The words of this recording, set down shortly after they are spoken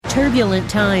Turbulent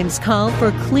times call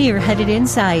for clear-headed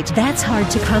insight. That's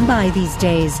hard to come by these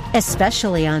days,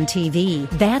 especially on TV.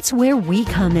 That's where we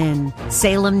come in.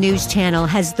 Salem News Channel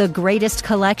has the greatest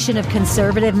collection of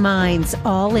conservative minds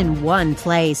all in one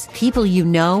place. People you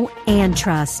know and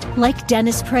trust, like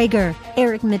Dennis Prager,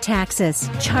 Eric Metaxas,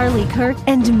 Charlie Kirk,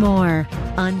 and more.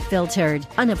 Unfiltered,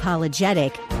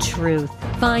 unapologetic truth.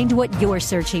 Find what you're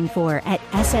searching for at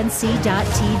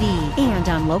snc.tv and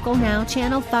on Local Now,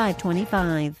 Channel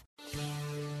 525.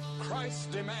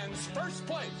 Christ demands first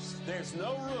place. There's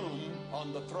no room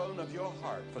on the throne of your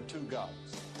heart for two gods.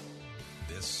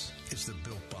 This is the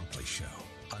Bill Bunkley Show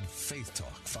on Faith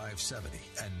Talk 570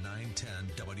 and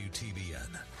 910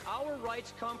 WTBN. Our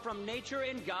rights come from nature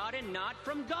and God and not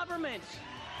from government.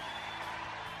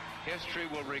 History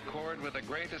will record with the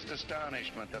greatest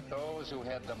astonishment that those who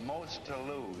had the most to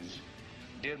lose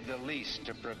did the least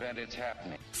to prevent its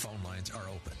happening. Phone lines are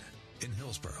open. In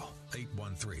Hillsborough,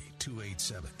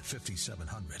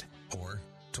 813-287-5700 or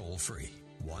toll free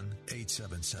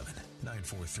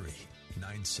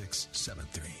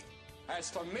 1-877-943-9673.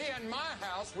 As for me and my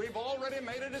house, we've already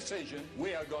made a decision.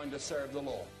 We are going to serve the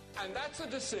Lord. And that's a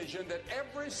decision that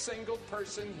every single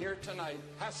person here tonight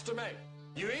has to make.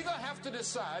 You either have to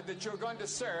decide that you're going to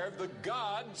serve the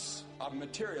gods of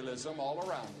materialism all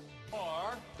around,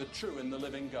 or the true and the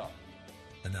living God.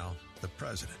 And now, the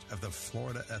president of the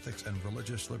Florida Ethics and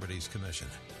Religious Liberties Commission.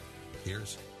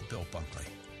 Here's Bill Bunkley.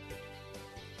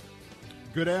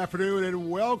 Good afternoon and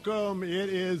welcome. It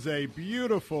is a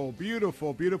beautiful,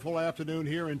 beautiful, beautiful afternoon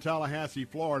here in Tallahassee,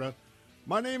 Florida.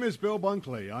 My name is Bill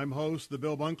Bunkley. I'm host of the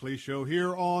Bill Bunkley Show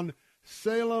here on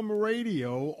Salem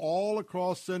Radio all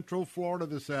across Central Florida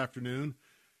this afternoon.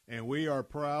 And we are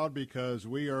proud because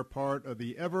we are part of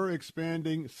the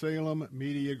ever-expanding Salem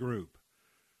Media Group.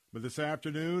 But this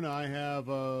afternoon, I have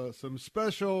some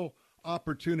special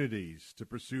opportunities to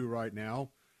pursue right now.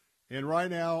 And right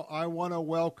now, I want to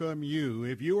welcome you.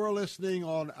 If you are listening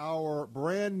on our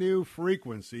brand new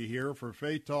frequency here for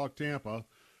Faith Talk Tampa,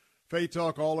 Faith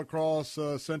Talk all across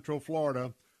Central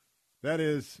Florida, that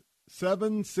is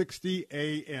 760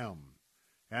 AM.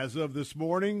 As of this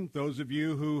morning, those of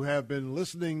you who have been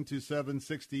listening to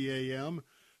 760 AM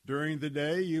during the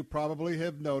day, you probably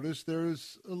have noticed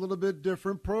there's a little bit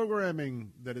different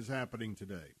programming that is happening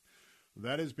today.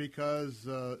 That is because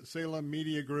Salem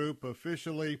Media Group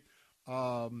officially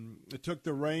took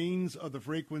the reins of the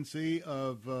frequency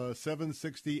of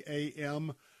 760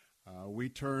 AM. We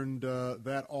turned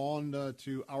that on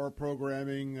to our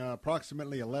programming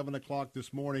approximately 11 o'clock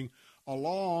this morning,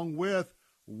 along with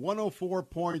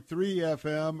 104.3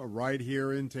 FM right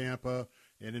here in Tampa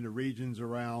and in the regions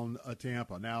around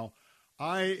Tampa. Now,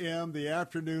 I am the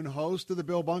afternoon host of the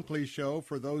Bill Bunkley Show.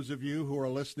 For those of you who are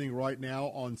listening right now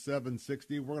on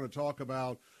 760, we're going to talk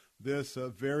about this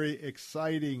very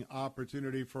exciting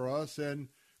opportunity for us. And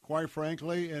quite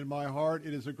frankly, in my heart,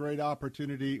 it is a great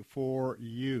opportunity for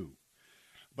you.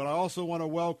 But I also want to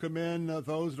welcome in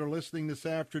those that are listening this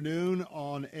afternoon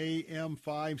on AM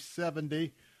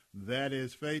 570. That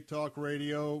is Faith Talk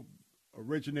Radio,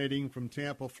 originating from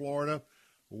Tampa, Florida.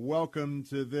 Welcome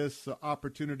to this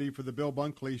opportunity for the Bill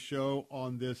Bunkley Show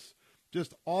on this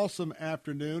just awesome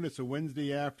afternoon. It's a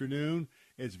Wednesday afternoon.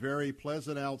 It's very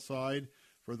pleasant outside.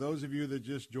 For those of you that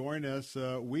just joined us,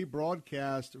 we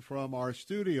broadcast from our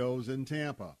studios in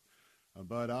Tampa.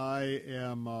 But I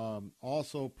am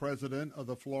also president of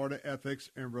the Florida Ethics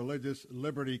and Religious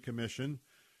Liberty Commission,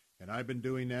 and I've been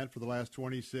doing that for the last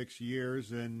 26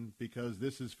 years. And because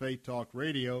this is Faith Talk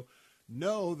Radio,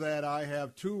 know that I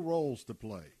have two roles to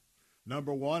play.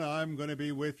 Number one, I'm going to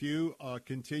be with you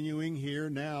continuing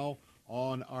here now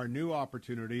on our new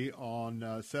opportunity on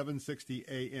 760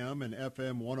 AM and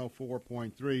FM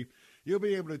 104.3. You'll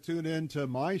be able to tune in to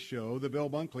my show, The Bill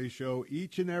Bunkley Show,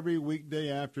 each and every weekday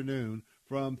afternoon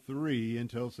from 3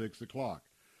 until 6 o'clock.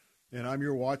 And I'm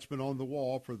your watchman on the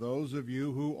wall for those of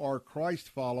you who are Christ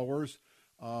followers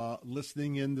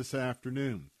listening in this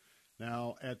afternoon.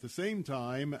 Now, at the same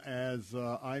time as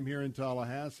I'm here in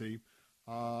Tallahassee,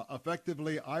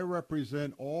 effectively I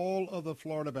represent all of the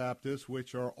Florida Baptists,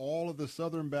 which are all of the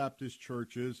Southern Baptist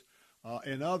churches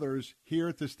and others here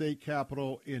at the state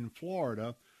capitol in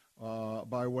Florida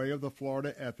by way of the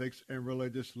Florida Ethics and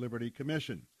Religious Liberty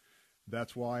Commission.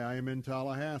 That's why I am in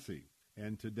Tallahassee.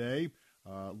 And today,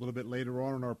 a little bit later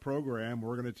on in our program,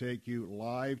 we're going to take you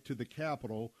live to the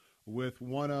Capitol with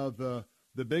one of the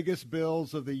biggest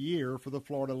bills of the year for the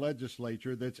Florida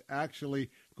legislature that's actually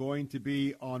going to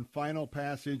be on final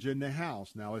passage in the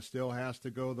House. Now, it still has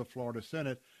to go to the Florida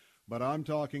Senate, but I'm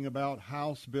talking about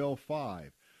House Bill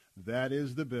 5. That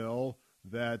is the bill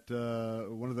that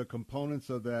one of the components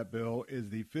of that bill is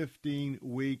the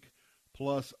 15-week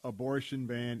plus abortion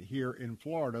ban here in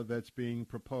Florida that's being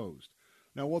proposed.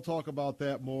 Now, we'll talk about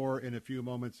that more in a few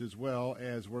moments as well,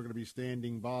 as we're going to be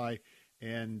standing by.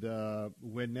 And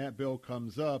when that bill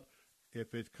comes up,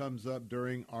 if it comes up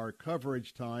during our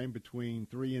coverage time between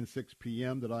 3 and 6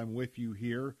 p.m. that I'm with you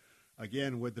here,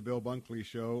 again, with the Bill Bunkley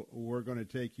Show, we're going to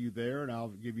take you there, and I'll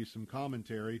give you some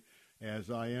commentary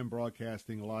as I am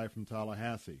broadcasting live from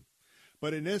Tallahassee.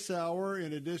 But in this hour,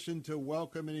 in addition to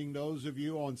welcoming those of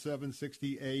you on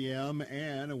 760 AM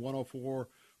and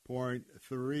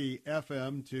 104.3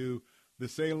 FM to the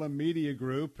Salem Media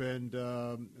Group, and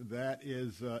that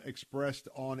is expressed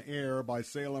on air by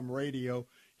Salem Radio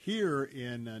here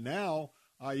in now,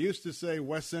 I used to say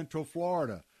West Central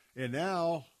Florida, and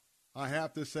now I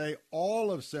have to say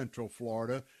all of Central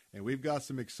Florida, and we've got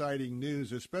some exciting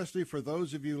news, especially for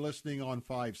those of you listening on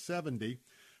 570.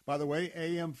 By the way,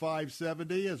 AM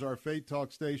 570 is our Faith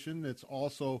Talk station. It's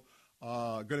also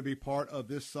going to be part of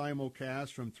this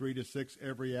simulcast from 3 to 6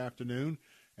 every afternoon.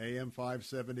 AM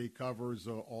 570 covers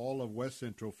all of West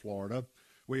Central Florida.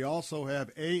 We also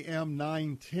have AM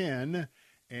 910,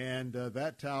 and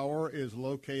that tower is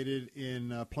located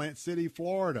in Plant City,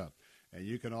 Florida. And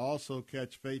you can also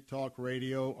catch Faith Talk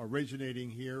Radio originating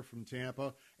here from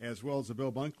Tampa, as well as the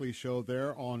Bill Bunkley Show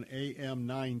there on AM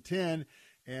 910.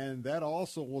 And that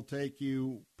also will take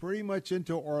you pretty much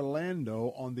into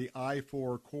Orlando on the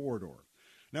I-4 corridor.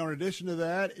 Now, in addition to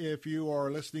that, if you are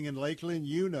listening in Lakeland,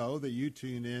 you know that you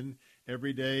tune in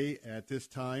every day at this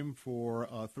time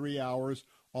for 3 hours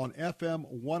on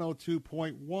FM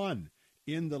 102.1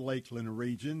 in the Lakeland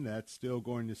region. That's still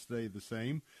going to stay the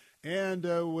same. And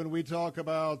when we talk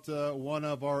about one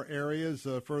of our areas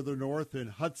further north in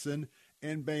Hudson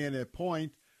and Bayonet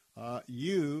Point,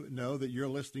 you know that you're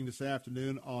listening this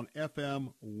afternoon on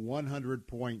FM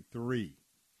 100.3.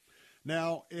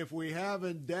 Now, if we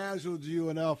haven't dazzled you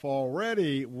enough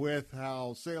already with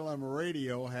how Salem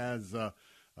Radio has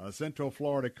Central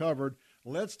Florida covered,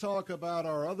 let's talk about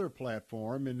our other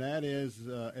platform, and that is,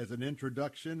 as an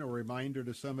introduction, a reminder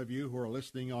to some of you who are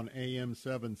listening on AM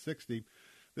 760,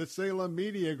 the Salem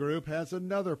Media Group has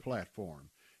another platform.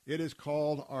 It is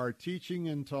called our Teaching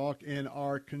and Talk and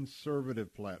our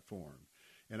Conservative platform.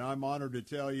 And I'm honored to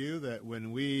tell you that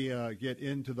when we get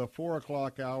into the 4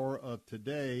 o'clock hour of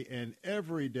today and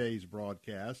every day's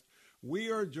broadcast, we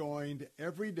are joined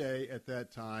every day at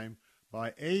that time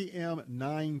by AM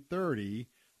 930.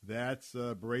 That's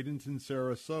Bradenton,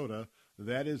 Sarasota.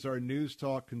 That is our News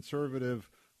Talk conservative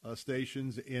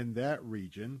stations in that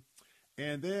region.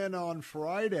 And then on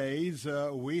Fridays,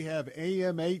 we have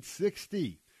AM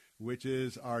 860, which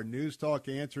is our News Talk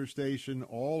answer station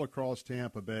all across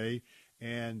Tampa Bay.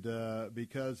 And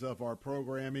because of our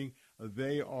programming,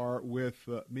 they are with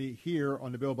me here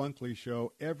on the Bill Bunkley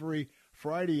Show every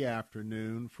Friday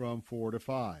afternoon from 4 to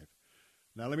 5.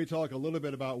 Now, let me talk a little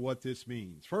bit about what this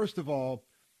means. First of all,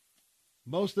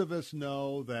 most of us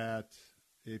know that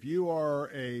if you are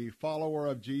a follower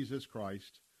of Jesus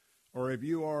Christ, or if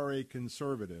you are a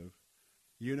conservative,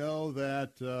 you know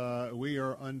that we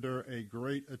are under a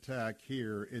great attack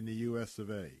here in the U.S. of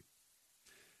A.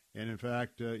 And in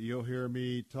fact, you'll hear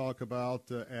me talk about,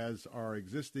 as our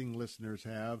existing listeners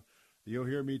have, you'll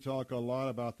hear me talk a lot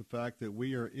about the fact that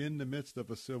we are in the midst of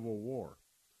a civil war.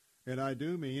 And I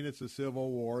do mean it's a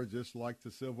civil war just like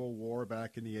the Civil War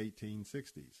back in the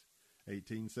 1860s,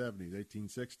 1870s,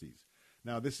 1860s.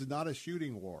 Now, this is not a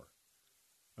shooting war,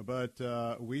 but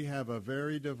we have a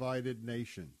very divided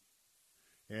nation.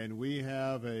 And we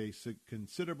have a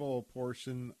considerable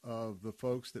portion of the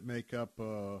folks that make up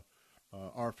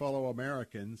our fellow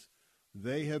Americans.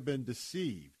 They have been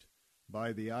deceived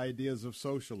by the ideas of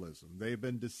socialism. They've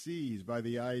been deceived by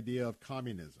the idea of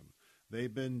communism.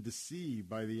 They've been deceived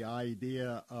by the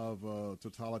idea of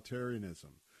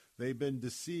totalitarianism. They've been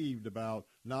deceived about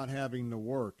not having to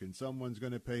work and someone's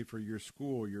going to pay for your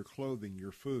school, your clothing,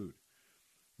 your food.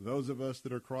 Those of us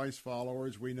that are Christ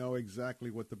followers, we know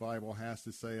exactly what the Bible has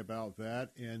to say about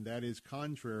that, and that is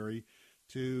contrary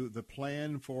to the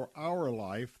plan for our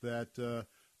life that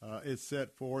is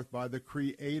set forth by the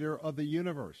creator of the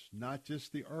universe, not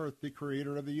just the earth, the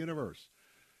creator of the universe.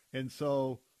 And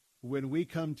so when we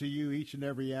come to you each and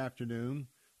every afternoon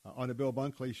on the Bill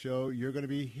Bunkley Show, you're going to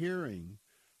be hearing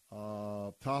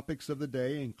topics of the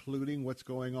day, including what's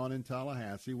going on in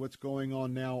Tallahassee, what's going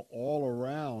on now all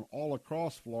around, all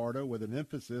across Florida, with an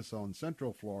emphasis on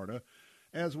Central Florida,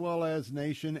 as well as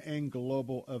nation and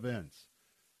global events.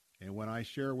 And when I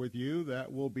share with you,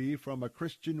 that will be from a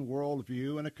Christian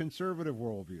worldview and a conservative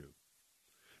worldview.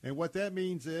 And what that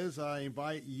means is I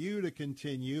invite you to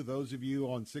continue, those of you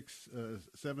on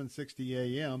 760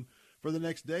 AM, for the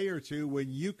next day or two when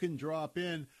you can drop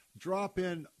in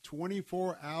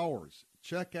 24 hours.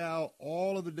 Check out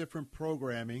all of the different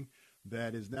programming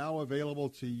that is now available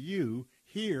to you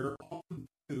here on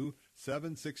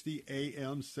 760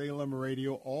 AM Salem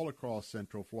Radio all across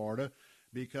Central Florida,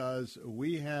 because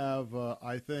we have,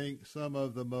 I think, some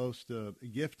of the most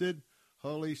gifted,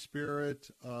 Holy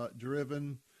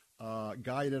Spirit-driven,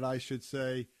 guided, I should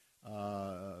say,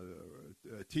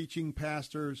 teaching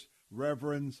pastors,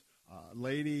 reverends,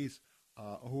 ladies,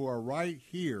 who are right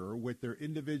here with their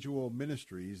individual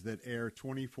ministries that air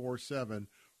 24/7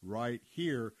 right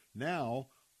here now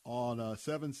on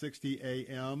 760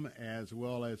 AM as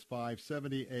well as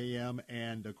 570 AM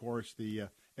and, of course, the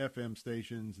FM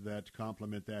stations that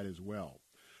complement that as well.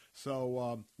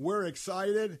 So we're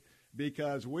excited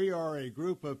because we are a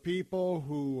group of people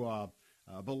who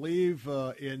believe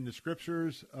in the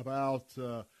Scriptures about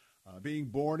being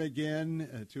born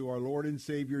again to our Lord and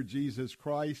Savior Jesus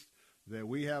Christ, that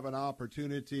we have an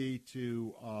opportunity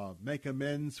to make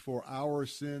amends for our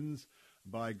sins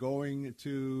by going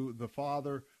to the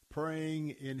Father,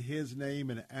 praying in His name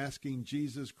and asking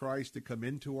Jesus Christ to come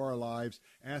into our lives,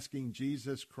 asking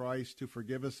Jesus Christ to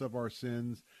forgive us of our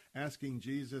sins, asking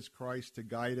Jesus Christ to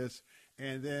guide us,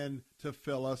 and then to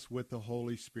fill us with the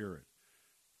Holy Spirit.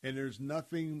 And there's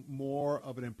nothing more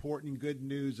of an important good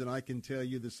news than I can tell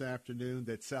you this afternoon,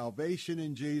 that salvation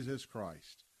in Jesus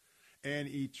Christ and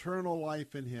eternal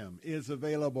life in Him is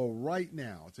available right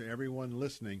now to everyone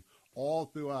listening all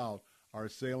throughout our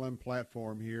Salem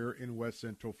platform here in West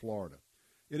Central Florida.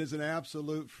 It is an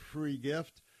absolute free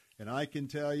gift, and I can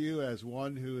tell you, as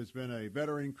one who has been a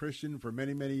veteran Christian for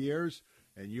many, many years,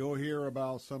 and you'll hear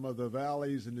about some of the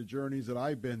valleys and the journeys that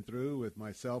I've been through with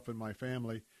myself and my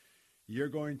family, you're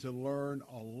going to learn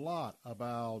a lot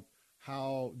about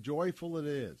how joyful it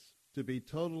is to be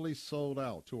totally sold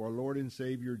out to our Lord and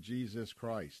Savior Jesus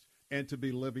Christ and to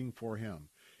be living for Him.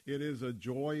 It is a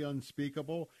joy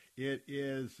unspeakable. It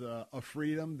is a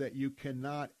freedom that you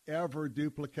cannot ever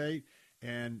duplicate,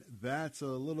 and that's a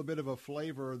little bit of a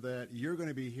flavor that you're going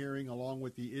to be hearing along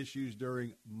with the issues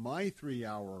during my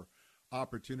 3-hour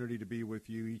opportunity to be with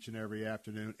you each and every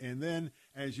afternoon. And then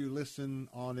as you listen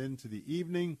on into the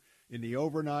evening, in the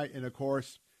overnight, and of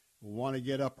course, want to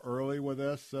get up early with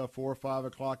us, 4 or 5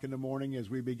 o'clock in the morning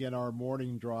as we begin our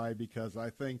morning drive, because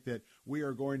I think that we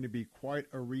are going to be quite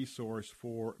a resource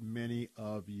for many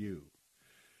of you.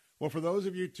 Well, for those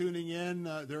of you tuning in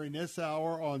during this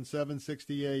hour on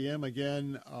 760 AM,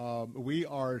 again, we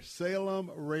are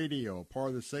Salem Radio, part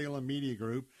of the Salem Media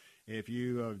Group. If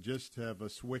you just have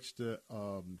switched to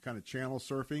kind of channel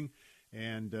surfing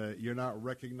and you're not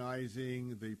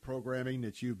recognizing the programming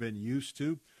that you've been used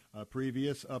to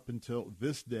previous up until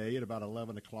this day at about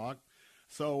 11 o'clock.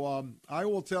 So I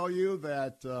will tell you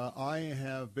that I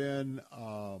have been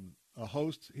a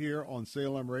host here on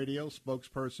Salem Radio,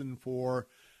 spokesperson for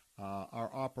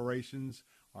our operations.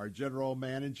 Our general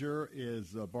manager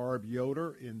is Barb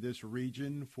Yoder in this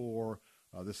region for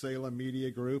the Salem Media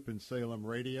Group and Salem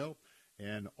Radio,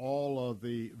 and all of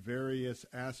the various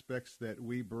aspects that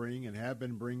we bring and have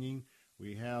been bringing.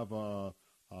 We have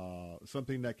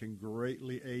something that can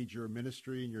greatly aid your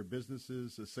ministry and your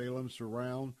businesses, the Salem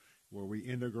Surround, where we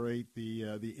integrate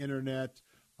the internet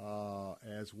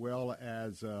as well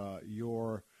as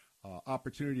your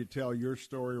opportunity to tell your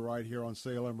story right here on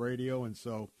Salem Radio. And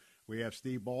so we have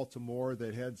Steve Baltimore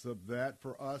that heads up that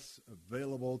for us,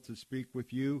 available to speak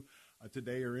with you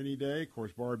today or any day. Of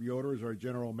course, Barb Yoder is our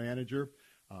general manager.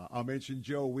 I'll mention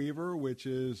Joe Weaver, which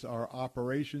is our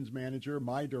operations manager,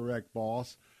 my direct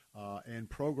boss, and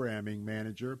programming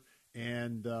manager.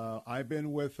 And I've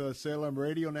been with Salem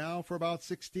Radio now for about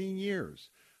 16 years.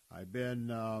 I've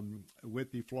been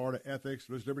with the Florida Ethics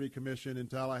Liberty Commission in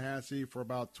Tallahassee for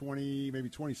about 20, maybe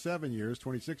 27 years,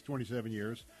 26, 27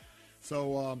 years.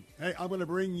 So, hey, I'm going to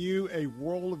bring you a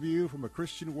worldview from a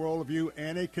Christian worldview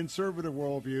and a conservative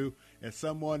worldview as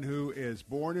someone who is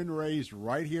born and raised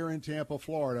right here in Tampa,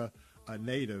 Florida, a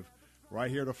native right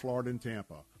here to Florida and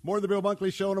Tampa. More of the Bill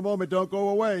Bunkley Show in a moment. Don't go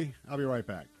away. I'll be right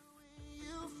back.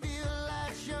 You feel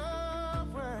like your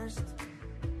worst.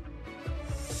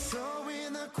 So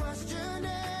in the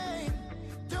questioning,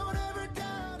 don't ever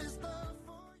doubt his love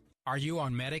for you. Are you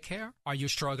on Medicare? Are you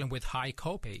struggling with high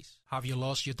copays? Have you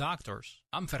lost your doctors?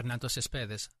 I'm Fernando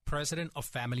Cespedes, president of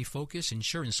Family Focus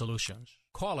Insurance Solutions.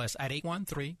 Call us at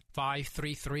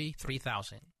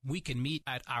 813-533-3000. We can meet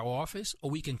at our office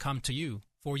or we can come to you.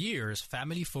 For years,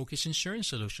 Family Focus Insurance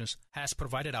Solutions has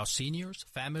provided our seniors,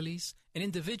 families, and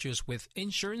individuals with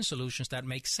insurance solutions that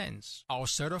make sense. Our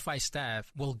certified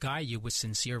staff will guide you with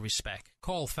sincere respect.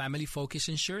 Call Family Focus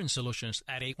Insurance Solutions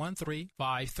at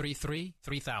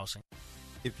 813-533-3000.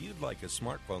 If you'd like a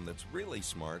smartphone that's really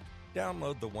smart,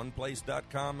 download the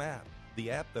OnePlace.com app, the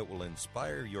app that will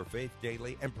inspire your faith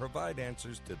daily and provide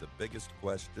answers to the biggest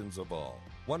questions of all.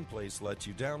 OnePlace lets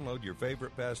you download your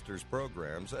favorite pastor's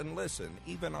programs and listen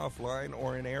even offline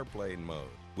or in airplane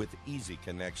mode with easy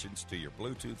connections to your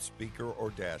Bluetooth speaker or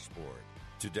dashboard.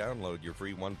 To download your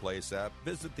free OnePlace app,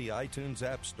 visit the iTunes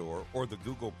App Store or the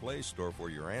Google Play Store for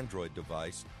your Android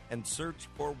device and search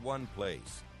for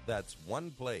OnePlace. That's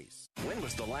OnePlace. When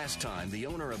was the last time the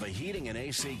owner of a heating and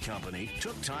AC company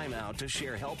took time out to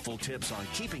share helpful tips on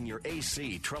keeping your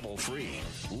AC trouble-free?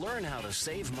 Learn how to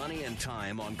save money and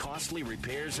time on costly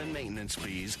repairs and maintenance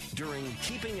fees during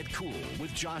Keeping It Cool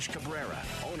with Josh Cabrera,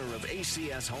 owner of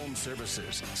ACS Home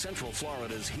Services, Central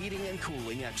Florida's heating and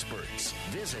cooling experts.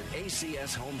 Visit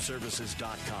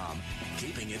acshomeservices.com.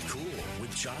 Keeping It Cool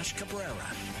with Josh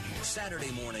Cabrera.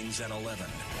 Saturday mornings at 11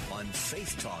 on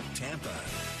Faith Talk Tampa.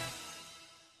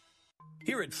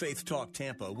 Here at Faith Talk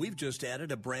Tampa, we've just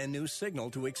added a brand new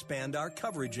signal to expand our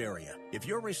coverage area. If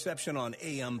your reception on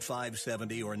AM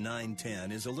 570 or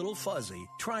 910 is a little fuzzy,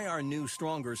 try our new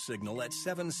stronger signal at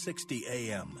 760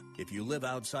 AM. If you live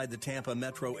outside the Tampa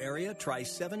metro area, try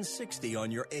 760 on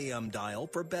your AM dial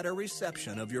for better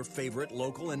reception of your favorite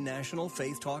local and national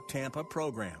Faith Talk Tampa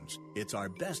programs. It's our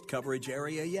best coverage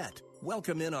area yet.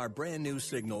 Welcome in our brand new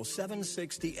signal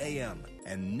 760 AM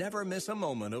and never miss a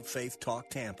moment of Faith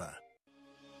Talk Tampa.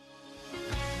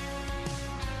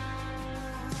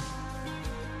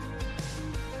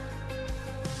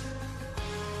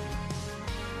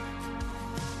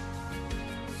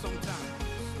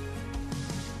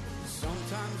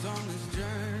 Sometimes on this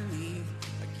journey,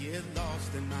 I get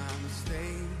lost in my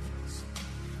mistakes.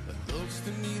 It looks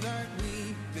to me like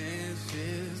weakness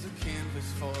is a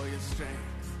canvas for your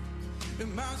strength.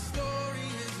 And my story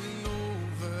isn't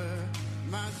over,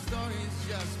 my story's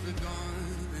just begun.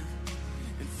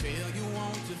 And failure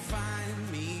won't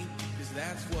define me, 'cause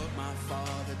that's what my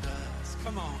Father does.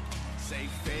 Come on, say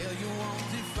failure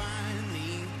won't define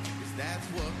me, 'cause that's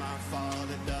what my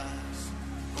Father does.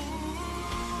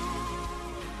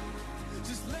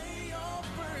 Just lay your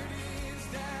burdens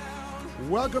down.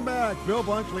 Welcome back. Bill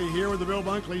Bunkley here with the Bill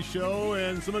Bunkley Show,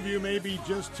 and some of you may be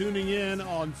just tuning in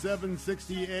on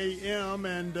 760 AM,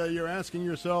 and you're asking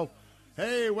yourself,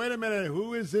 hey, wait a minute,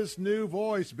 who is this new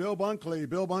voice? Bill Bunkley.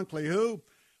 Bill Bunkley who?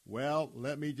 Well,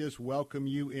 let me just welcome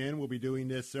you in. We'll be doing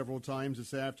this several times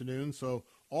this afternoon, so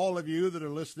all of you that are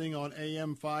listening on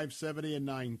AM 570 and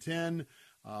 910,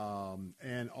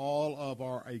 and all of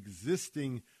our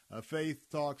existing Faith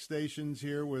Talk stations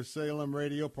here with Salem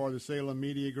Radio, part of the Salem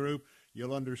Media Group,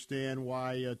 you'll understand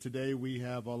why today we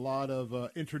have a lot of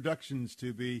introductions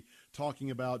to be talking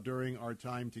about during our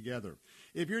time together.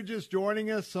 If you're just joining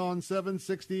us on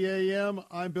 760 AM,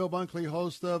 I'm Bill Bunkley,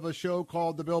 host of a show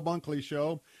called The Bill Bunkley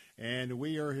Show, and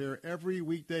we are here every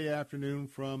weekday afternoon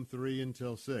from 3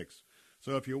 until 6.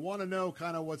 So if you want to know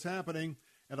kind of what's happening,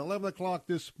 at 11 o'clock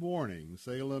this morning,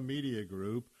 Salem Media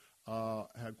Group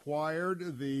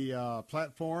acquired the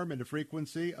platform and the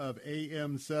frequency of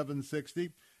AM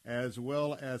 760 as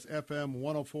well as FM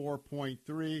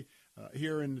 104.3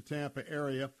 here in the Tampa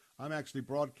area. I'm actually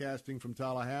broadcasting from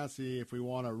Tallahassee if we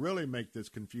want to really make this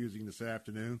confusing this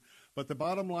afternoon. But the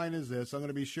bottom line is this. I'm going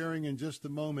to be sharing in just a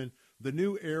moment the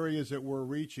new areas that we're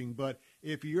reaching. But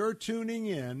if you're tuning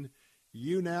in,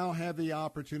 you now have the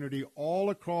opportunity all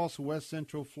across West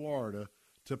Central Florida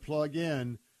to plug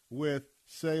in with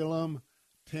Salem,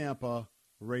 Tampa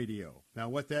Radio. Now,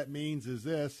 what that means is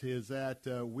this, is that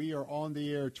we are on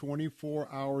the air 24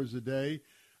 hours a day,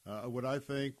 what I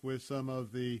think with some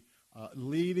of the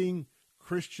leading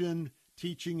Christian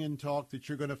teaching and talk that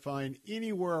you're going to find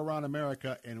anywhere around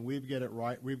America, and we've got it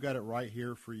right. We've got it right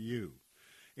here for you.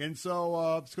 And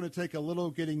so it's going to take a little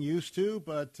getting used to,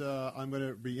 but I'm going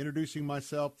to be introducing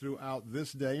myself throughout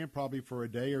this day and probably for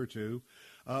a day or two.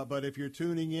 But if you're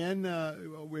tuning in,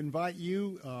 we invite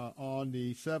you on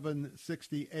the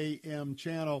 760 AM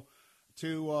channel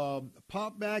to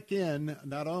pop back in.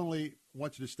 Not only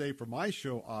want you to stay for my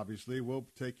show, obviously. We'll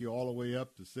take you all the way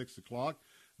up to 6 o'clock.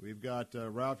 We've got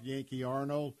Ralph Yankee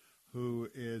Arnold, who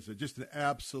is just an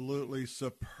absolutely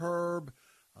superb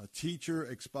teacher,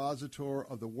 expositor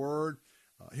of the Word.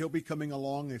 He'll be coming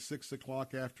along at 6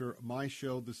 o'clock after my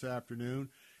show this afternoon.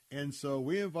 And so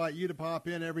we invite you to pop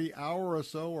in every hour or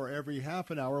so or every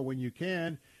half an hour when you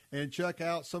can and check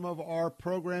out some of our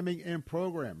programming and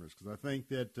programmers, because I think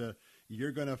that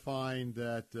you're going to find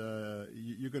that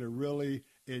you're going to really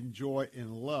enjoy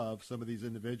and love some of these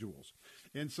individuals.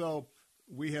 And so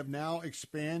we have now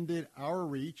expanded our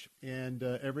reach, and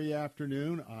every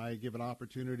afternoon I give an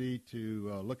opportunity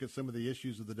to look at some of the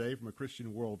issues of the day from a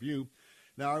Christian worldview.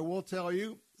 Now, I will tell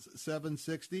you,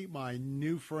 760, my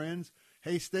new friends,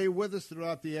 hey, stay with us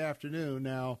throughout the afternoon.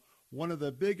 Now, one of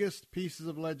the biggest pieces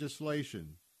of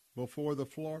legislation before the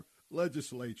Florida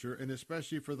legislature, and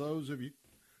especially for those of you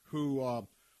who are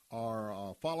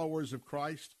followers of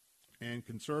Christ and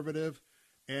conservative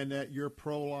and that you're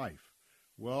pro-life.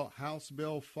 Well, House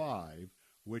Bill 5,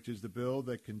 which is the bill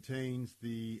that contains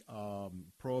the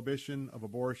prohibition of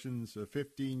abortions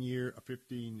 15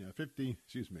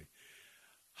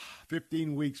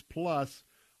 weeks plus,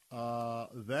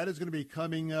 that is going to be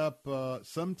coming up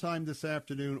sometime this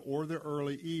afternoon or the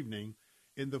early evening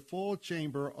in the full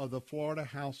chamber of the Florida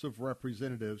House of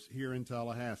Representatives here in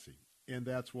Tallahassee. And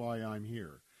that's why I'm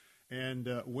here. And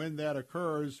when that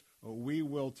occurs, we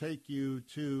will take you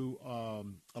to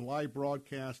a live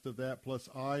broadcast of that. Plus,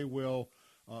 I will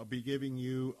be giving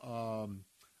you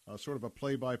sort of a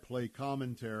play-by-play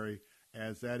commentary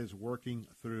as that is working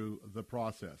through the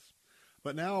process.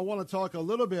 But now I want to talk a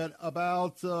little bit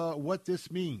about what this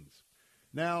means.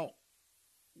 Now,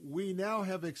 we now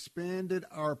have expanded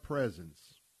our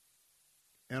presence,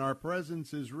 and our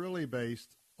presence is really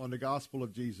based on the gospel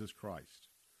of Jesus Christ.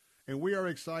 And we are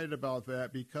excited about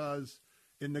that because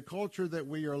in the culture that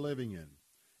we are living in,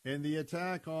 and the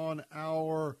attack on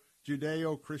our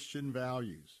Judeo-Christian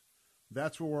values,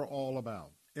 that's what we're all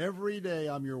about. Every day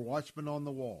I'm your watchman on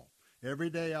the wall. Every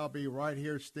day I'll be right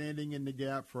here standing in the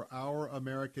gap for our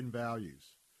American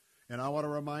values. And I want to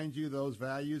remind you those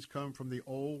values come from the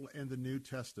Old and the New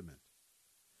Testament.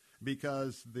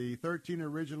 Because the 13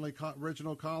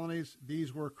 original colonies,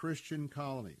 these were Christian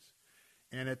colonies.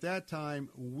 And at that time,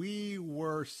 we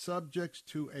were subjects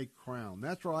to a crown.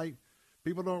 That's right.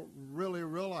 People don't really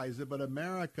realize it, but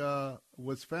America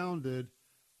was founded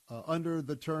under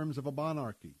the terms of a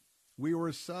monarchy. We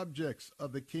were subjects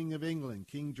of the King of England,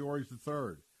 King George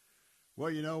III.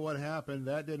 Well, you know what happened?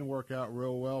 That didn't work out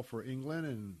real well for England,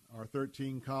 and our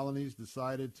 13 colonies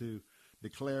decided to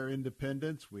declare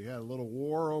independence. We had a little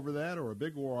war over that, or a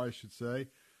big war, I should say.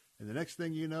 And the next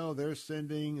thing you know, they're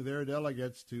sending their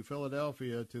delegates to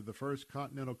Philadelphia to the First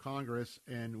Continental Congress,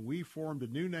 and we formed a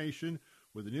new nation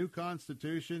with a new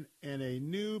Constitution and a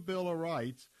new Bill of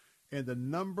Rights. And the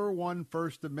number one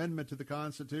First Amendment to the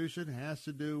Constitution has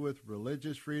to do with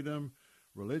religious freedom,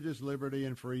 religious liberty,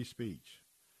 and free speech.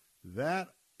 That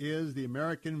is the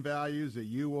American values that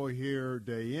you will hear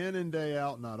day in and day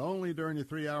out, not only during the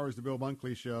 3 hours of the Bill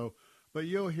Bunkley Show, but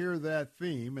you'll hear that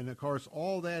theme. And, of course,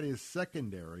 all that is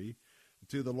secondary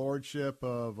to the lordship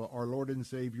of our Lord and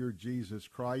Savior, Jesus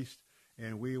Christ.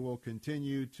 And we will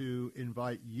continue to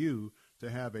invite you to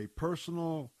have a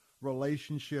personal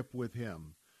relationship with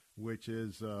him, which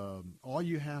is all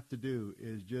you have to do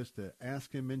is just to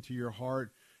ask him into your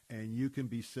heart, and you can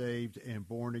be saved and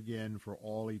born again for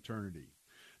all eternity.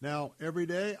 Now, every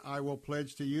day I will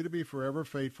pledge to you to be forever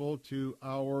faithful to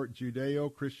our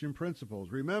Judeo-Christian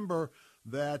principles. Remember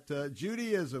that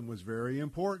Judaism was very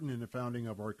important in the founding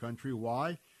of our country.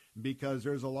 Why? Because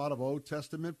there's a lot of Old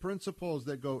Testament principles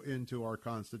that go into our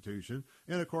Constitution.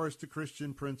 And, of course, the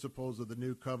Christian principles of the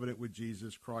New Covenant with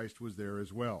Jesus Christ was there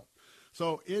as well.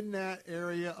 So in that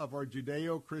area of our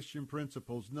Judeo-Christian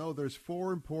principles, know there's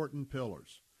four important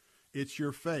pillars. It's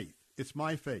your faith. It's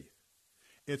my faith.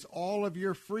 It's all of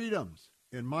your freedoms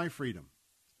and my freedom.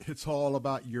 It's all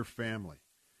about your family.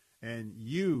 And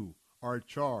you are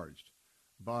charged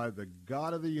by the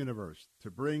God of the universe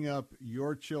to bring up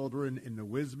your children in the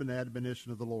wisdom and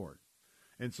admonition of the Lord.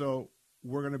 And so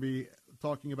we're going to be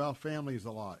talking about families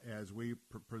a lot as we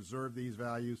preserve these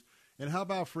values. And how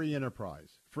about free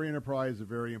enterprise? Free enterprise is a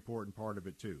very important part of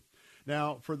it, too.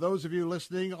 Now, for those of you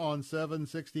listening on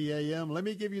 760 AM, let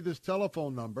me give you this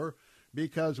telephone number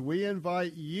because we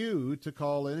invite you to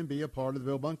call in and be a part of the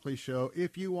Bill Bunkley Show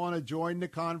if you want to join the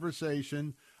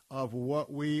conversation of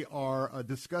what we are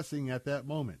discussing at that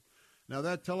moment. Now,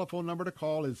 that telephone number to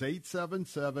call is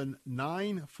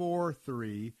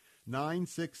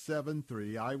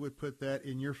 877-943-9673. I would put that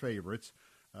in your favorites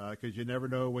because you never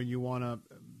know when you want to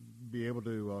be able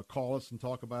to call us and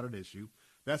talk about an issue.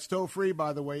 That's toll-free,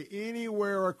 by the way,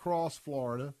 anywhere across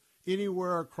Florida,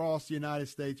 anywhere across the United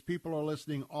States. People are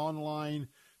listening online,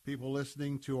 people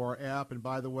listening to our app. And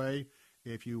by the way,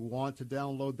 if you want to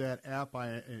download that app,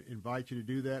 I invite you to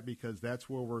do that because that's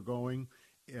where we're going.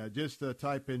 Just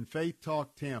type in Faith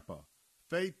Talk Tampa.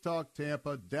 Faith Talk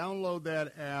Tampa. Download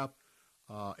that app,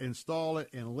 install it,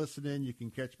 and listen in. You can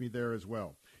catch me there as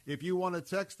well. If you want to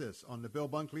text us on the Bill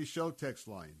Bunkley Show text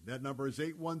line, that number is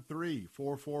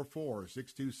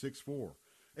 813-444-6264.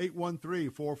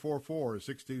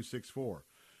 813-444-6264.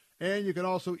 And you can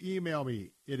also email me.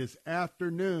 It is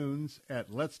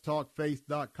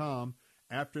afternoons@letstalkfaith.com.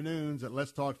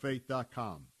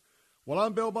 Afternoons@letstalkfaith.com. Well,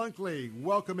 I'm Bill Bunkley,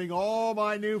 welcoming all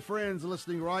my new friends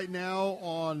listening right now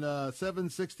on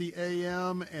 760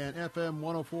 AM and FM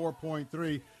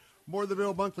 104.3. More of the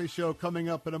Bill Bunkley Show coming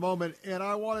up in a moment. And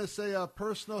I want to say a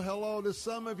personal hello to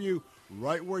some of you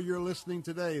right where you're listening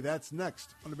today. That's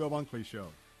next on the Bill Bunkley Show.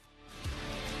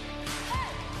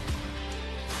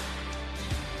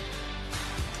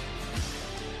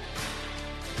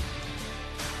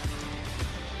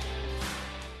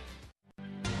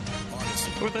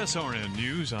 With SRN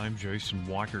News, I'm Jason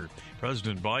Walker.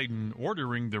 President Biden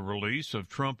ordering the release of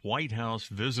Trump White House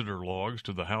visitor logs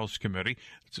to the House committee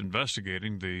that's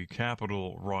investigating the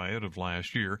Capitol riot of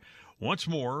last year, once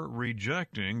more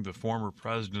rejecting the former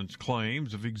president's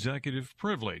claims of executive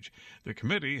privilege. The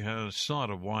committee has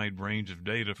sought a wide range of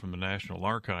data from the National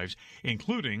Archives,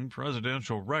 including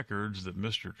presidential records that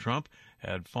Mr. Trump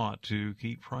had fought to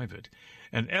keep private.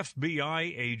 An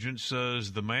FBI agent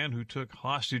says the man who took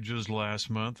hostages last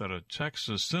month at a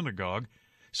Texas synagogue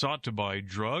sought to buy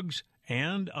drugs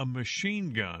and a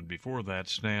machine gun before that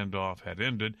standoff had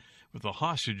ended. With the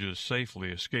hostages safely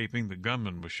escaping, the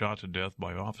gunman was shot to death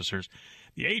by officers.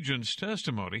 The agent's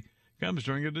testimony comes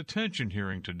during a detention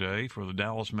hearing today for the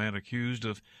Dallas man accused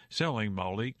of selling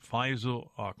Malik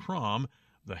Faisal Akram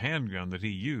the handgun that he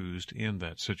used in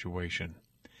that situation.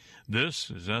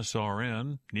 This is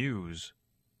SRN News.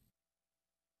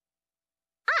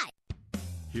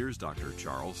 Here's Dr.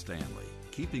 Charles Stanley,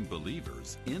 keeping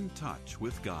believers in touch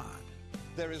with God.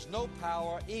 There is no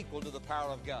power equal to the power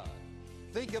of God.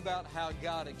 Think about how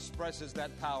God expresses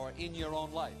that power in your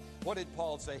own life. What did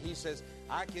Paul say? He says,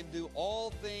 I can do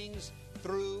all things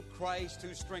through Christ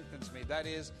who strengthens me. That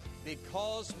is,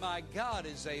 because my God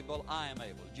is able, I am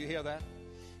able. Did you hear that?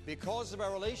 Because of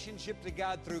our relationship to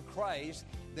God through Christ,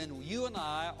 then you and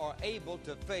I are able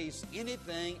to face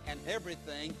anything and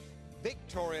everything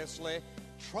victoriously,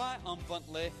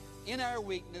 triumphantly, in our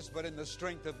weakness, but in the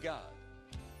strength of God.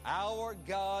 Our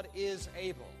God is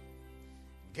able.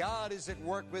 God is at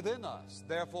work within us.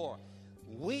 Therefore,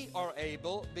 we are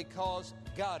able because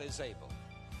God is able.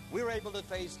 We're able to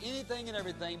face anything and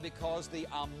everything because the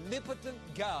omnipotent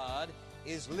God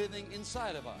is living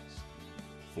inside of us.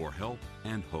 For help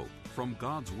and hope from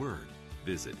God's Word,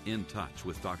 visit In Touch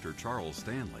with Dr. Charles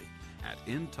Stanley at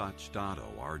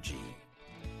intouch.org.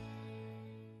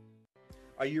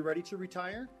 Are you ready to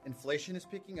retire? Inflation is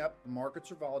picking up,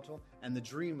 markets are volatile, and the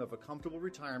dream of a comfortable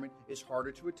retirement is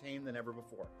harder to attain than ever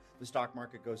before. The stock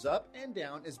market goes up and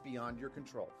down is beyond your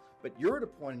control. But you're at a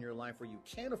point in your life where you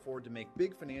can't afford to make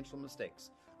big financial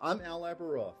mistakes. I'm Al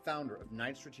Labaroa, founder of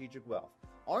Knight Strategic Wealth.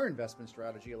 Our investment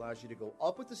strategy allows you to go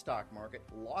up with the stock market,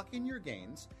 lock in your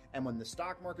gains, and when the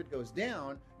stock market goes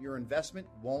down, your investment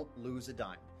won't lose a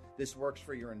dime. This works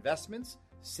for your investments,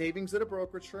 savings at a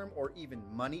brokerage firm, or even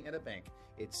money at a bank.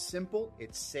 It's simple,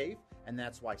 it's safe, and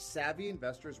that's why savvy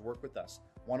investors work with us.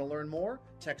 Want to learn more?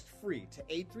 Text FREE to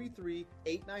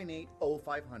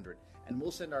 833-898-0500, and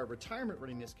we'll send our retirement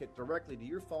readiness kit directly to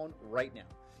your phone right now.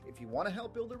 If you want to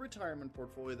help build a retirement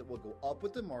portfolio that will go up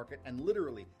with the market and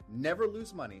literally never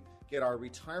lose money, get our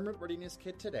retirement readiness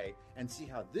kit today and see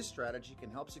how this strategy can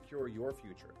help secure your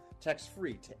future. Text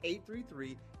FREE to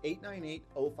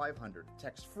 833-898-0500.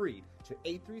 Text FREE to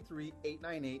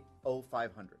 833-898-0500.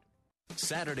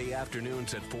 Saturday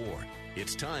afternoons at 4.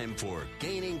 It's time for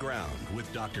Gaining Ground with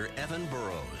Dr. Evan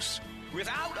Burrows.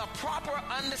 Without a proper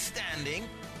understanding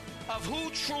of who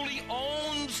truly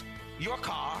owns your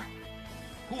car,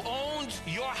 who owns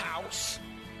your house,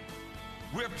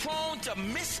 we're prone to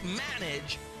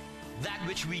mismanage that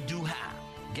which we do have.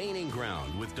 Gaining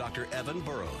Ground with Dr. Evan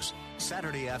Burrows.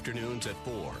 Saturday afternoons at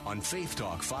 4 on Faith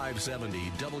Talk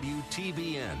 570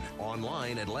 WTBN.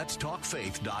 Online at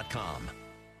letstalkfaith.com.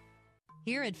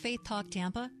 Here at Faith Talk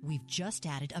Tampa, we've just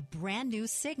added a brand new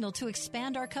signal to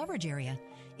expand our coverage area.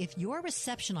 If your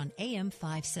reception on AM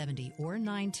 570 or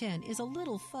 910 is a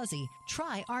little fuzzy,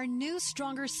 try our new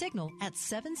stronger signal at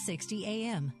 760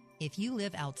 AM. If you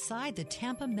live outside the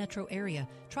Tampa metro area,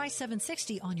 try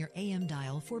 760 on your AM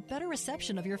dial for better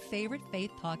reception of your favorite Faith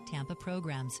Talk Tampa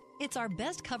programs. It's our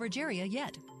best coverage area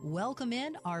yet. Welcome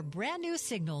in our brand new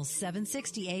signal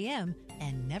 760 AM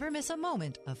and never miss a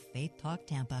moment of Faith Talk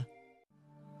Tampa.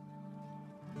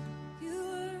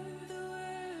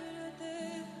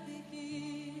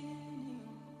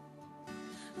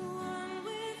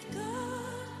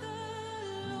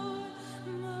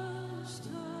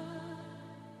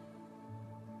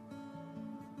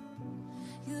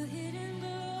 your hidden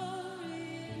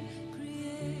glory in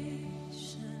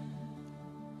creation,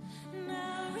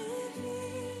 now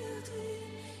revealed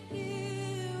in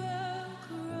you are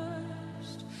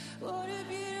Christ. What a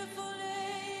beautiful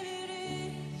name it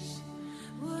is.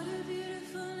 What a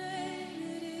beautiful name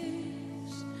it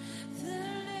is.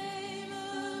 The name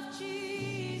of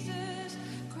Jesus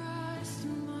Christ,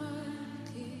 my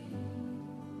King.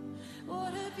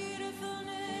 What a beautiful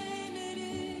name it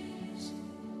is.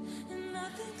 And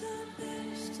nothing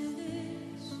compares to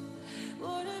this.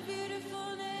 What a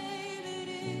beautiful name it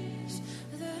is.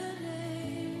 The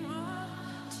name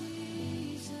of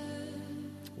Jesus.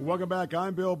 Welcome back.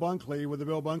 I'm Bill Bunkley with the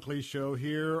Bill Bunkley Show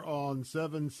here on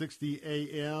 760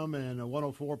 AM and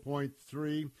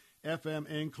 104.3 FM,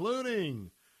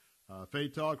 including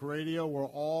Faith Talk Radio. We're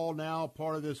all now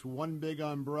part of this one big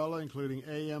umbrella, including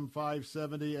AM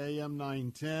 570, AM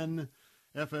 910,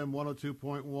 FM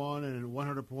 102.1, and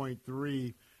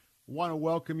 100.3. Want to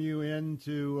welcome you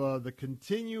into the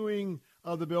continuing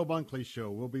of the Bill Bunkley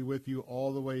Show. We'll be with you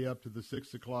all the way up to the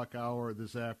 6 o'clock hour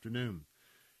this afternoon.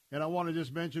 And I want to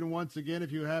just mention once again,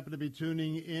 if you happen to be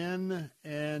tuning in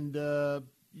and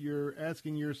you're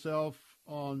asking yourself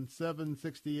on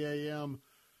 760 AM,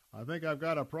 I think I've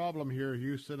got a problem here,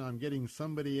 Houston. I'm getting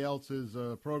somebody else's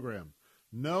program.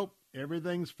 Nope,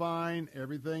 everything's fine.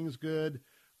 Everything's good.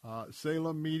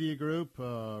 Salem Media Group,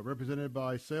 represented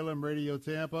by Salem Radio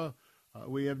Tampa,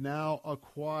 we have now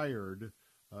acquired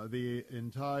the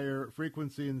entire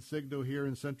frequency and signal here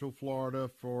in Central Florida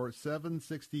for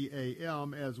 760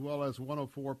 AM as well as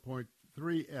 104.3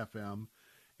 FM,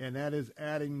 and that is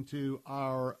adding to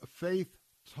our Faith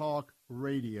Talk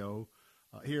Radio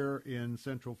here in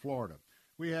Central Florida.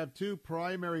 We have two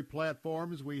primary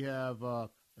platforms. We have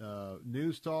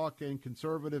News Talk and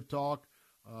Conservative Talk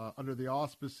under the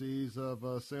auspices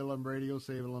of Salem Radio,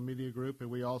 Salem Media Group, and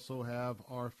we also have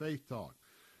our Faith Talk.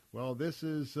 Well, this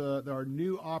is our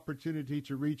new opportunity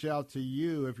to reach out to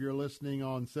you. If you're listening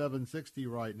on 760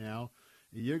 right now,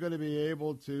 you're going to be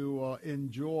able to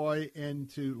enjoy and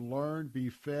to learn, be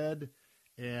fed,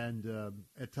 and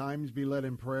at times be led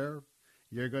in prayer.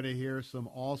 You're going to hear some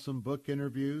awesome book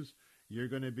interviews. You're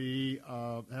going to be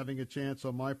having a chance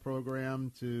on my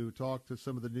program to talk to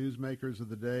some of the newsmakers of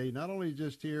the day, not only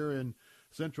just here in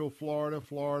Central Florida,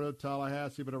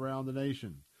 Tallahassee, but around the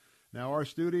nation. Now, our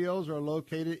studios are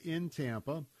located in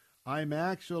Tampa. I'm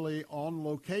actually on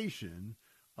location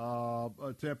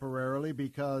temporarily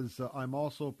because I'm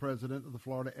also president of the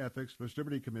Florida Ethics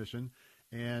Liberty Commission,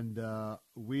 and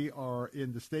we are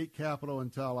in the state capitol in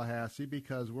Tallahassee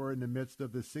because we're in the midst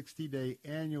of the 60-day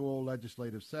annual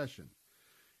legislative session.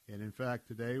 And, in fact,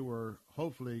 today we're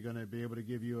hopefully going to be able to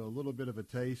give you a little bit of a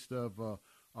taste of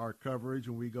our coverage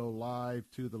when we go live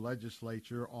to the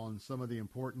legislature on some of the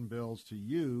important bills to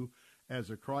you as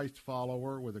a Christ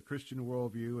follower with a Christian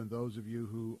worldview and those of you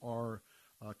who are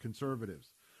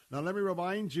conservatives. Now, let me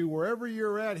remind you, wherever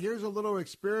you're at, here's a little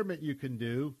experiment you can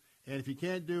do. And if you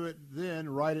can't do it then,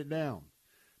 write it down,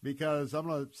 because I'm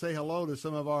going to say hello to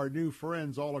some of our new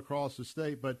friends all across the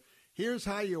state. But here's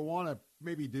how you want to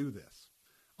maybe do this.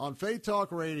 On Faith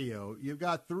Talk Radio, you've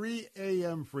got 3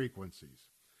 AM frequencies.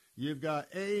 You've got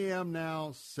AM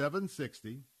now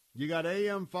 760, you got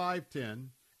AM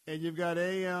 510, and you've got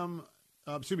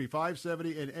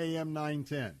 570 and AM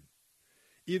 910.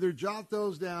 Either jot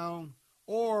those down,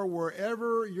 or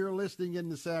wherever you're listening in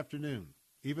this afternoon,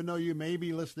 even though you may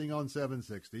be listening on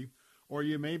 760 or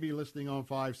you may be listening on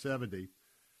 570,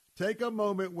 take a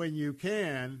moment when you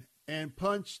can and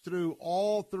punch through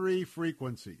all 3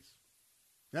 frequencies.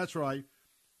 That's right.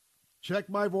 Check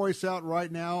my voice out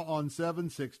right now on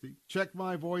 760. Check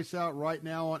my voice out right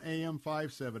now on AM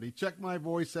 570. Check my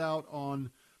voice out on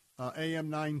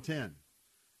AM 910.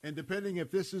 And depending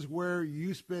if this is where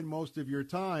you spend most of your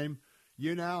time,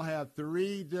 you now have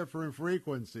 3 different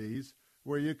frequencies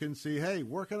where you can see, hey,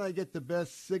 where can I get the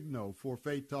best signal for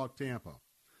Faith Talk Tampa?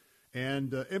 And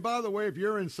by the way, if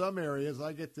you're in some areas,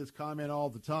 I get this comment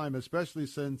all the time, especially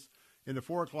since in the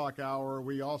 4 o'clock hour,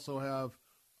 we also have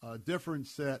a different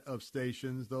set of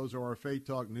stations. Those are our Faith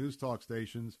Talk News Talk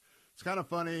stations. It's kind of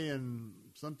funny, and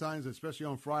sometimes, especially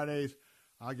on Fridays,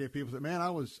 I get people say, man,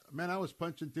 I was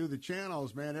punching through the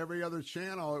channels, man. Every other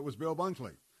channel, it was Bill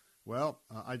Bunkley. Well,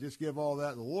 I just give all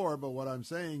that to the Lord, but what I'm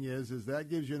saying is that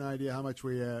gives you an idea how much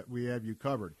we have you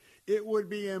covered. It would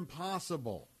be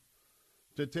impossible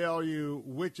to tell you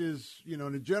which is, in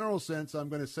a general sense, I'm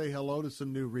going to say hello to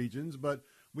some new regions, but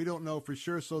we don't know for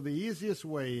sure. So the easiest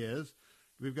way is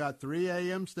we've got 3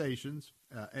 AM stations,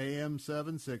 AM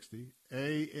 760,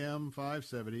 AM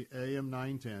 570, AM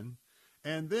 910,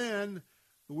 and then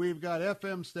we've got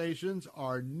FM stations,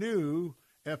 our new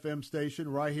FM station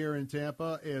right here in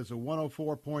Tampa is a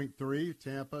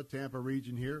 104.3, Tampa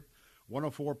region here,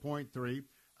 104.3.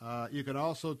 You can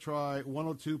also try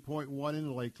 102.1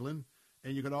 in Lakeland,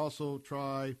 and you can also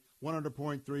try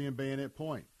 100.3 in Bayonet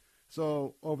Point.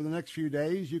 So over the next few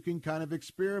days, you can kind of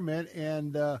experiment,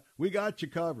 and we got you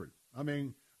covered. I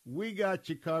mean, we got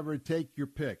you covered. Take your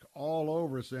pick all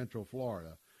over Central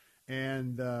Florida.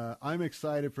 And I'm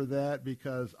excited for that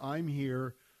because I'm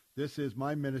here. This is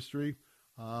my ministry.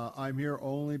 I'm here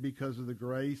only because of the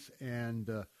grace and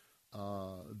the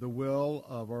will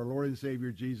of our Lord and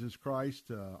Savior Jesus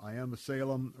Christ. I am a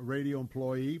Salem radio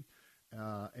employee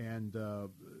and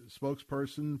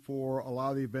spokesperson for a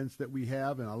lot of the events that we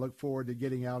have, and I look forward to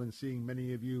getting out and seeing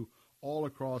many of you all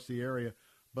across the area.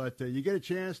 But you get a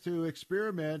chance to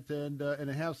experiment and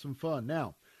have some fun.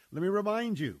 Now, let me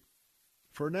remind you,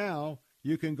 for now,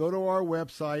 you can go to our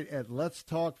website at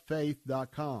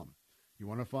letstalkfaith.com. You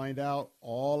want to find out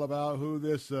all about who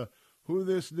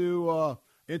this new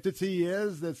entity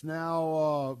is that's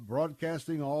now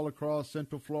broadcasting all across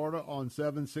Central Florida on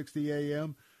 760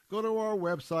 AM. Go to our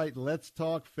website,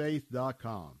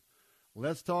 letstalkfaith.com.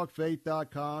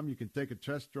 Letstalkfaith.com. You can take a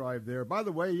test drive there. By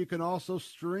the way, you can also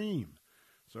stream.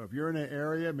 So if you're in an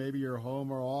area, maybe your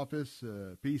home or office,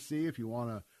 PC, if you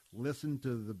want to listen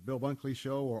to the Bill Bunkley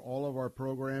Show or all of our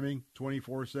programming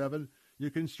 24/7, you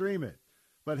can stream it.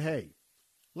 But hey,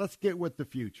 let's get with the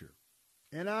future.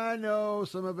 And I know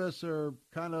some of us are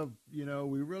kind of,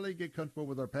 we really get comfortable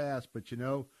with our past, but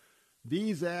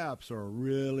these apps are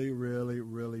really, really,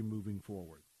 really moving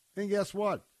forward. And guess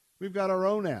what? We've got our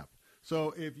own app.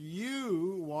 So if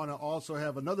you want to also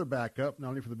have another backup, not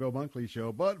only for the Bill Bunkley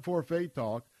Show, but for Faith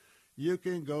Talk, you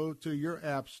can go to your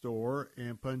app store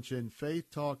and punch in Faith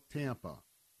Talk Tampa.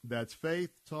 That's Faith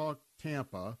Talk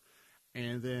Tampa.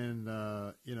 And then,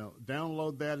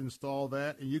 download that, install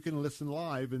that, and you can listen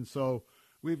live. And so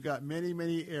we've got many,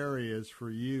 many areas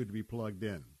for you to be plugged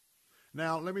in.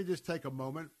 Now, let me just take a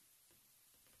moment.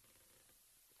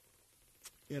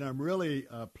 And I'm really,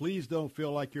 please don't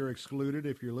feel like you're excluded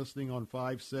if you're listening on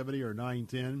 570 or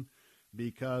 910,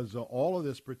 because all of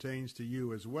this pertains to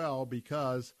you as well,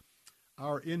 because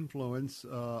our influence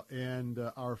and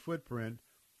our footprint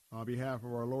on behalf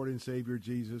of our Lord and Savior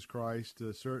Jesus Christ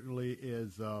certainly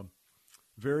is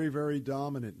very, very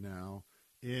dominant now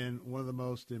in one of the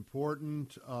most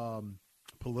important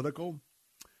political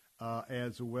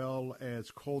as well as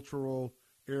cultural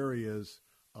areas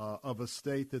of a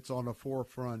state that's on the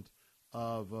forefront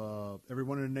of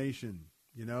everyone in the nation.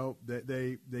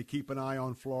 They keep an eye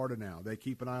on Florida now. They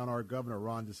keep an eye on our governor,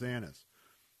 Ron DeSantis.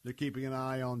 They're keeping an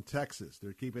eye on Texas.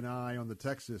 They're keeping an eye on the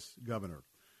Texas governor.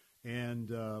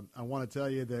 And I want to tell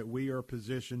you that we are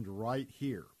positioned right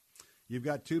here. You've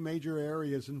got two major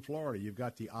areas in Florida. You've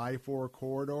got the I-4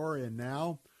 corridor, and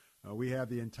now we have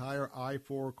the entire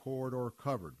I-4 corridor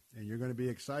covered. And you're going to be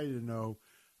excited to know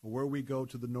where we go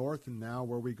to the north and now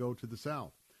where we go to the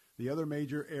south. The other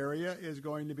major area is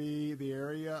going to be the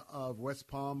area of West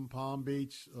Palm, Palm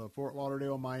Beach, Fort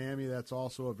Lauderdale, Miami. That's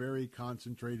also a very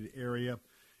concentrated area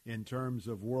in terms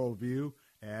of worldview,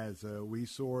 as we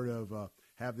sort of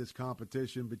have this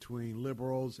competition between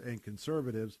liberals and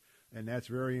conservatives, and that's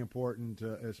very important,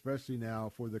 especially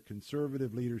now for the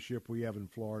conservative leadership we have in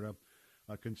Florida,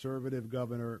 a conservative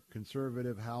governor,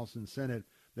 conservative House and Senate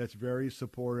that's very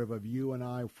supportive of you and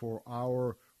I for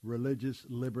our religious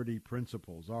liberty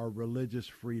principles, our religious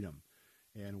freedom,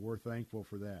 and we're thankful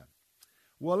for that.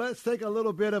 Well, let's take a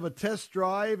little bit of a test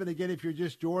drive, and again, if you're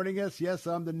just joining us, yes,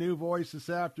 I'm the new voice this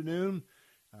afternoon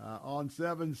on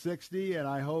 760, and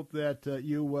I hope that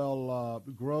you will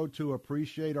grow to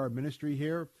appreciate our ministry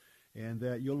here and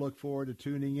that you'll look forward to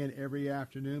tuning in every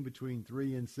afternoon between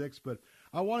 3 and 6. But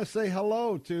I want to say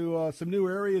hello to some new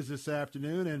areas this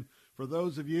afternoon, and for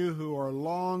those of you who are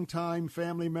longtime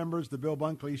family members, the Bill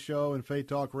Bunkley Show and Faith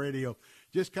Talk Radio,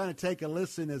 just kind of take a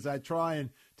listen as I try and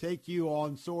take you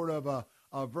on sort of a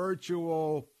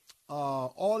virtual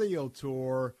audio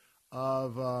tour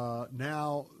of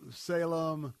now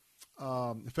Salem,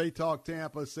 Faith Talk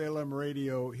Tampa, Salem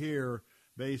Radio here,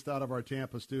 based out of our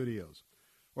Tampa studios.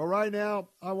 Well, right now,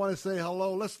 I want to say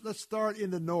hello. Let's start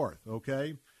in the north,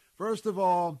 okay? First of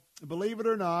all, believe it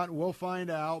or not, we'll find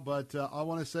out, but I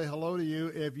want to say hello to you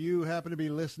if you happen to be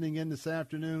listening in this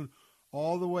afternoon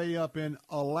all the way up in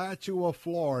Alachua,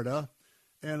 Florida,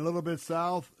 and a little bit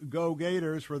south. Go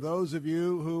Gators for those of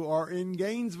you who are in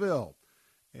Gainesville.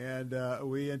 And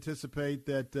we anticipate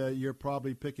that you're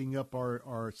probably picking up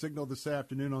our signal this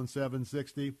afternoon on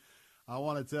 760. I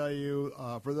want to tell you,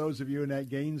 for those of you in that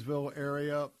Gainesville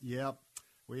area, yep,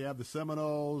 we have the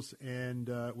Seminoles and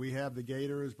we have the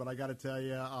Gators. But I got to tell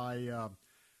you,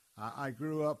 I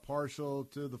grew up partial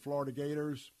to the Florida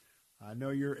Gators. I know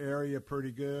your area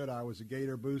pretty good. I was a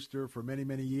Gator booster for many,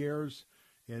 many years,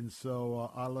 and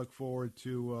so I look forward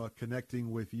to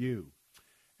connecting with you.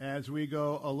 As we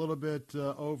go a little bit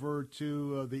over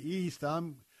to the east,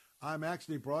 I'm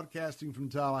actually broadcasting from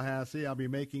Tallahassee. I'll be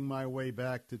making my way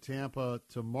back to Tampa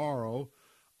tomorrow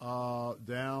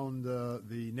down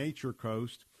the Nature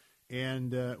Coast.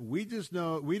 And we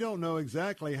don't know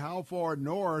exactly how far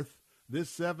north this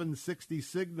 760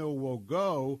 signal will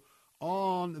go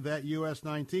on that US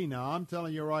 19. Now, I'm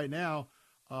telling you right now,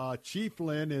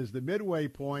 Chiefland is the midway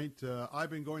point. I've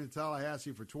been going to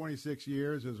Tallahassee for 26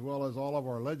 years, as well as all of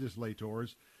our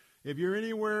legislators. If you're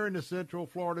anywhere in the central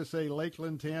Florida, say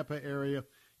Lakeland, Tampa area,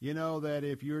 you know that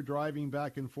if you're driving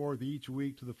back and forth each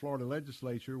week to the Florida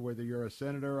legislature, whether you're a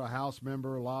senator, a House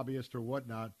member, a lobbyist, or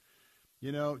whatnot,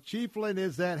 you know, Chiefland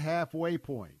is that halfway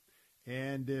point.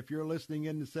 And if you're listening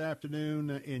in this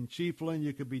afternoon in Chiefland,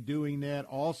 you could be doing that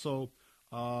also,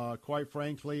 quite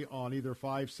frankly, on either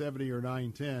 570 or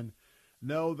 910.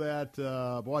 Know that,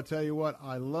 boy, I tell you what,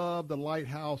 I love the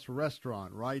Lighthouse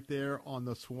Restaurant right there on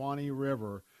the Swanee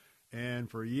River.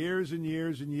 And for years and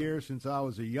years and years since I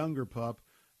was a younger pup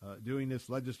doing this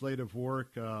legislative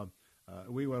work,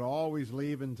 we would always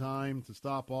leave in time to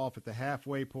stop off at the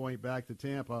halfway point back to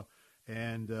Tampa.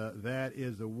 And that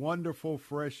is a wonderful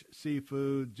fresh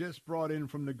seafood just brought in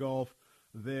from the Gulf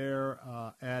there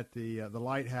at the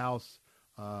Lighthouse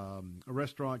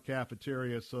restaurant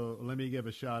cafeteria. So let me give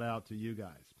a shout out to you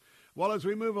guys. Well, as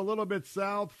we move a little bit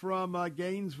south from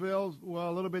Gainesville, well,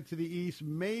 a little bit to the east,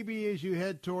 maybe as you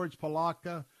head towards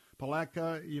Palatka,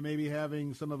 you may be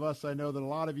having some of us. I know that a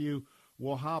lot of you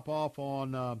will hop off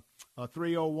on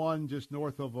 301 just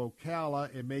north of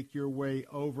Ocala and make your way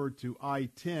over to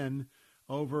I-10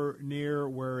 over near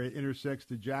where it intersects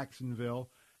to Jacksonville.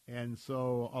 And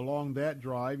so along that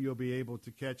drive, you'll be able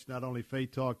to catch not only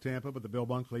Faith Talk Tampa, but the Bill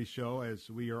Bunkley Show as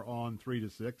we are on 3 to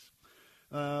 6.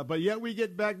 But yet we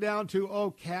get back down to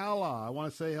Ocala. I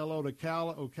want to say hello to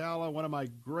Ocala. One of my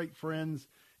great friends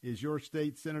is your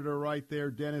state senator right there,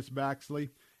 Dennis Baxley.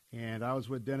 And I was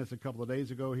with Dennis a couple of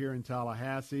days ago here in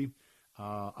Tallahassee.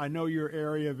 I know your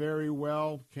area very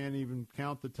well. Can't even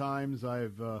count the times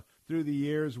I've, through the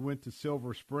years, went to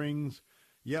Silver Springs.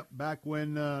 Yep, back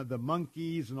when the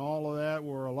monkeys and all of that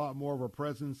were a lot more of a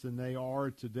presence than they are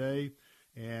today.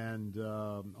 And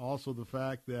also the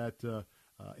fact that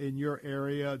in your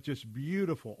area, just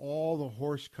beautiful, all the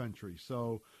horse country.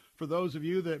 So for those of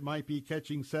you that might be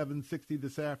catching 760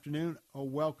 this afternoon, a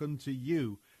welcome to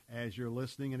you as you're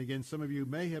listening. And again, some of you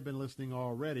may have been listening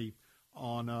already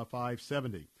on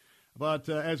 570. But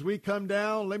as we come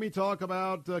down, let me talk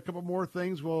about a couple more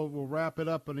things. We'll wrap it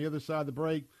up on the other side of the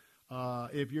break.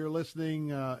 If you're listening,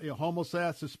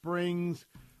 Homosassa Springs,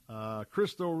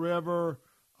 Crystal River,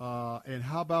 and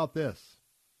how about this?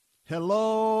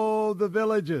 Hello, the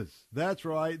Villages. That's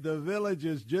right, the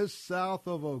Villages just south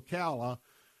of Ocala.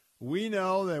 We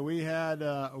know that we had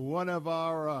one of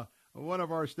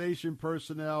our station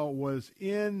personnel was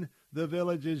in the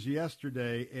Villages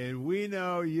yesterday, and we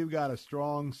know you've got a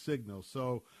strong signal.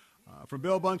 So from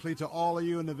Bill Bunkley to all of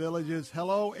you in the Villages,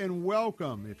 hello and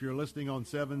welcome if you're listening on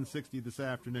 760 this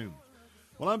afternoon.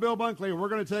 Well, I'm Bill Bunkley. We're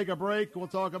going to take a break. We'll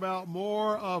talk about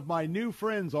more of my new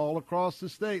friends all across the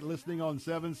state listening on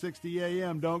 760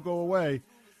 AM. Don't go away.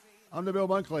 I'm the Bill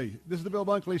Bunkley. This is the Bill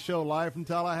Bunkley Show live from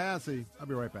Tallahassee. I'll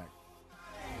be right back.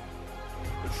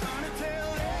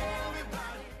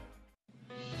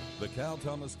 The Cal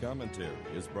Thomas Commentary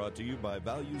is brought to you by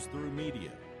Values Through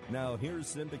Media. Now here's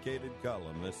syndicated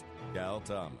columnist Cal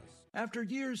Thomas. After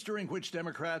years during which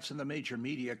Democrats and the major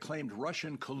media claimed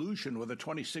Russian collusion with the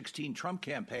 2016 Trump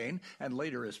campaign and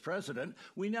later as president,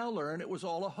 we now learn it was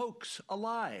all a hoax, a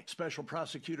lie. Special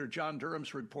prosecutor John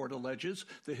Durham's report alleges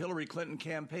the Hillary Clinton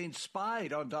campaign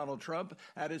spied on Donald Trump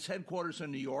at his headquarters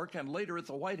in New York and later at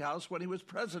the White House when he was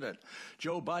president.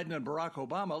 Joe Biden and Barack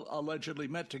Obama allegedly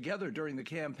met together during the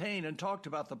campaign and talked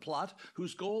about the plot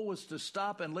whose goal was to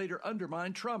stop and later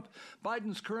undermine Trump.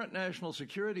 Biden's current national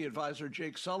security advisor,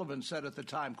 Jake Sullivan, said at the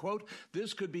time, quote,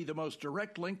 "This could be the most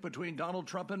direct link between Donald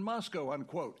Trump and Moscow,"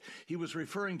 unquote. He was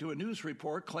referring to a news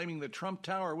report claiming that Trump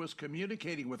Tower was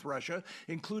communicating with Russia,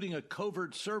 including a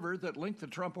covert server that linked the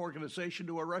Trump organization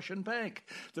to a Russian bank.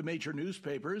 The major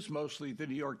newspapers, mostly the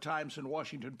New York Times and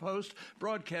Washington Post,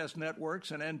 broadcast networks,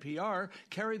 and NPR,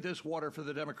 carried this water for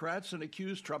the Democrats and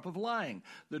accused Trump of lying.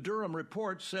 The Durham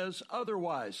report says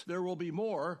otherwise. There will be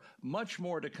more, much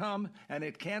more to come, and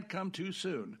it can't come too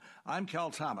soon. I'm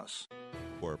Cal Thomas.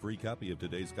 For a free copy of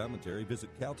today's commentary,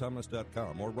 visit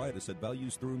calthomas.com or write us at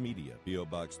Values Through Media, P.O.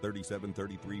 Box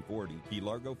 373340, Key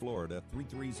Largo, Florida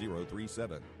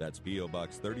 33037. That's P.O.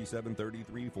 Box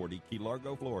 373340, Key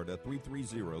Largo, Florida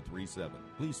 33037.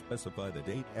 Please specify the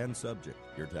date and subject.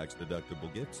 Your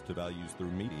tax-deductible gifts to Values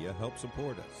Through Media help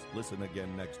support us. Listen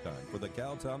again next time for the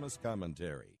Cal Thomas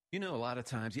Commentary. You know, a lot of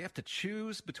times you have to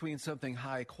choose between something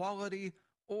high quality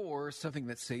or something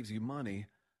that saves you money.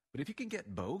 But if you can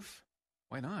get both,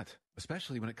 why not?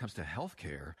 Especially when it comes to health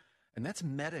care. And that's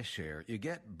MediShare. You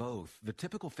get both. The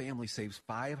typical family saves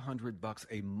 $500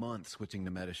 a month switching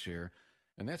to MediShare.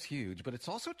 And that's huge. But it's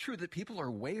also true that people are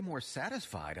way more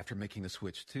satisfied after making the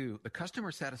switch, too. The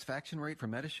customer satisfaction rate for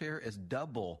MediShare is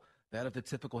double that of the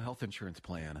typical health insurance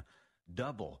plan.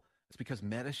 Double. It's because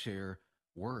MediShare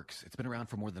works. It's been around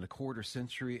for more than a quarter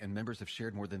century, and members have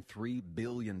shared more than $3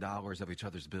 billion of each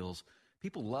other's bills.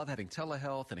 People love having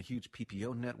telehealth and a huge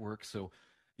PPO network. So,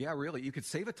 yeah, really, you could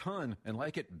save a ton and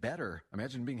like it better.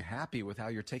 Imagine being happy with how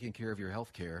you're taking care of your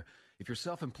health care. If you're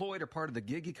self-employed or part of the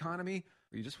gig economy,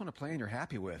 or you just want a plan you're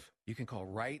happy with, you can call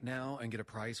right now and get a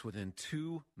price within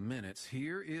 2 minutes.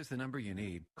 Here is the number you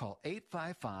need. Call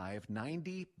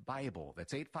 855-90-BIBLE.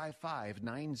 That's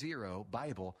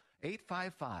 855-90-BIBLE.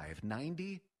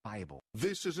 855-90-BIBLE.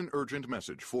 This is an urgent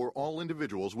message for all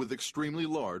individuals with extremely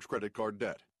large credit card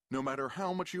debt. No matter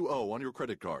how much you owe on your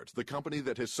credit cards, the company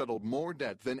that has settled more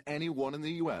debt than anyone in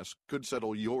the U.S. could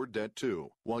settle your debt too.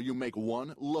 While you make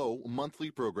one low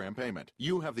monthly program payment,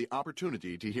 you have the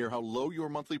opportunity to hear how low your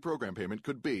monthly program payment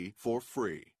could be for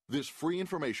free. This free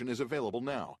information is available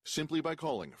now simply by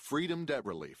calling Freedom Debt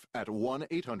Relief at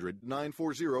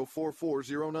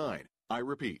 1-800-940-4409. I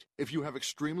repeat, if you have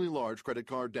extremely large credit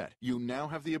card debt, you now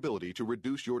have the ability to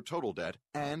reduce your total debt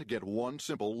and get one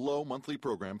simple low monthly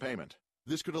program payment.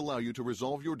 This could allow you to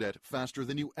resolve your debt faster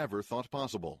than you ever thought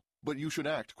possible. But you should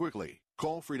act quickly.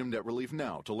 Call Freedom Debt Relief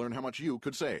now to learn how much you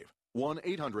could save.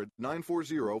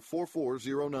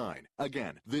 1-800-940-4409.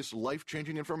 Again, this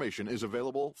life-changing information is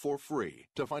available for free.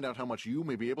 To find out how much you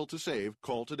may be able to save,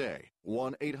 call today.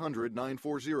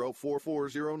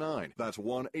 1-800-940-4409. That's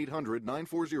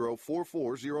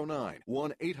 1-800-940-4409.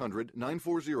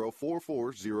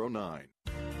 1-800-940-4409.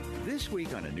 This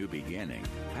week on A New Beginning,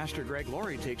 Pastor Greg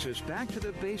Laurie takes us back to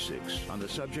the basics on the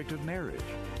subject of marriage.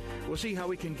 We'll see how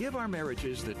we can give our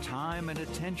marriages the time and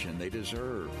attention they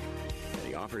deserve. And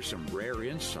he offers some rare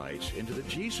insights into the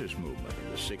Jesus movement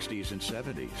in the 60s and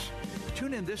 70s.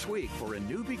 Tune in this week for A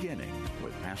New Beginning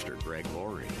with Pastor Greg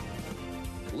Laurie.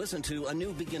 Listen to A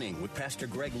New Beginning with Pastor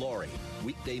Greg Laurie,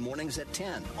 weekday mornings at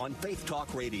 10 on Faith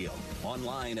Talk Radio,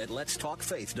 online at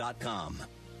letstalkfaith.com.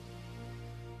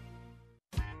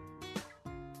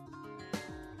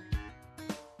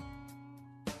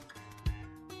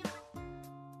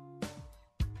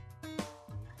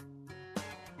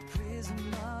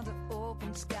 Under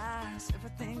open skies,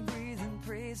 everything breathing,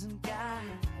 praising God,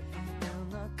 in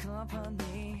the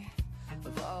company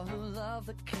of all who love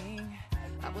the King.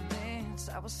 I will dance,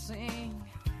 I will sing,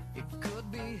 it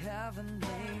could be heavenly.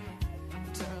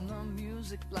 Turn the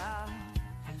music loud,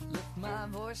 lift my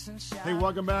voice and shout. Hey,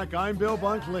 welcome back. I'm Bill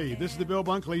Bunkley. This is the Bill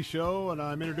Bunkley Show, and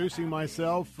I'm introducing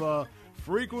myself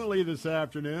frequently this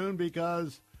afternoon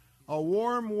because a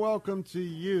warm welcome to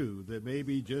you that may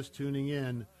be just tuning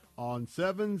in on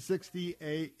 760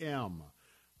 AM.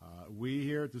 We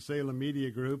here at the Salem Media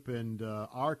Group, and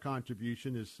our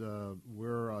contribution is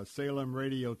we're Salem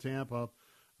Radio Tampa.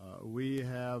 We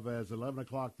have, as 11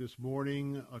 o'clock this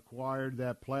morning, acquired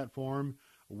that platform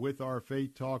with our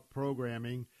Faith Talk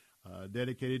programming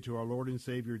dedicated to our Lord and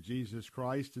Savior Jesus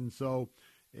Christ. And so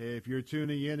if you're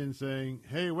tuning in and saying,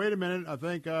 hey, wait a minute, I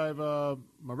think my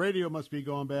radio must be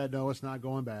going bad. No, it's not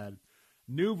going bad.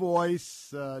 New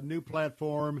voice, new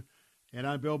platform, and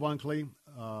I'm Bill Bunkley,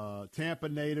 Tampa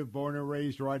native, born and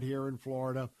raised right here in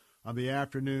Florida. I'm the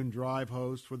afternoon drive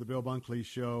host for the Bill Bunkley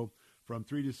Show from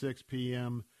 3 to 6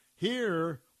 p.m.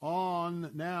 here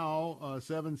on now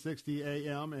 760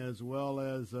 a.m. as well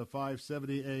as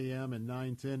 570 a.m. and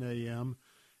 910 a.m.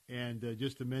 And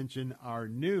just to mention our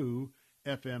new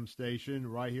FM station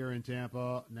right here in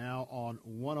Tampa, now on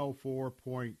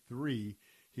 104.3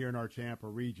 here in our Tampa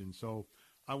region. So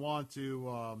I want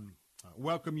to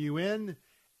welcome you in,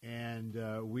 and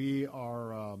we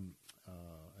are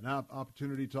an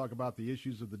opportunity to talk about the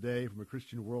issues of the day from a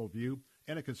Christian worldview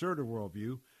and a conservative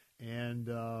worldview. And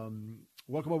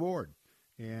welcome aboard.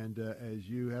 And as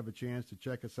you have a chance to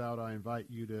check us out, I invite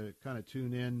you to kind of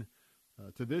tune in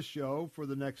to this show for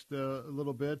the next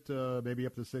little bit, maybe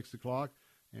up to 6 o'clock.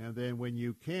 And then when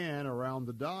you can, around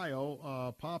the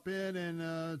dial, pop in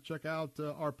and check out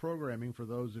our programming for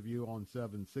those of you on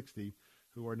 760.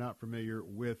 who are not familiar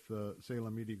with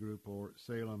Salem Media Group or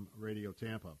Salem Radio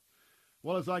Tampa.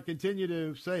 Well, as I continue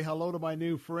to say hello to my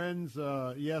new friends,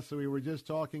 yes, we were just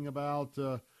talking about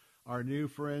our new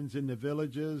friends in the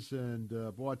Villages, and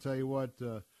boy, I tell you what,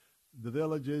 the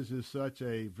Villages is such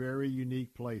a very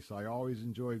unique place. I always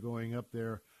enjoy going up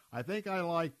there. I think I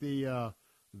like the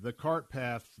cart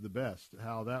paths the best,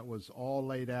 how that was all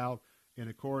laid out. And,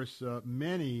 of course,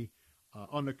 many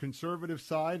on the conservative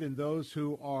side and those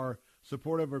who are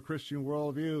supportive of a Christian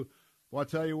worldview, well, I'll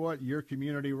tell you what, your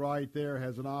community right there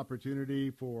has an opportunity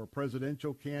for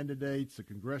presidential candidates, the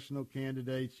congressional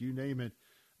candidates, you name it.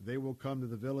 They will come to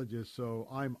the Villages. So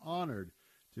I'm honored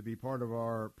to be part of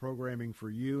our programming for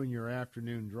you in your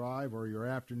afternoon drive or your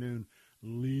afternoon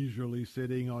leisurely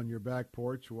sitting on your back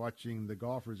porch watching the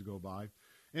golfers go by.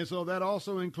 And so that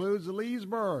also includes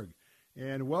Leesburg.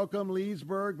 And welcome,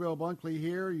 Leesburg. Bill Bunkley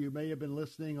here. You may have been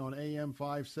listening on AM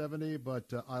 570,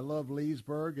 but I love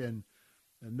Leesburg and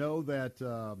know that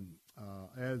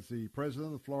as the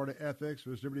president of the Florida Ethics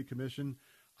Liberty Commission,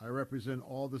 I represent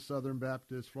all the Southern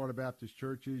Baptist, Florida Baptist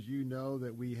churches. You know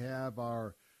that we have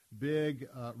our big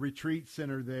retreat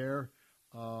center there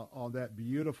on that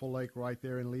beautiful lake right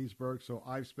there in Leesburg. So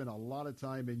I've spent a lot of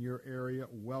time in your area.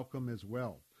 Welcome as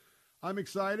well. I'm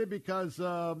excited because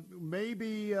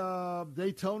maybe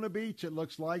Daytona Beach, it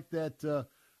looks like that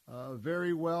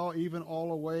very well, even all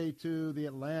the way to the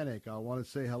Atlantic. I want to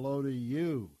say hello to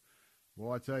you.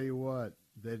 Well, I tell you what,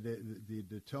 the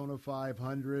Daytona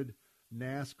 500,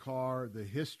 NASCAR, the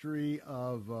history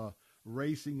of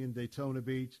racing in Daytona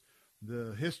Beach,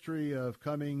 the history of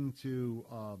coming to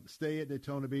stay at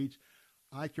Daytona Beach.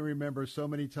 I can remember so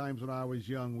many times when I was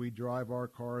young, we'd drive our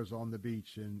cars on the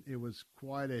beach, and it was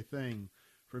quite a thing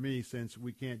for me since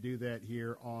we can't do that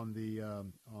here on the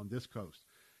on this coast.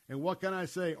 And what can I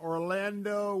say?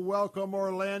 Orlando, welcome,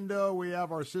 Orlando. We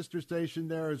have our sister station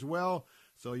there as well,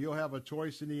 so you'll have a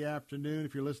choice in the afternoon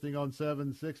if you're listening on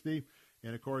 760.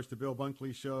 And, of course, the Bill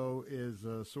Bunkley Show is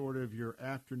sort of your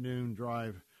afternoon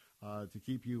drive to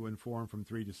keep you informed from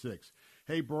 3 to 6.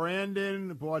 Hey,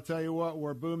 Brandon, boy, I tell you what,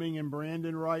 we're booming in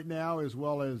Brandon right now, as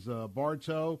well as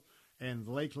Bartow and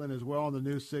Lakeland as well on the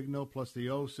new signal, plus the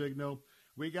O signal.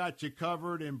 We got you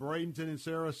covered in Bradenton and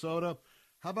Sarasota.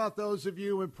 How about those of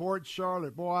you in Port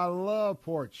Charlotte? Boy, I love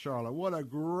Port Charlotte. What a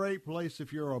great place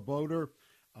if you're a boater.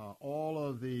 All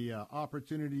of the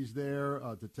opportunities there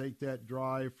to take that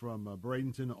drive from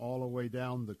Bradenton all the way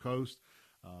down the coast.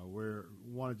 We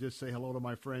want to just say hello to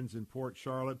my friends in Port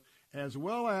Charlotte, as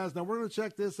well as, now we're going to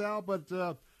check this out, but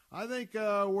I think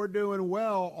we're doing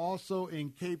well also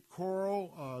in Cape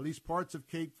Coral, at least parts of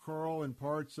Cape Coral and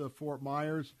parts of Fort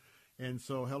Myers. And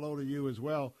so hello to you as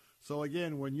well. So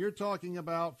again, when you're talking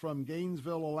about from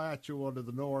Gainesville, Alachua to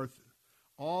the north,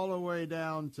 all the way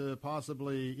down to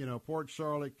possibly, Port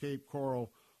Charlotte, Cape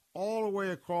Coral, all the way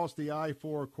across the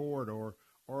I-4 corridor,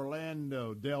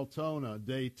 Orlando, Deltona,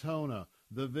 Daytona,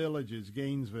 the Villages,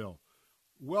 Gainesville.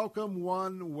 Welcome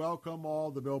one, welcome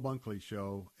all, the Bill Bunkley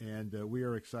Show, and we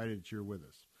are excited that you're with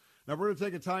us. Now, we're going to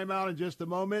take a time out in just a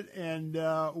moment, and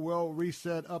we'll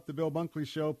reset up the Bill Bunkley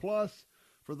Show. Plus,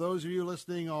 for those of you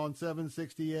listening on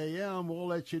 760 AM, we'll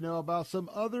let you know about some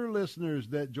other listeners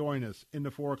that join us in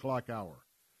the 4 o'clock hour.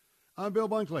 I'm Bill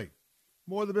Bunkley.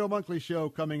 More of the Bill Bunkley Show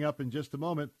coming up in just a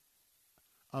moment.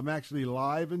 I'm actually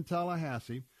live in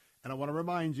Tallahassee, and I want to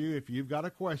remind you, if you've got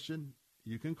a question,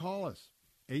 you can call us,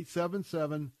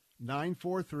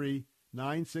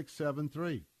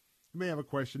 877-943-9673. You may have a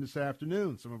question this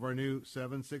afternoon, some of our new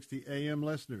 760 AM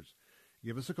listeners.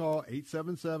 Give us a call,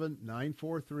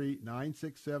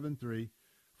 877-943-9673.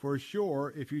 For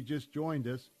sure, if you just joined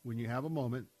us, when you have a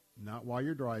moment, not while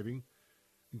you're driving,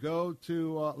 go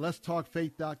to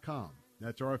letstalkfaith.com.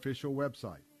 That's our official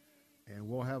website. And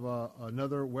we'll have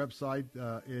another website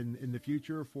in the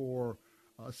future for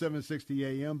 760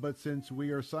 AM. But since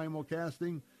we are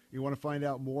simulcasting, you want to find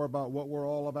out more about what we're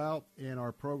all about and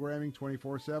our programming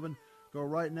 24/7, go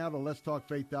right now to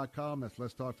letstalkfaith.com. That's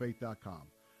letstalkfaith.com.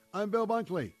 I'm Bill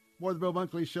Bunkley. More of the Bill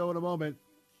Bunkley Show in a moment.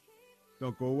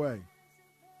 Don't go away,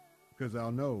 because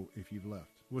I'll know if you've left.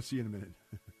 We'll see you in a minute.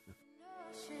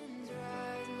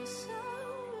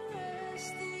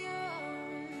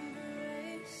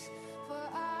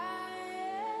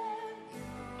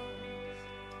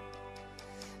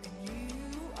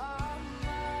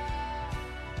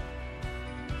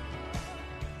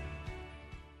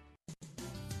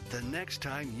 The next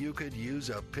time you could use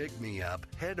a pick-me-up,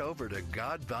 head over to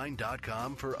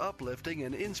godvine.com for uplifting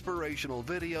and inspirational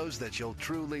videos that you'll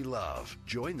truly love.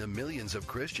 Join the millions of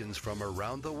Christians from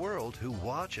around the world who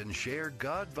watch and share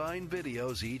Godvine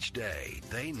videos each day.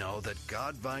 They know that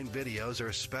Godvine videos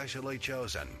are specially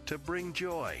chosen to bring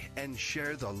joy and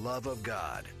share the love of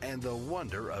God and the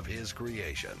wonder of His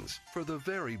creations. For the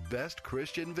very best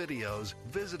Christian videos,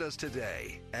 visit us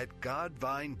today at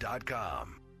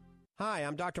godvine.com. Hi,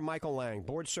 I'm Dr. Michael Lang,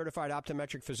 board-certified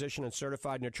optometric physician and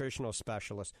certified nutritional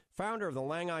specialist, founder of the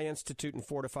Lang Eye Institute and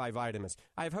Fortify Vitamins.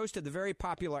 I have hosted the very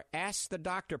popular Ask the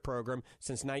Doctor program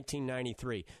since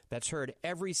 1993. That's heard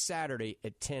every Saturday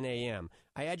at 10 a.m.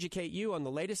 I educate you on the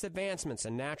latest advancements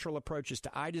and natural approaches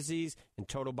to eye disease and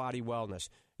total body wellness.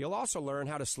 You'll also learn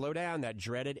how to slow down that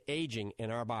dreaded aging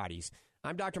in our bodies.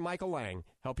 I'm Dr. Michael Lang,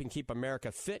 helping keep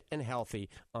America fit and healthy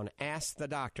on Ask the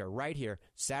Doctor right here,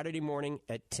 Saturday morning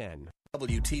at 10.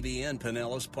 WTBN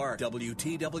Pinellas Park,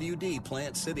 WTWD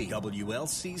Plant City,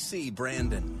 WLCC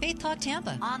Brandon. Faith Talk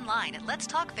Tampa. Online at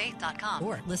letstalkfaith.com.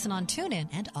 Or listen on TuneIn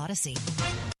and Odyssey.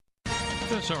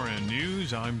 SRN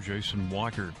News, I'm Jason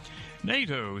Walker.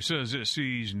 NATO says it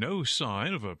sees no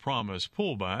sign of a promised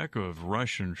pullback of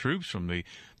Russian troops from the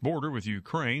border with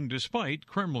Ukraine, despite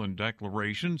Kremlin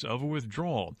declarations of a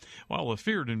withdrawal. While a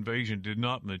feared invasion did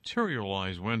not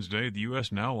materialize Wednesday, the U.S.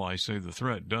 and allies say the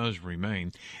threat does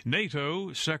remain.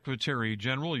 NATO Secretary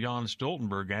General Jan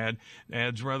Stoltenberg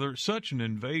adds such an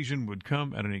invasion would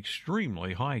come at an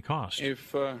extremely high cost.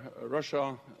 If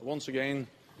Russia once again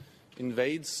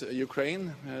invades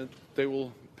Ukraine, they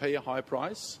will pay a high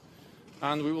price.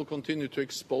 And we will continue to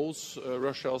expose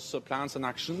Russia's plans and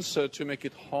actions to make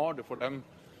it harder for them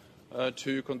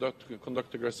to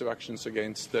conduct aggressive actions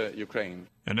against Ukraine.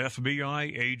 An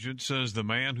FBI agent says the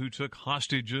man who took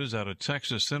hostages at a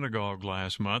Texas synagogue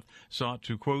last month sought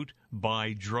to, quote,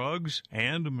 buy drugs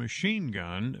and a machine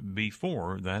gun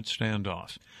before that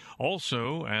standoff.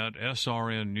 Also at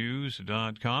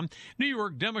srnnews.com, New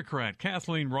York Democrat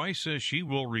Kathleen Rice says she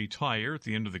will retire at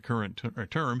the end of the current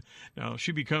term. Now,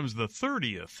 she becomes the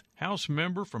 30th House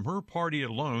member from her party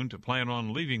alone to plan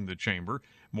on leaving the chamber.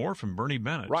 More from Bernie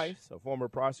Bennett. Rice, a former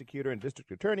prosecutor and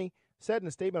district attorney, said in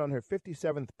a statement on her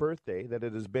 57th birthday that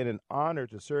it has been an honor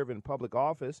to serve in public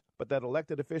office, but that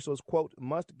elected officials, quote,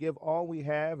 must give all we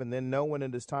have and then know when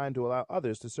it is time to allow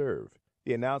others to serve.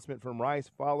 The announcement from Rice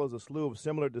follows a slew of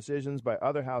similar decisions by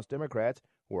other House Democrats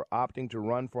who are opting to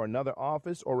run for another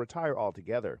office or retire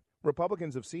altogether.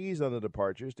 Republicans have seized on the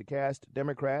departures to cast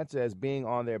Democrats as being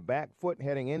on their back foot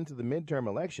heading into the midterm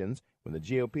elections when the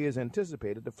GOP is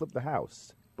anticipated to flip the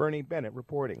House. Bernie Bennett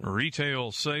reporting.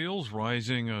 Retail sales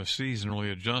rising a seasonally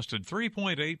adjusted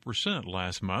 3.8%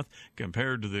 last month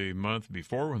compared to the month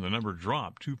before when the number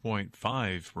dropped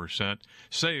 2.5%.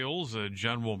 Sales at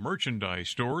general merchandise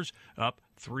stores up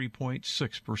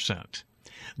 3.6%.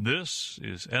 This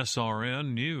is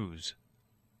SRN News.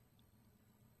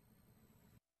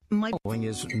 My following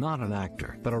is not an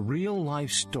actor, but a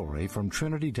real-life story from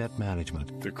Trinity Debt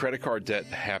Management. The credit card debt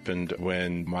happened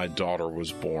when my daughter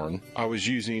was born. I was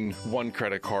using one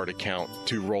credit card account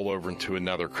to roll over into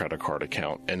another credit card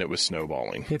account, and it was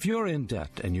snowballing. If you're in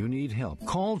debt and you need help,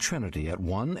 call Trinity at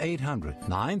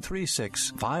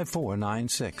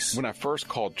 1-800-936-5496. When I first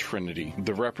called Trinity,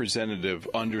 the representative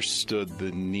understood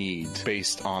the need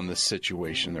based on the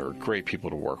situation. They were great people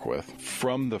to work with.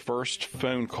 From the first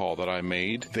phone call that I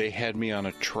made, they had me on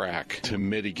a track to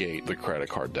mitigate the credit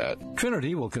card debt.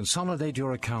 Trinity will consolidate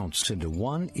your accounts into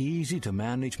one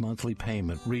easy-to-manage monthly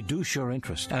payment, reduce your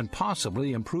interest, and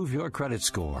possibly improve your credit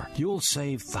score. You'll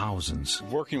save thousands.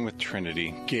 Working with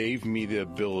Trinity gave me the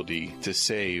ability to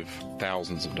save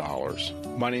thousands of dollars.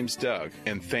 My name's Doug,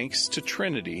 and thanks to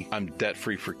Trinity, I'm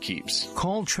debt-free for keeps.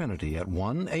 Call Trinity at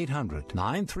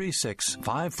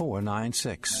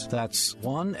 1-800-936-5496. That's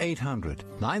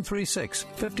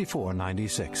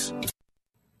 1-800-936-5496.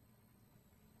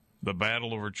 The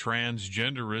battle over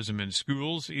transgenderism in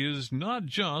schools is not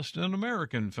just an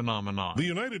American phenomenon. The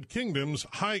United Kingdom's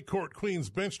High Court Queen's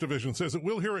Bench Division says it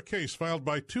will hear a case filed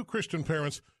by two Christian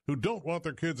parents who don't want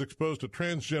their kids exposed to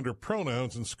transgender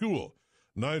pronouns in school.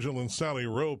 Nigel and Sally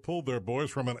Rowe pulled their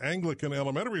boys from an Anglican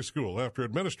elementary school after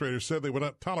administrators said they would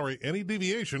not tolerate any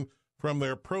deviation from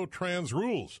their pro-trans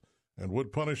rules and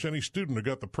would punish any student who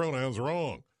got the pronouns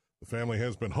wrong. The family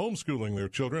has been homeschooling their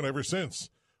children ever since.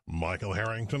 Michael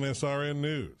Harrington, SRN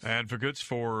News. Advocates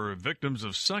for victims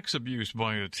of sex abuse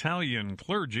by Italian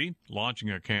clergy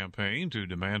launching a campaign to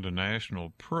demand a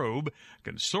national probe. A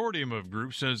consortium of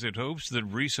groups says it hopes that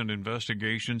recent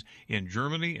investigations in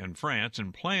Germany and France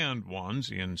and planned ones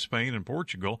in Spain and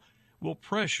Portugal will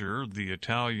pressure the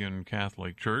Italian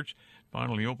Catholic Church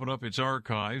finally open up its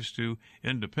archives to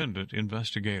independent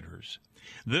investigators.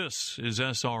 This is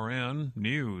SRN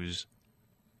News.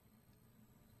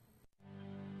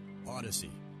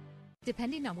 Odyssey.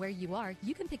 Depending on where you are,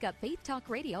 you can pick up Faith Talk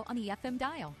Radio on the FM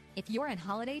dial. If you're on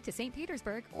holiday to St.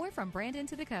 Petersburg or from Brandon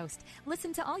to the coast,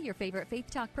 listen to all your favorite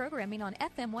Faith Talk programming on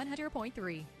FM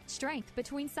 100.3. Strength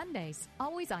between Sundays,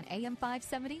 always on AM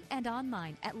 570 and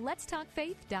online at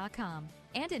letstalkfaith.com.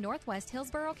 And in Northwest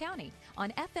Hillsborough County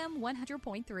on FM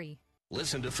 100.3.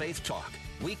 Listen to Faith Talk,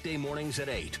 weekday mornings at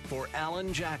 8 for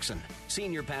Alan Jackson,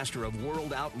 Senior Pastor of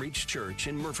World Outreach Church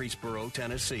in Murfreesboro,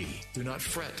 Tennessee. Do not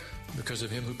fret because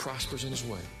of him who prospers in his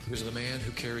way, because of the man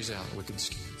who carries out wicked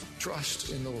schemes.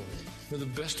 Trust in the Lord. The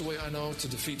best way I know to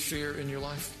defeat fear in your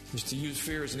life is to use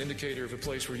fear as an indicator of a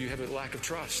place where you have a lack of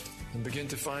trust and begin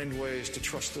to find ways to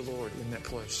trust the Lord in that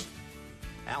place.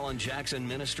 Alan Jackson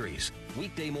Ministries,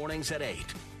 weekday mornings at 8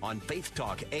 on Faith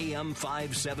Talk AM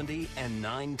 570 and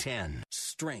 910.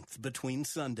 Strength between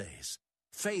Sundays.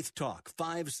 Faith Talk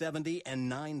 570 and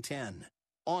 910.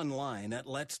 Online at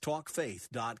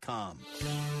letstalkfaith.com.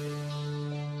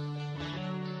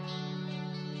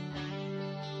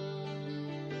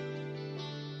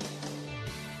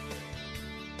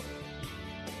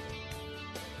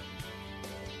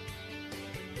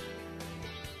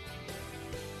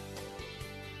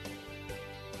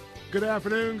 Good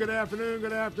afternoon, good afternoon,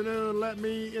 good afternoon. Let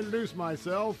me introduce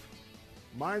myself.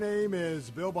 My name is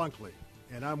Bill Bunkley,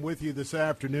 and I'm with you this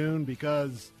afternoon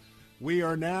because we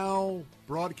are now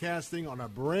broadcasting on a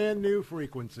brand new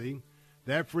frequency.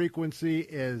 That frequency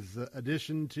is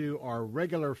addition to our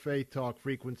regular Faith Talk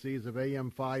frequencies of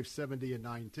AM 570 and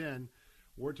 910.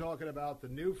 We're talking about the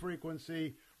new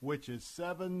frequency, which is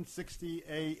 760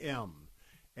 AM.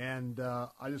 And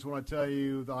I just want to tell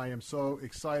you that I am so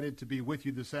excited to be with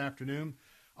you this afternoon.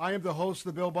 I am the host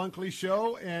of the Bill Bunkley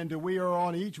Show, and we are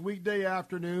on each weekday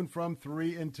afternoon from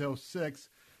 3 until 6.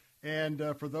 And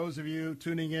for those of you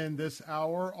tuning in this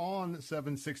hour on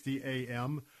 760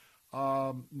 AM,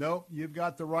 no, you've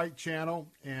got the right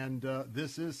channel, and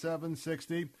this is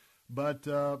 760. But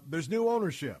there's new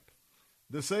ownership.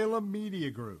 The Salem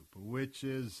Media Group, which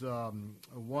is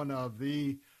one of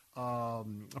the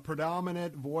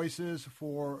predominant voices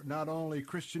for not only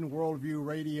Christian Worldview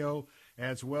Radio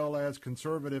as well as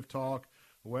conservative talk.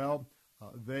 Well,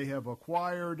 they have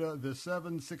acquired the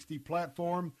 760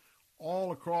 platform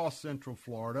all across Central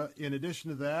Florida. In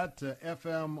addition to that,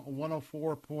 FM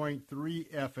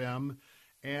 104.3 FM,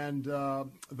 and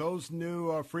those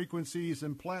new frequencies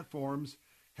and platforms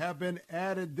have been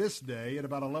added this day at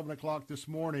about 11 o'clock this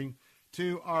morning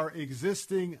to our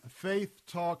existing Faith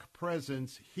Talk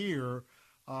presence here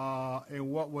in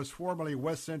what was formerly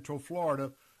West Central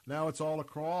Florida. Now it's all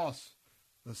across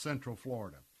the Central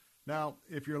Florida. Now,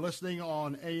 if you're listening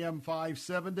on AM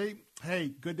 570,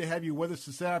 hey, good to have you with us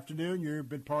this afternoon. You've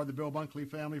been part of the Bill Bunkley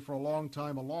family for a long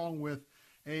time, along with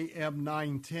AM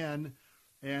 910.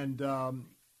 And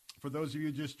for those of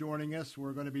you just joining us,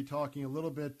 we're going to be talking a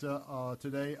little bit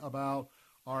today about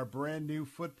our brand new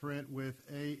footprint with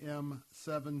AM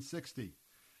 760.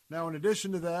 Now, in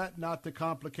addition to that, not to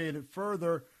complicate it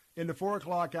further, in the 4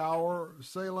 o'clock hour,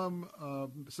 Salem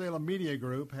Media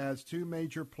Group has two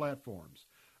major platforms.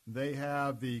 They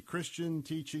have the Christian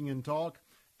Teaching and Talk,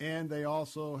 and they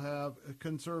also have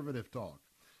conservative talk.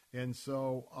 And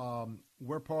so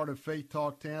we're part of Faith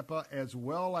Talk Tampa, as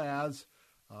well as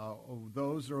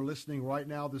those that are listening right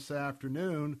now this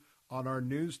afternoon on our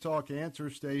News Talk answer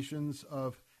stations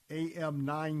of AM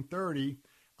 930,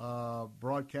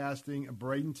 broadcasting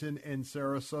Bradenton and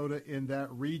Sarasota in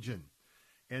that region.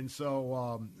 And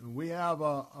so we have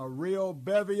a real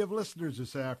bevy of listeners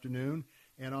this afternoon.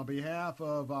 And on behalf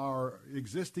of our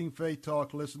existing Faith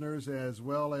Talk listeners, as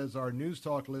well as our News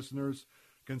Talk listeners,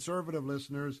 conservative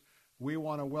listeners, we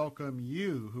want to welcome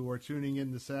you who are tuning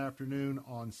in this afternoon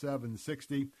on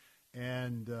 760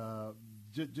 and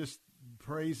just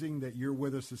praising that you're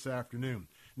with us this afternoon.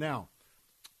 Now,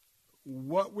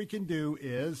 what we can do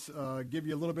is give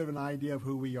you a little bit of an idea of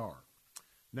who we are.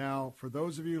 Now, for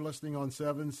those of you listening on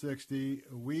 760,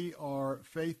 we are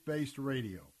faith-based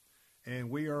radio, and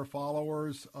we are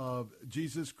followers of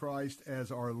Jesus Christ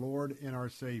as our Lord and our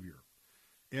Savior.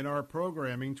 In our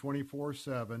programming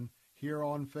 24/7 here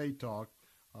on Faith Talk,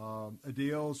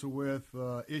 deals with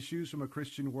issues from a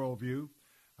Christian worldview.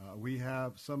 We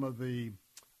have some of the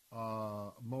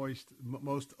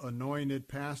most anointed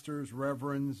pastors,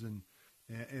 reverends, and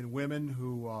women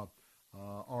who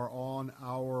are on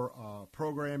our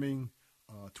programming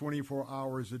 24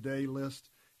 hours a day list.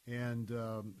 And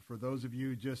for those of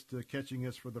you just catching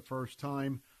us for the first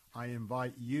time, I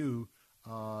invite you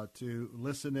to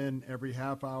listen in every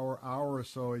half hour, hour or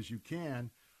so as you can,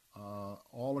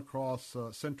 all across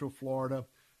Central Florida,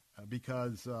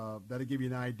 because that'll give you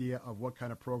an idea of what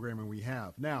kind of programming we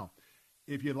have. Now,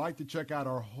 if you'd like to check out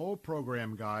our whole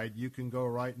program guide, you can go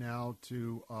right now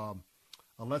to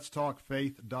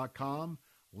letstalkfaith.com.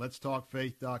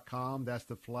 Letstalkfaith.com. That's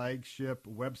the flagship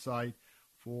website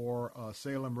for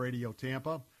Salem Radio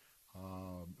Tampa.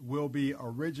 We'll be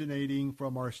originating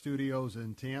from our studios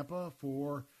in Tampa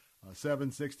for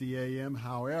 760 a.m.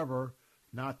 However,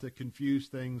 not to confuse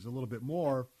things a little bit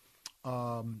more,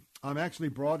 I'm actually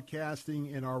broadcasting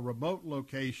in our remote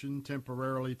location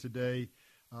temporarily today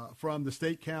from the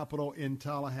state capitol in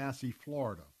Tallahassee,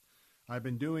 Florida. I've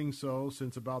been doing so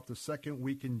since about the second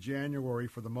week in January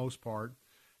for the most part,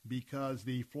 because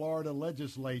the Florida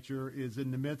legislature is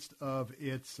in the midst of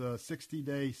its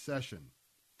 60-day session.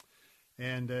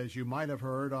 And as you might have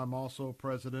heard, I'm also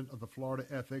president of the Florida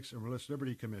Ethics and Religious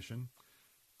Liberty Commission.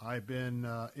 I've been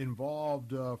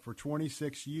involved for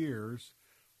 26 years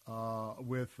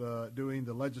with doing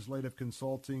the legislative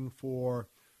consulting for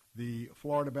the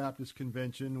Florida Baptist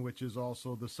Convention, which is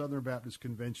also the Southern Baptist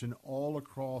Convention, all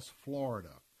across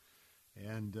Florida.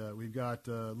 And we've got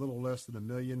a little less than 1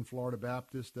 million Florida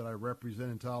Baptists that I represent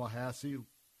in Tallahassee,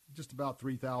 just about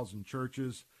 3,000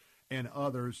 churches and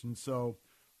others. And so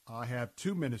I have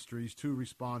two ministries, two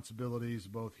responsibilities,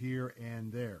 both here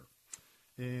and there.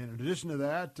 In addition to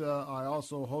that, I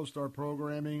also host our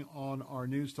programming on our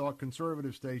News Talk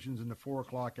conservative stations in the 4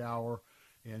 o'clock hour.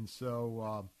 And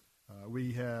so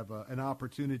we have an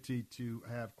opportunity to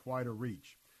have quite a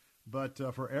reach. But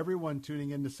for everyone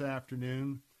tuning in this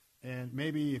afternoon, and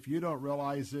maybe if you don't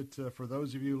realize it, for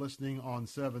those of you listening on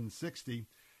 760,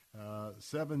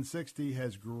 760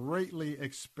 has greatly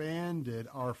expanded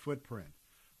our footprint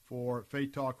for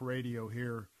Faith Talk Radio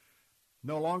here.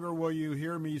 No longer will you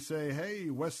hear me say, hey,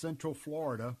 West Central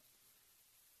Florida.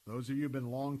 Those of you who have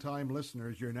been longtime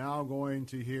listeners, you're now going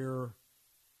to hear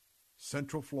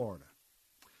Central Florida.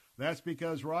 That's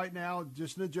because right now,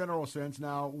 just in a general sense,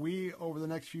 now we, over the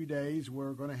next few days,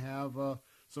 we're going to have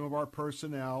some of our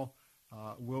personnel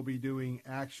will be doing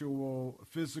actual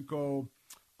physical,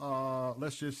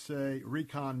 let's just say,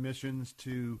 recon missions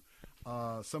to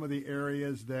some of the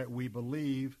areas that we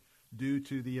believe, due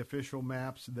to the official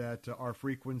maps, that our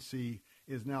frequency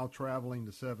is now traveling on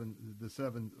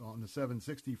the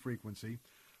 760 frequency.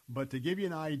 But to give you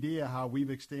an idea how we've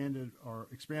expanded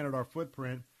our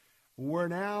footprint, we're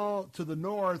now to the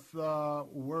north.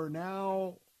 We're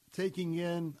now taking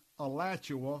in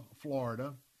Alachua,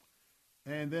 Florida,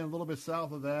 and then a little bit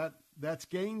south of that, that's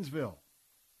Gainesville.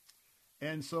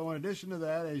 And so in addition to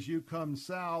that, as you come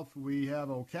south, we have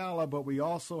Ocala, but we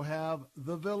also have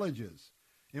the Villages.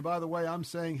 And by the way, I'm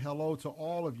saying hello to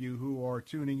all of you who are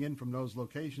tuning in from those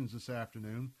locations this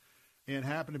afternoon and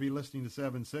happen to be listening to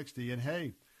 760. And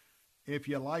hey, if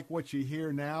you like what you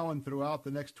hear now and throughout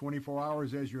the next 24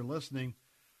 hours as you're listening,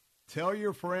 tell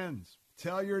your friends,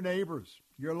 tell your neighbors,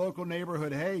 your local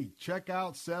neighborhood, hey, check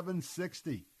out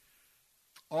 760.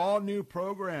 All new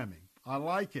programming. I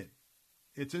like it.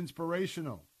 It's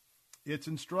inspirational. It's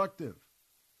instructive.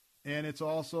 And it's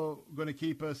also going to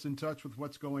keep us in touch with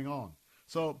what's going on.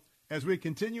 So as we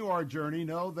continue our journey,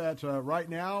 know that right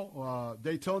now,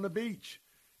 Daytona Beach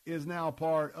is now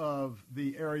part of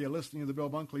the area listening to the Bill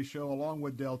Bunkley Show, along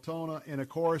with Deltona. And, of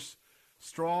course,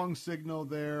 strong signal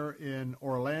there in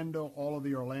Orlando, all of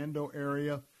the Orlando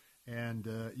area. And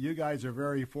you guys are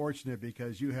very fortunate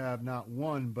because you have not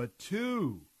one but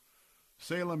two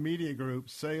Salem media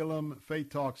groups, Salem Faith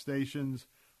Talk stations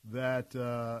that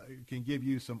can give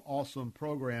you some awesome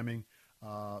programming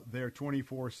there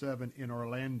 24/7 in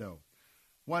Orlando.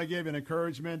 Want to give an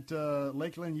encouragement.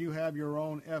 Lakeland, you have your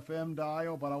own FM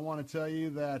dial, but I want to tell you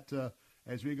that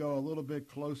as we go a little bit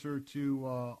closer to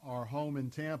our home in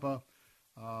Tampa,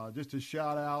 just a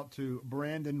shout out to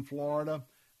Brandon, Florida.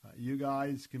 You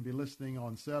guys can be listening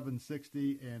on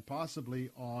 760 and possibly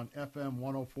on FM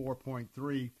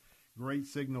 104.3. Great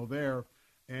signal there.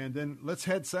 And then let's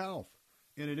head south.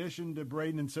 In addition to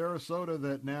Braden and Sarasota,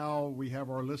 that now we have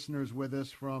our listeners with us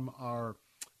from our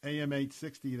AM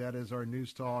 860, that is our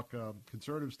News Talk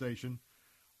conservative station.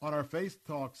 On our Faith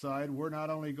Talk side, we're not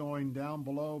only going down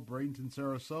below Bradenton,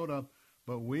 Sarasota,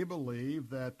 but we believe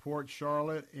that Port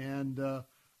Charlotte and,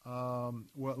 well,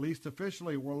 at least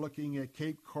officially, we're looking at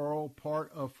Cape Coral,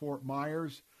 part of Fort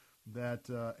Myers, that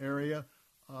area.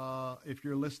 If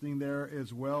you're listening there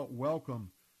as well,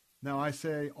 welcome. Now, I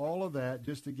say all of that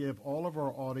just to give all of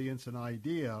our audience an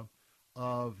idea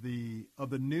of the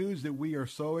news that we are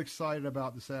so excited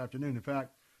about this afternoon. In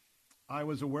fact, I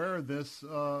was aware of this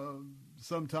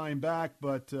some time back,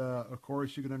 but of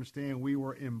course you can understand we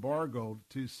were embargoed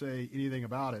to say anything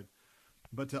about it.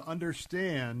 But to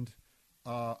understand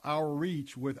our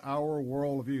reach with our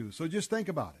worldview. So just think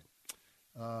about it.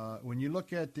 When you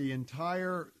look at the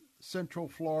entire Central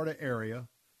Florida area,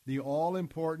 the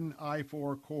all-important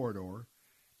I-4 corridor,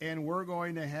 and we're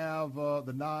going to have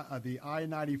the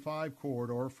I-95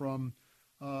 corridor from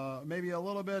maybe a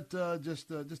little bit,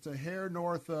 just a hair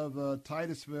north of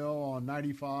Titusville on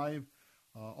 95,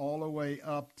 all the way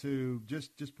up to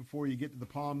just before you get to the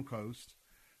Palm Coast,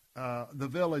 the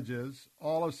villages,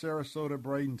 all of Sarasota,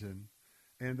 Bradenton,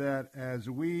 and that as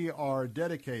we are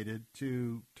dedicated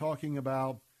to talking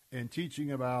about and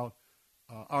teaching about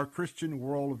our Christian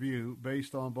worldview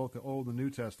based on both the Old and New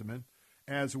Testament,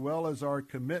 as well as our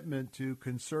commitment to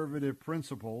conservative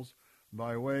principles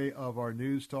by way of our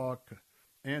News Talk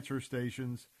answer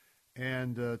stations,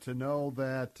 and to know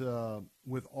that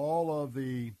with all of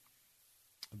the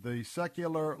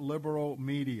secular liberal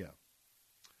media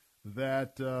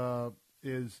that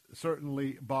is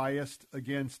certainly biased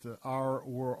against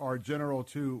our general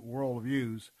two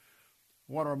worldviews,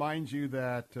 I want to remind you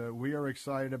that we are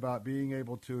excited about being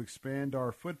able to expand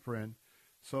our footprint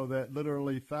so that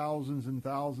literally thousands and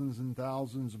thousands and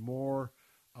thousands more,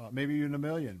 maybe even a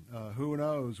million, who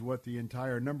knows what the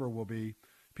entire number will be,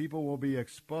 people will be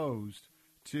exposed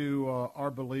to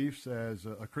our beliefs as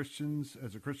Christians,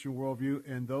 as a Christian worldview,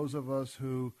 and those of us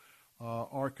who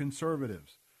are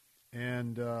conservatives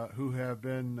and who have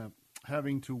been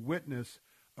having to witness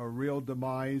a real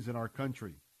demise in our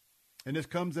country. And this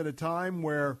comes at a time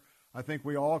where I think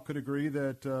we all could agree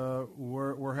that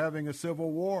we're having a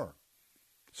civil war.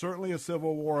 Certainly a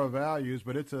civil war of values,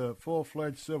 but it's a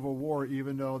full-fledged civil war,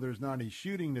 even though there's not any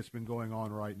shooting that's been going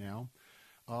on right now.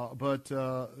 But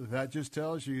that just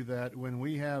tells you that when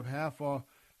we have half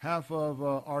of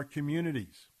our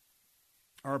communities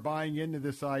are buying into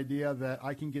this idea that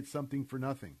I can get something for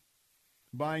nothing,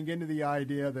 buying into the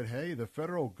idea that, hey, the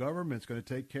federal government's going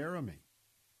to take care of me.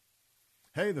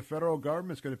 Hey, the federal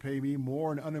government's going to pay me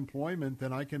more in unemployment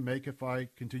than I can make if I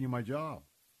continue my job.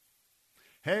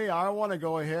 Hey, I want to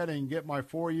go ahead and get my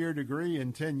 4-year degree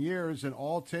in 10 years, and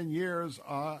all 10 years,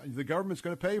 the government's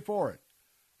going to pay for it.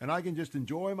 And I can just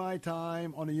enjoy my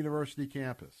time on a university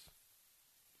campus.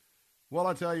 Well,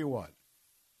 I'll tell you what,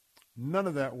 none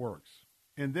of that works.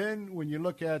 And then when you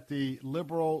look at the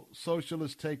liberal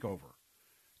socialist takeover,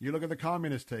 you look at the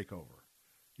communist takeover,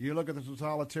 you look at the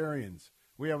totalitarians,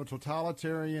 we have a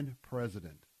totalitarian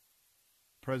president,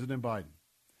 President Biden.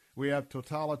 We have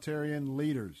totalitarian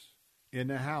leaders in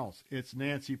the House. It's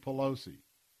Nancy Pelosi.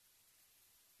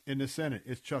 In the Senate,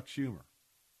 it's Chuck Schumer.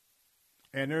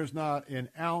 And there's not an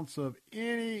ounce of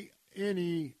any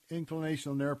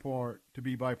inclination on their part to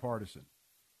be bipartisan.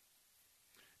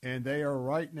 And they are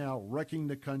right now wrecking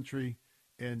the country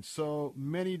in so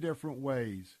many different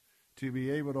ways to be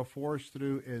able to force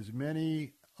through as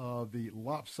many of the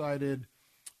lopsided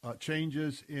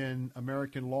changes in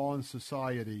American law and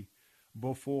society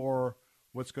before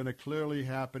what's going to clearly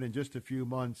happen in just a few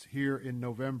months here in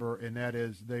November, and that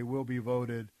is they will be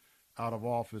voted out of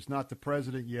office. Not the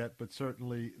president yet, but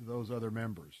certainly those other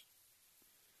members.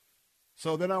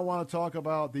 So then I want to talk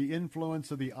about the influence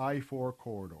of the I-4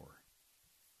 corridor.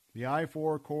 The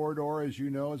I-4 corridor, as you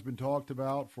know, has been talked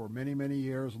about for many, many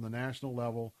years on the national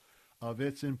level of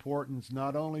its importance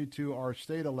not only to our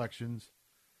state elections,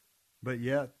 but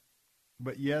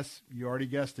yes, you already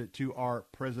guessed it, to our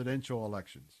presidential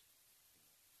elections.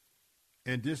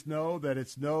 And just know that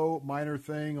it's no minor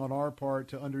thing on our part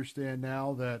to understand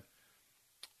now that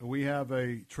we have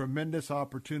a tremendous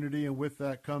opportunity, and with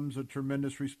that comes a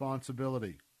tremendous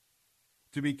responsibility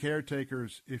to be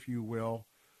caretakers, if you will,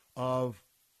 of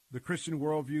the Christian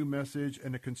worldview message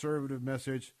and the conservative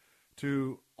message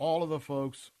to all of the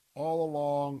folks all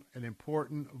along an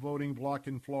important voting block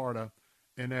in Florida,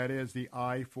 and that is the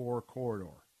I-4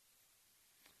 corridor.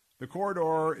 The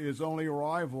corridor is only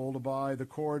rivaled by the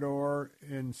corridor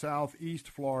in southeast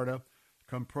Florida,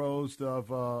 composed of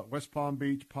West Palm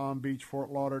Beach,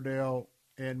 Fort Lauderdale,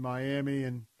 and Miami.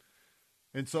 And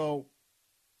so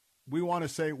we want to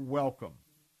say welcome.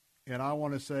 And I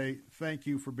want to say thank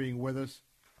you for being with us.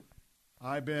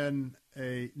 I've been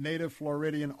a native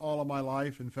Floridian all of my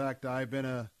life. In fact, I've been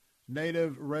a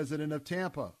native resident of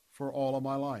Tampa for all of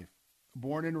my life.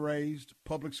 Born and raised,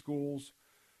 public schools.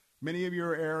 Many of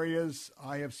your areas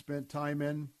I have spent time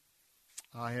in.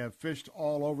 I have fished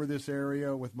all over this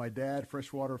area with my dad,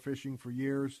 freshwater fishing for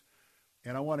years.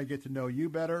 And I want to get to know you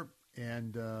better,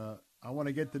 and I want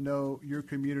to get to know your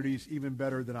communities even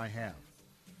better than I have.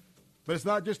 But it's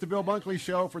not just the Bill Bunkley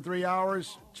Show for 3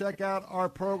 hours. Check out our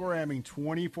programming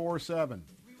 24/7.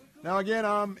 Now, again,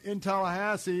 I'm in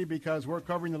Tallahassee because we're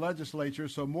covering the legislature,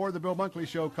 so more of the Bill Bunkley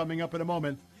Show coming up in a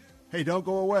moment. Hey, don't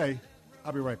go away.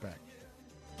 I'll be right back.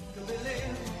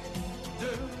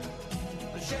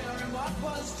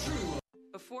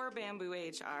 Before Bamboo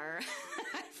HR,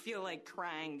 I feel like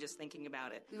crying just thinking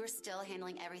about it. We were still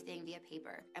handling everything via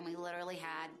paper, and we literally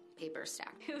had paper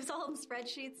stacked. It was all in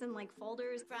spreadsheets and like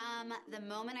folders. From the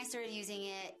moment I started using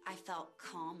it, I felt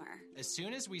calmer. As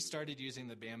soon as we started using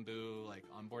the Bamboo like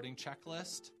onboarding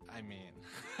checklist, I mean,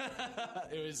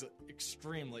 it was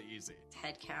extremely easy.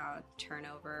 Head count,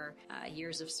 turnover,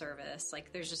 years of service.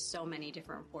 Like there's just so many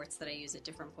different reports that I use at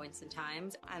different points in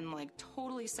time. I'm like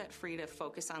totally set free to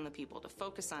focus on the people, to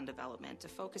focus on development, to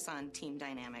focus on team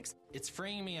dynamics. It's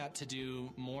freeing me up to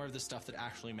do more of the stuff that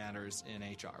actually matters in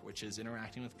HR, which is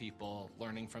interacting with people,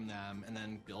 learning from them, and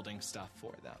then building stuff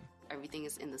for them. Everything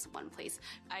is in this one place.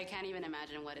 I can't even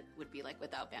imagine what it would be like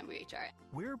without Bamboo HR.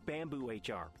 We're Bamboo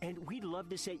HR, and we'd love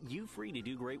to set you free to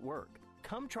do great work.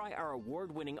 Come try our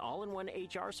award-winning all-in-one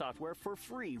HR software for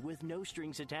free with no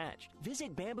strings attached.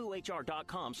 Visit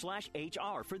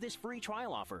bamboohr.com/HR for this free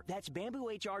trial offer. That's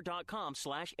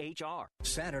bamboohr.com/HR.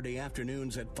 Saturday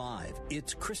afternoons at 5,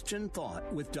 it's Christian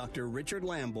Thought with Dr. Richard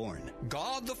Lamborn.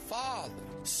 God the Father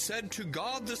said to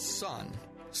God the Son,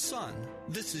 Son,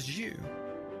 this is you.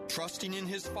 Trusting in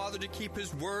his Father to keep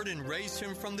his word and raise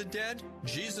him from the dead,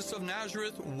 Jesus of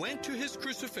Nazareth went to his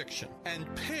crucifixion and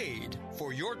paid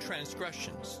for your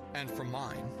transgressions and for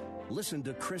mine. Listen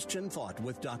to Christian Thought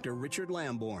with Dr. Richard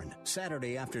Lamborn,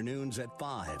 Saturday afternoons at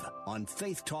 5 on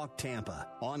Faith Talk Tampa,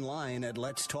 online at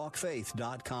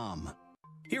letstalkfaith.com.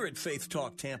 Here at Faith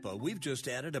Talk Tampa, we've just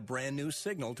added a brand new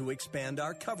signal to expand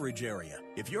our coverage area.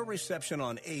 If your reception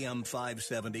on AM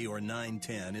 570 or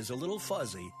 910 is a little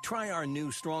fuzzy, try our new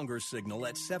stronger signal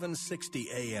at 760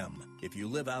 AM. If you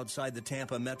live outside the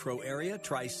Tampa metro area,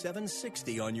 try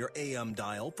 760 on your AM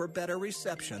dial for better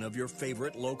reception of your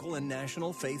favorite local and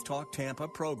national Faith Talk Tampa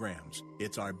programs.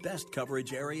 It's our best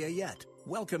coverage area yet.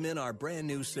 Welcome in our brand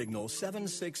new signal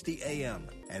 760 AM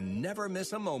and never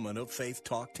miss a moment of Faith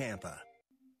Talk Tampa.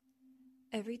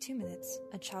 Every 2 minutes,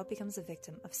 a child becomes a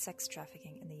victim of sex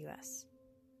trafficking in the U.S.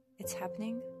 It's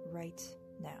happening right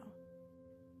now.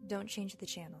 Don't change the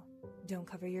channel. Don't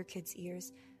cover your kids'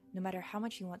 ears, no matter how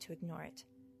much you want to ignore it.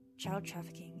 Child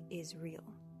trafficking is real.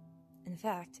 In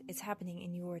fact, it's happening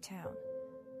in your town.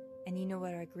 And you know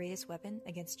what our greatest weapon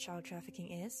against child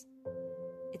trafficking is?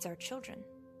 It's our children.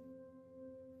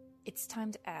 It's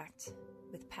time to act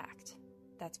with PACT.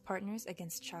 That's Partners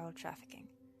Against Child Trafficking.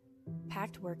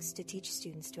 PACT works to teach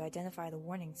students to identify the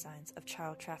warning signs of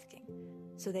child trafficking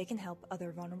so they can help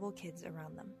other vulnerable kids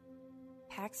around them.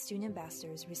 PACT student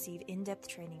ambassadors receive in-depth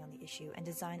training on the issue and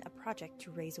design a project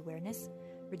to raise awareness,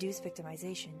 reduce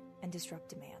victimization, and disrupt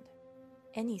demand.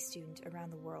 Any student around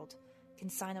the world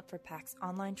can sign up for PACT's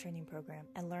online training program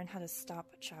and learn how to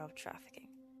stop child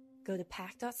trafficking. Go to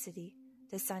pact.city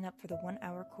to sign up for the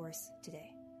 1-hour course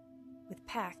today. With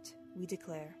PACT, we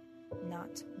declare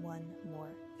not one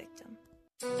more victim.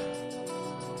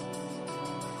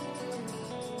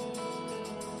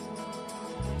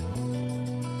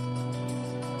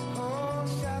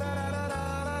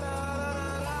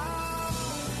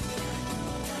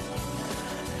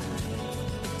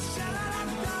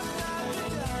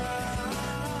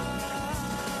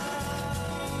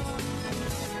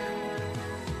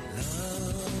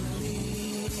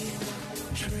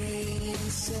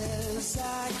 Traces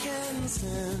I can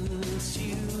sense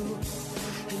you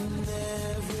in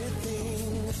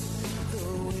everything, the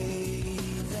way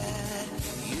that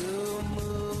you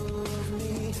move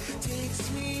me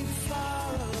takes me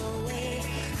far away.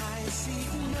 I see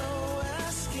no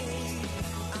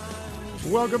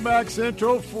escape. Welcome back,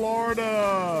 Central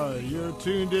Florida. You're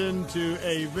tuned in to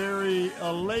a very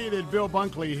elated Bill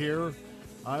Bunkley here.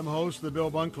 I'm host of the Bill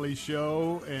Bunkley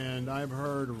Show, and I'm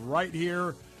heard right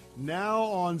here now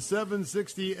on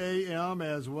 760 AM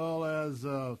as well as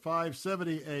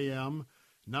 570 AM,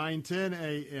 910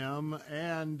 AM,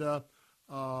 and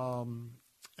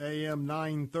AM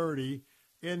 930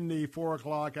 in the 4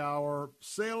 o'clock hour.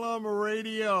 Salem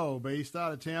Radio, based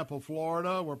out of Tampa,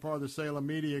 Florida. We're part of the Salem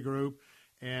Media Group,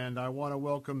 and I want to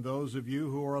welcome those of you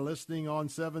who are listening on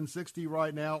 760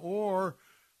 right now or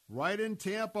right in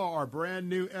Tampa, our brand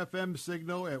new FM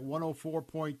signal at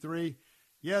 104.3.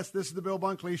 Yes, this is the Bill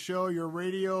Bunkley Show. Your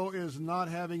radio is not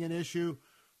having an issue.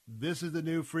 This is the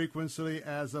new frequency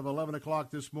as of 11 o'clock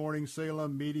this morning.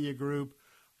 Salem Media Group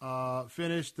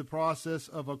finished the process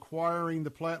of acquiring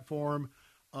the platform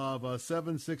of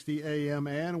 760 AM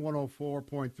and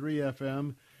 104.3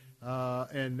 FM.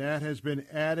 and that has been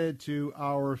added to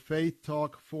our Faith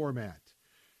Talk format.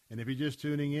 And if you're just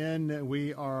tuning in,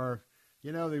 we are,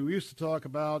 we used to talk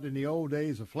about in the old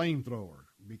days a flamethrower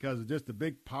because it's just a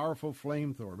big, powerful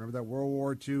flamethrower. Remember that World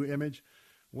War II image?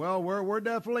 Well, we're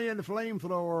definitely in the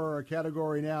flamethrower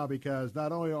category now because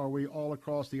not only are we all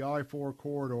across the I-4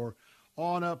 corridor,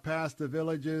 on up past the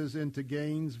villages into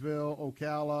Gainesville,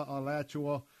 Ocala,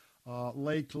 Alachua,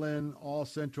 Lakeland, all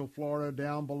Central Florida,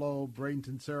 down below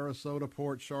Bradenton, Sarasota,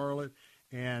 Port Charlotte,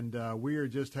 and we are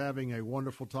just having a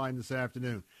wonderful time this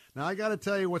afternoon. Now, I got to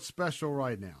tell you what's special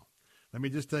right now. Let me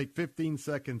just take 15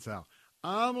 seconds out.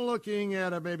 I'm looking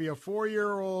at maybe a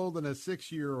 4-year-old and a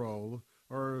 6-year-old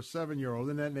or a 7-year-old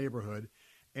in that neighborhood,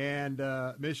 and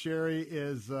Miss Sherry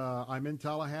is, I'm in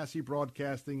Tallahassee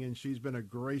broadcasting, and she's been a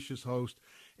gracious host.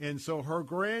 And so her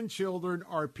grandchildren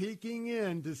are peeking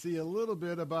in to see a little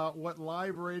bit about what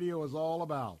live radio is all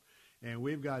about. And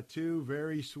we've got 2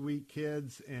 very sweet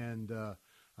kids. And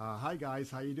hi,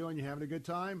 guys. How you doing? You having a good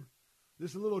time?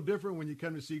 This is a little different when you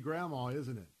come to see Grandma,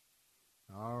 isn't it?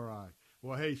 All right.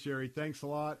 Well, hey, Sherry, thanks a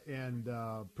lot, and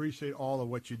appreciate all of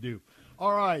what you do.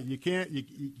 All right, you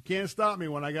can't stop me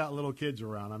when I got little kids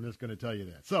around. I'm just going to tell you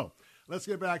that. So let's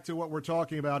get back to what we're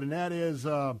talking about, and that is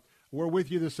we're with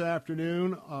you this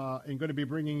afternoon and going to be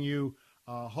bringing you,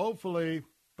 hopefully,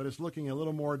 but it's looking a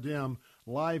little more dim,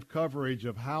 live coverage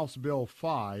of House Bill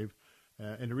 5.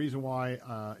 And the reason why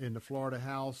in the Florida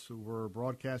House, we're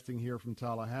broadcasting here from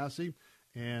Tallahassee,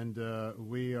 and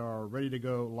we are ready to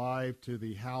go live to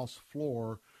the House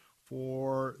floor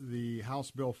for the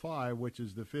House Bill 5, which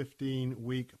is the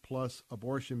 15-week plus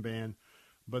abortion ban.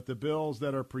 But the bills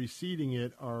that are preceding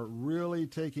it are really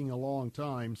taking a long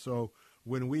time. So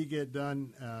when we get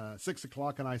done 6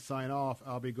 o'clock and I sign off,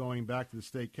 I'll be going back to the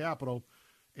state capitol.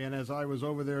 And as I was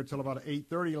over there till about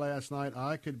 8:30 last night,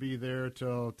 I could be there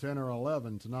till 10 or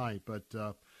 11 tonight. But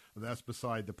that's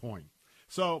beside the point.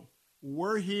 So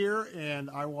we're here, and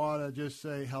I want to just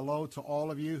say hello to all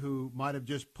of you who might have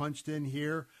just punched in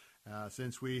here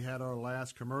since we had our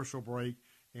last commercial break.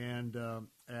 And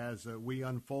as we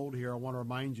unfold here, I want to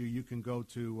remind you, you can go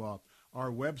to our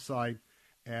website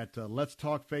at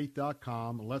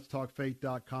letstalkfaith.com,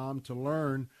 letstalkfaith.com, to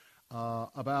learn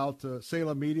about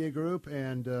Salem Media Group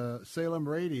and Salem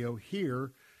Radio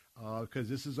here, because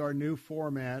this is our new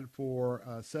format for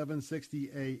 760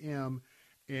 AM.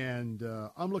 And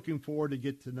I'm looking forward to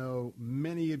get to know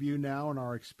many of you now in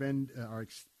our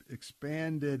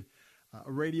expanded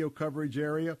radio coverage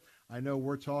area. I know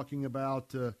we're talking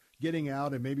about getting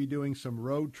out and maybe doing some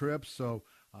road trips. So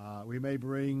we may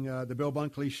bring the Bill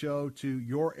Bunkley Show to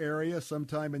your area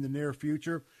sometime in the near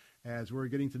future as we're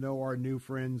getting to know our new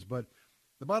friends. But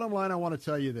the bottom line, I want to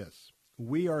tell you this.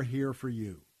 We are here for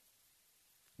you.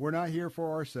 We're not here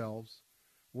for ourselves.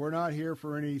 We're not here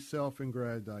for any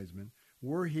self-aggrandizement.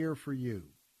 We're here for you.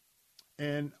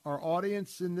 And our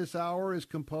audience in this hour is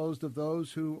composed of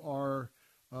those who are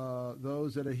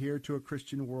those that adhere to a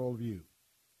Christian worldview,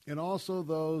 and also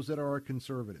those that are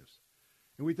conservatives.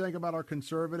 And we think about our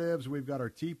conservatives. We've got our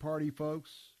Tea Party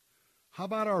folks. How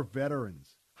about our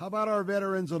veterans? How about our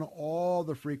veterans on all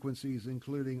the frequencies,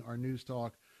 including our News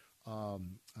Talk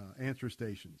answer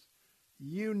stations?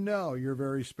 You know you're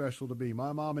very special to me.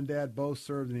 My mom and dad both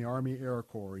served in the Army Air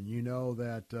Corps, and you know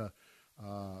that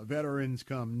veterans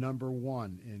come number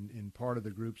one in part of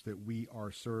the groups that we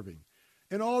are serving.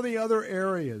 In all the other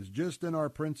areas, just in our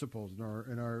principles,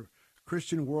 in our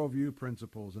Christian worldview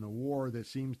principles, in a war that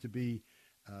seems to be,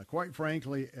 quite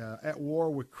frankly, at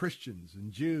war with Christians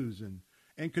and Jews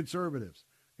and conservatives.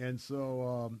 And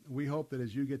so we hope that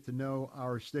as you get to know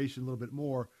our station a little bit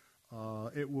more,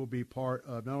 it will be part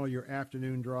of not only your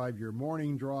afternoon drive, your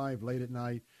morning drive, late at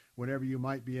night, whenever you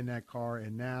might be in that car.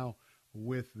 And now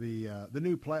with the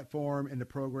new platform and the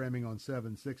programming on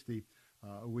 760,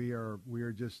 we are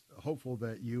just hopeful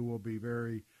that you will be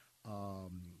very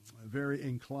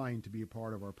inclined to be a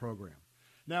part of our program.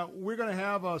 Now, we're going to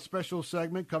have a special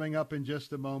segment coming up in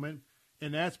just a moment,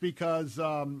 and that's because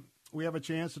we have a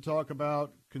chance to talk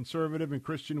about conservative and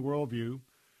Christian worldview.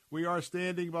 We are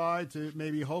standing by to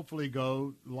maybe hopefully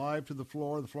go live to the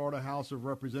floor, the Florida House of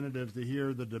Representatives, to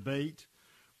hear the debate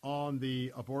on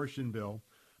the abortion bill.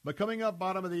 But coming up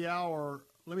bottom of the hour,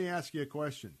 let me ask you a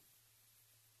question.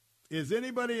 Is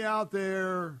anybody out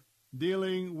there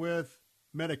dealing with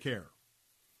Medicare?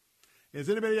 Is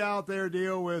anybody out there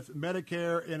deal with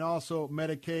Medicare and also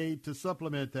Medicaid to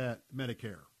supplement that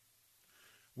Medicare?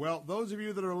 Well, those of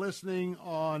you that are listening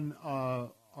on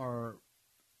our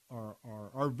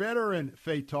veteran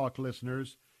Faith Talk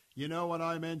listeners, you know when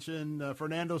I mentioned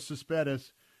Fernando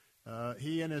Cespedes,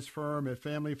 He and his firm at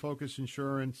Family Focus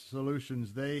Insurance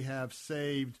Solutions, they have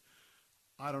saved,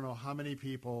 I don't know how many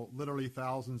people, literally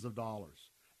thousands of dollars.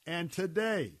 And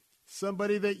today,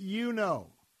 somebody that you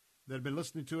know, that have been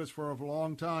listening to us for a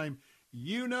long time,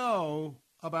 you know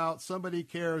about Somebody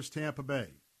Cares Tampa Bay.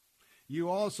 You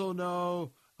also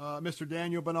know Mr.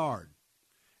 Daniel Bernard.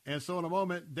 And so in a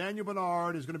moment, Daniel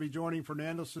Bernard is going to be joining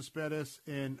Fernando Cespedes,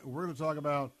 and we're going to talk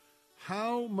about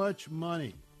how much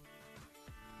money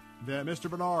that Mr.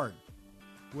 Bernard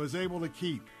was able to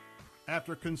keep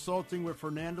after consulting with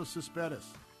Fernando Cespedes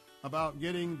about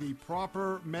getting the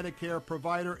proper Medicare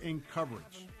provider and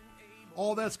coverage.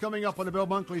 All that's coming up on the Bill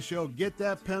Bunkley Show. Get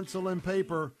that pencil and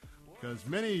paper, because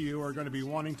many of you are going to be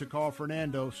wanting to call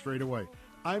Fernando straight away.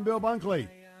 I'm Bill Bunkley,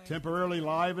 temporarily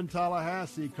live in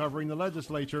Tallahassee, covering the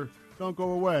legislature. Don't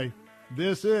go away.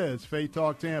 This is Faith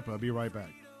Talk Tampa. Be right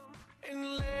back.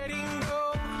 And letting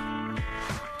go,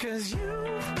 'cause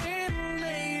you've been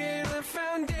laying the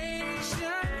foundation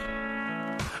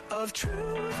of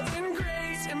truth and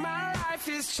grace, and my life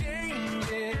is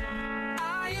changing.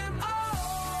 I am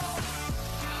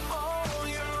all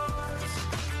yours.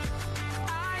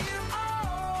 I am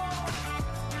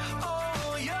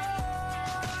all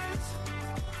yours.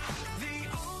 The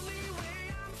only way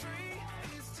I'm free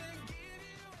is to give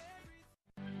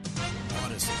you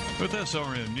Odyssey. With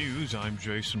SRN News, I'm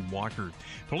Jason Walker.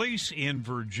 Police in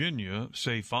Virginia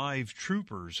say 5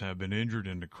 troopers have been injured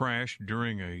in a crash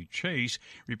during a chase.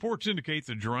 Reports indicate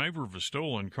the driver of a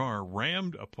stolen car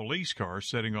rammed a police car,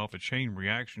 setting off a chain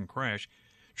reaction crash.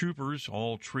 Troopers,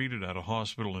 all treated at a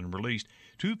hospital and released.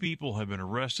 2 people have been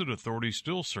arrested. Authorities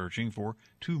still searching for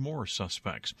 2 more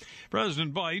suspects.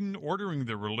 President Biden ordering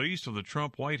the release of the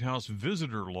Trump White House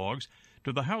visitor logs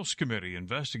to the House committee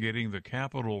investigating the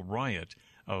Capitol riot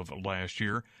of last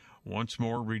year, once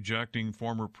more rejecting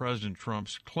former President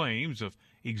Trump's claims of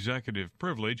executive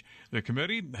privilege. The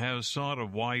committee has sought a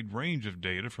wide range of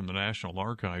data from the National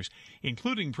Archives,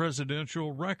 including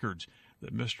presidential records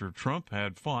that Mr. Trump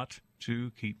had fought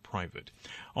to keep private.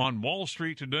 On Wall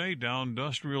Street today, Dow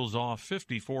Industrials off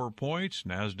 54 points,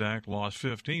 NASDAQ lost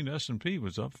 15, S&P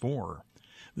was up 4.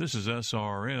 This is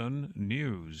SRN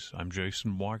News. I'm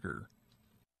Jason Walker.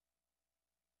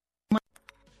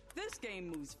 This game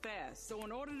moves fast, so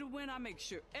in order to win, I make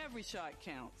sure every shot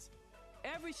counts.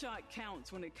 Every shot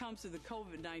counts when it comes to the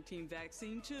COVID-19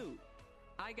 vaccine, too.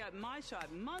 I got my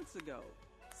shot months ago,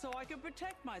 so I can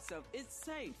protect myself. It's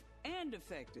safe and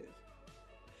effective.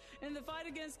 In the fight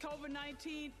against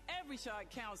COVID-19, every shot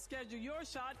counts. Schedule your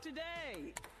shot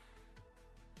today.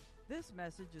 This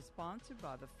message is sponsored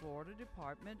by the Florida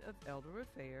Department of Elder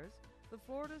Affairs, the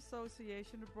Florida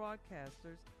Association of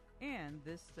Broadcasters, and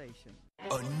this station.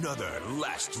 Another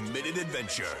last-minute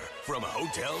adventure from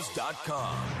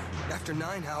Hotels.com. After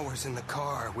 9 hours in the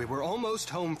car, we were almost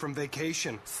home from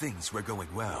vacation. Things were going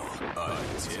well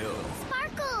until...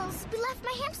 Sparkles! We left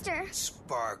my hamster.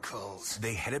 Sparkles.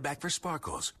 They headed back for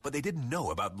Sparkles, but they didn't know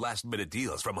about last-minute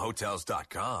deals from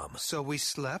Hotels.com. So we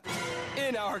slept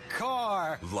in our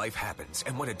car. Life happens,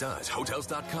 and when it does,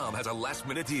 Hotels.com has a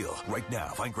last-minute deal. Right now,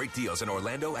 find great deals in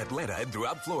Orlando, Atlanta, and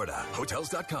throughout Florida.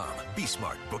 Hotels.com. Be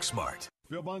smart. Book smart.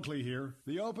 Bill Bunkley here.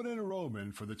 The open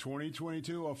enrollment for the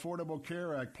 2022 Affordable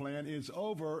Care Act plan is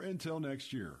over until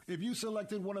next year. If you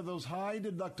selected one of those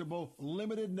high-deductible,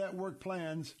 limited network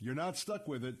plans, you're not stuck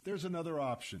with it. There's another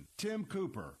option. Tim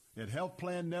Cooper at Health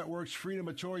Plan Network's Freedom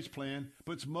of Choice plan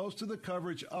puts most of the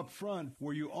coverage up front,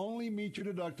 where you only meet your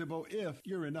deductible if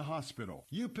you're in the hospital.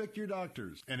 You pick your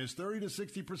doctors, and it's 30 to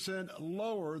 60%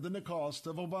 lower than the cost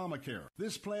of Obamacare.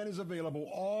 This plan is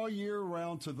available all year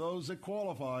round to those that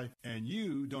qualify, and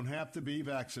you don't have to be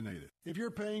vaccinated. If you're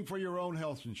paying for your own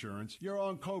health insurance, you're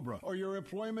on COBRA, or your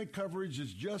employment coverage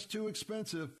is just too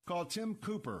expensive, call Tim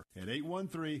Cooper at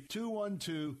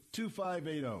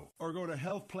 813-212-2580 or go to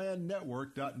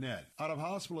healthplannetwork.net.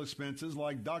 Out-of-hospital expenses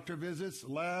like doctor visits,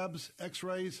 labs,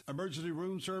 x-rays, emergency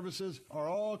room services are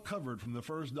all covered from the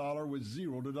first dollar with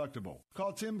zero deductible.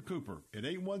 Call Tim Cooper at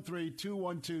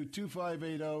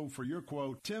 813-212-2580 for your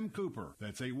quote. Tim Cooper.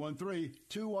 That's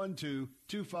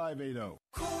 813-212-2580.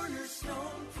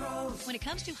 Cornerstone Pros. When it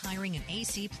comes to hiring an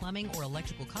AC, plumbing, or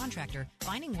electrical contractor,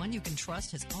 finding one you can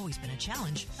trust has always been a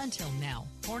challenge until now.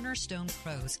 Cornerstone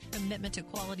Pros. Commitment to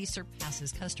quality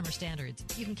surpasses customer standards.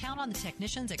 You can count on the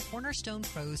technicians at Cornerstone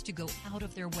Pros to go out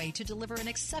of their way to deliver an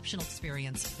exceptional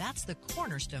experience. That's the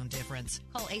Cornerstone difference.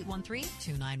 Call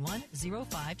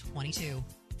 813-291-0522.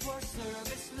 For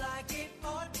service like it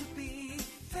ought to be,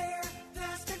 fair,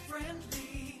 fast, and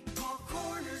friendly. Call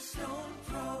Cornerstone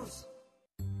Pros.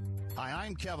 Hi,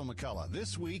 I'm Kevin McCullough.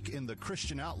 This week in the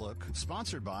Christian Outlook,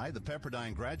 sponsored by the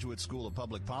Pepperdine Graduate School of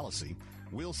Public Policy,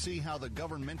 we'll see how the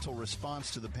governmental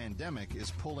response to the pandemic is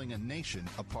pulling a nation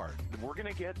apart. We're going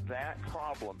to get that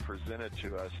problem presented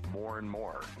to us more and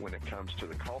more when it comes to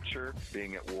the culture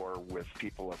being at war with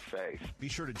people of faith. Be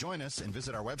sure to join us and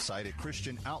visit our website at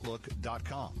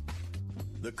ChristianOutlook.com.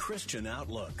 The Christian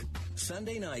Outlook,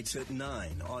 Sunday nights at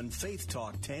 9 on Faith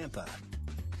Talk Tampa.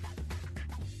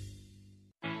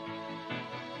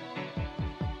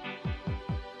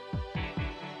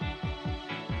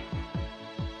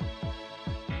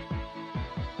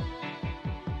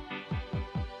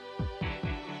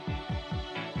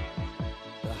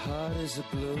 Heart is a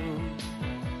blue,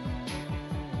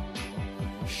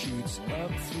 shoots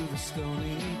up through the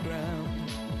stony ground.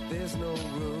 There's no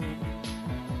room.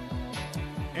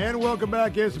 And welcome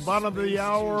back. It's the bottom of the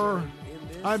hour.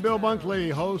 I'm Bill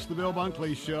Bunkley, host of the Bill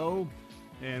Bunkley Show,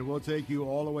 and we'll take you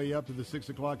all the way up to the 6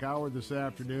 o'clock hour this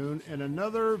afternoon. And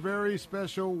another very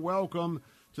special welcome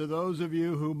to those of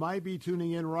you who might be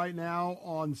tuning in right now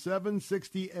on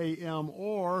 760 AM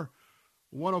or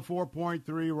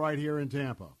 104.3 right here in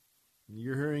Tampa.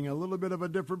 You're hearing a little bit of a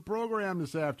different program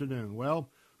this afternoon. Well,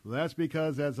 that's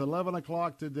because as 11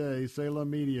 o'clock today, Salem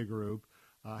Media Group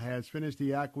has finished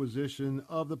the acquisition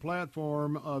of the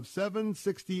platform of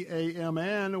 760 AM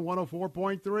and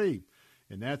 104.3.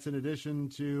 And that's in addition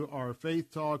to our Faith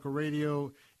Talk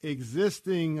Radio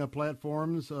existing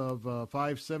platforms of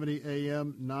 570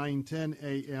 AM, 910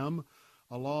 AM,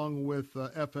 along with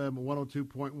FM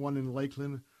 102.1 in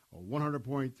Lakeland,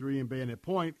 100.3 in Bayonet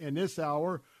Point. And this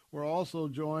hour, we're also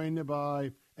joined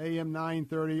by AM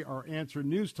 930, our Answer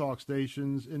News Talk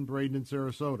stations in Braden and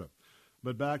Sarasota.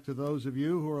 But back to those of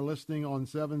you who are listening on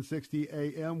 760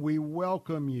 AM, we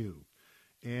welcome you.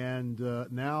 And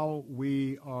now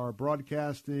we are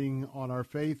broadcasting on our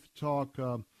Faith Talk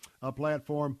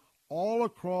platform all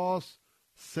across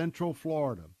Central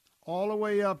Florida, all the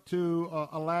way up to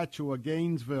Alachua,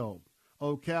 Gainesville,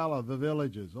 Ocala, the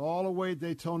Villages, all the way to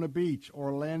Daytona Beach,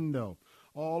 Orlando,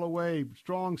 all the way,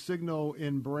 strong signal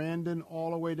in Brandon,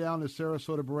 all the way down to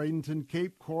Sarasota, Bradenton,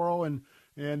 Cape Coral, and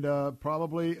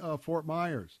probably Fort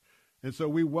Myers. And so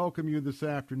we welcome you this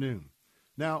afternoon.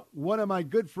 Now, one of my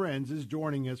good friends is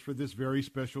joining us for this very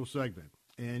special segment.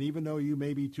 And even though you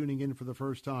may be tuning in for the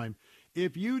first time,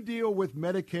 if you deal with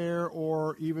Medicare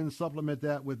or even supplement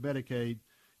that with Medicaid,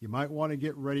 you might want to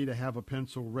get ready to have a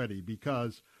pencil ready,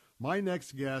 because my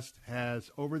next guest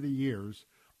has, over the years,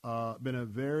 been a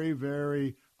very,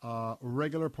 very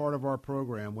regular part of our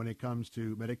program when it comes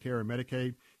to Medicare and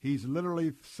Medicaid. He's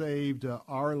literally saved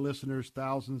our listeners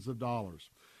thousands of dollars.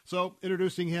 So,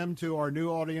 introducing him to our new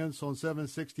audience on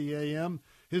 760 AM,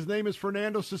 his name is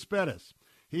Fernando Cespedes.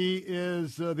 He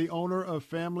is the owner of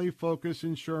Family Focus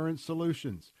Insurance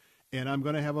Solutions, and I'm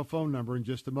going to have a phone number in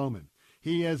just a moment.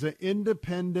 He is an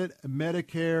independent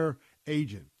Medicare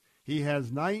agent. He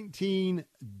has 19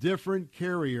 different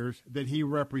carriers that he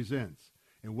represents.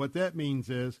 And what that means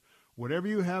is whatever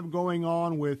you have going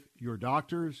on with your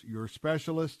doctors, your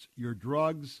specialists, your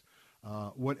drugs,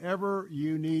 whatever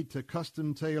you need to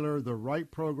custom tailor the right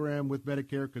program with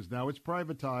Medicare, because now it's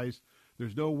privatized.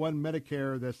 There's no one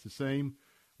Medicare that's the same.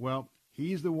 Well,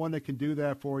 he's the one that can do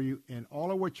that for you. And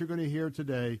all of what you're going to hear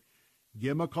today,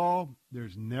 give him a call.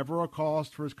 There's never a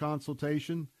cost for his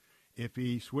consultation. If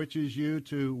he switches you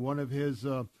to one of his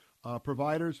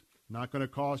providers, not going to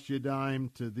cost you a dime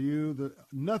to you.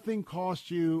 Nothing costs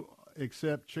you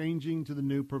except changing to the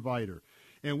new provider.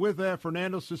 And with that,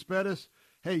 Fernando Cespedes,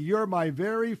 hey, you're my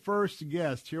very first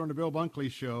guest here on the Bill Bunkley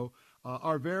Show,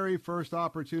 our very first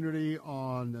opportunity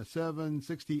on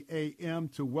 760 AM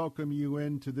to welcome you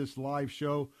into this live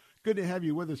show. Good to have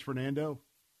you with us, Fernando.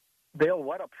 Bill,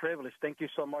 what a privilege. Thank you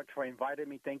so much for inviting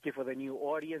me. Thank you for the new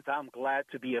audience. I'm glad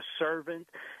to be a servant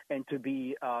and to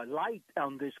be light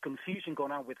on this confusion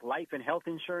going on with life and health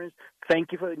insurance.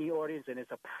 Thank you for the new audience, and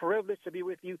it's a privilege to be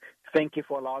with you. Thank you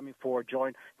for allowing me to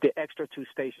join the extra two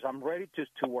stations. I'm ready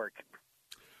to work.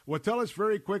 Well, tell us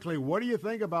very quickly, what do you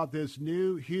think about this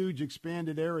new, huge,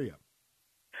 expanded area?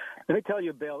 Let me tell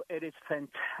you, Bill, it is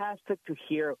fantastic to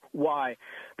hear why.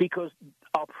 Because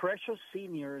our precious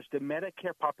seniors, the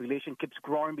Medicare population keeps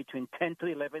growing between 10 to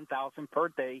 11,000 per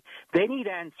day. They need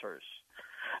answers.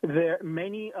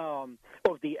 Many of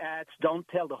the ads don't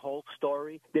tell the whole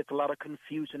story. There's a lot of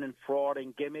confusion and fraud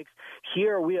and gimmicks.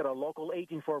 Here we are a local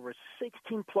agent for over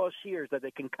 16-plus years that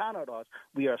they can count on us.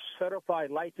 We are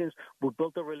certified, licensed. We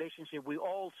built a relationship. We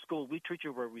all school. We treat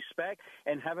you with respect,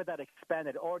 and having that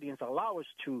expanded audience allow us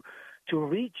to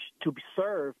reach, to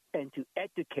serve, and to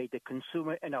educate the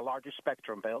consumer in a larger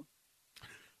spectrum, Bill.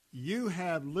 You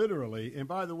have literally, and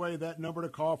by the way, that number to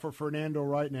call for Fernando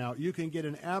right now, you can get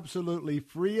an absolutely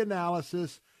free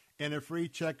analysis and a free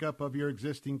checkup of your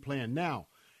existing plan. Now,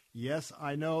 yes,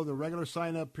 I know the regular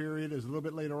sign-up period is a little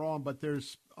bit later on, but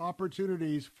there's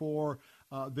opportunities for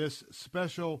this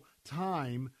special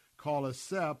time called a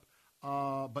SEP.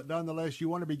 But nonetheless, you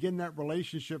want to begin that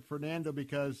relationship, Fernando,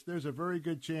 because there's a very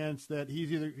good chance that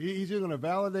he's either going to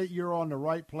validate you're on the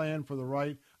right plan for the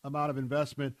right amount of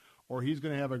investment, or he's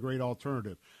going to have a great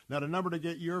alternative. Now, the number to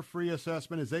get your free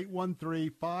assessment is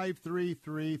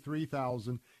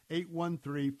 813-533-3000,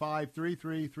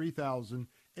 813-533-3000,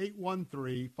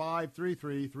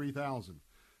 813-533-3000.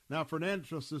 Now,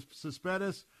 Fernando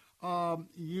Cespedes,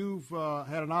 you've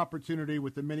had an opportunity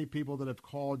with the many people that have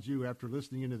called you after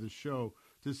listening into the show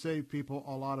to save people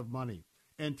a lot of money.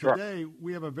 And today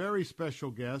we have a very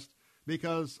special guest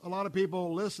because a lot of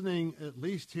people listening, at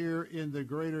least here in the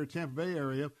greater Tampa Bay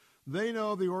area, they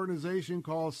know the organization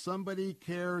called Somebody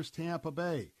Cares Tampa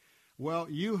Bay. Well,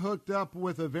 you hooked up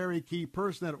with a very key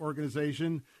person at that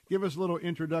organization. Give us a little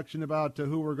introduction about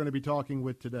who we're going to be talking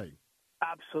with today.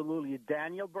 Absolutely.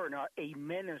 Daniel Bernard, a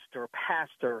minister,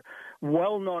 pastor,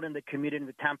 well-known in the community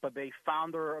in Tampa Bay,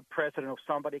 founder, president of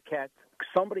Somebody Cares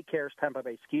Tampa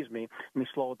Bay. Let me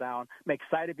slow down. I'm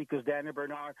excited because Daniel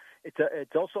Bernard,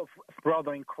 it's also a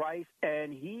brother in Christ,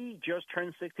 and he just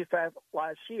turned 65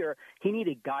 last year. He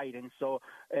needed guidance, so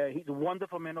he's a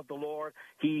wonderful man of the Lord.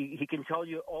 He can tell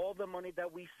you all the money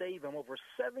that we save him, over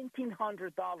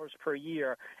 $1,700 per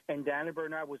year, and Daniel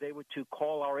Bernard was able to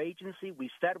call our agency.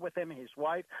 We sat with him and his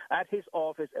wife at his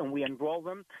office, and we enrolled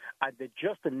them at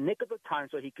just the nick of the time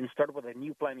so he can start with a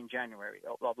new plan in January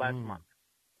of last month.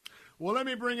 Well, let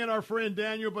me bring in our friend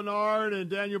Daniel Bernard. And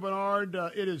Daniel Bernard,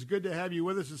 it is good to have you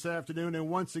with us this afternoon. And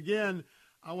once again,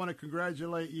 I want to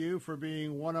congratulate you for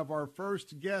being one of our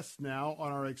first guests now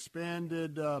on our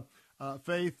expanded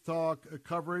Faith Talk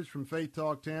coverage from Faith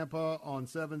Talk Tampa on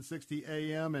 760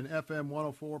 AM and FM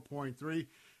 104.3.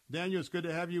 Daniel, it's good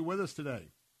to have you with us today.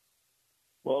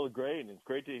 Well, great. It's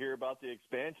great to hear about the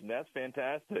expansion. That's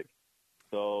fantastic.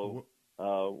 So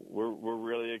we're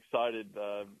really excited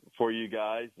for you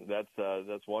guys. That's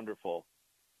wonderful.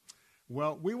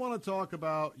 Well, we want to talk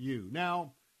about you.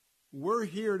 Now, we're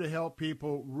here to help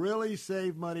people really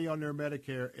save money on their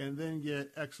Medicare and then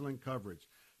get excellent coverage.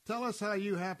 Tell us how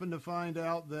you happened to find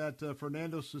out that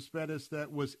Fernando Cespedes,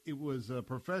 it was a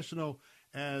professional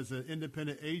as an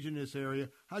independent agent in this area.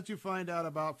 How did you find out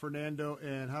about Fernando,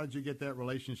 and how did you get that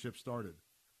relationship started?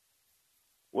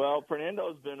 Well,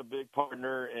 Fernando's been a big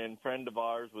partner and friend of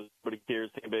ours with Somebody Cares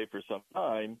Tampa Bay for some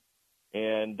time,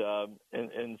 and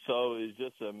so it's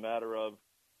just a matter of,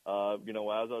 as I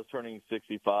was turning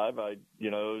 65, I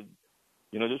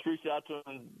just reached out to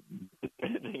him,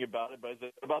 anything about it, but I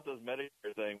said about this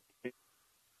Medicare thing,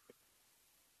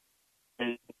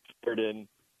 and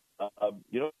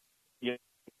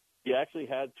he actually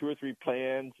had 2 or 3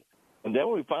 plans, and then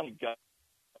when we finally got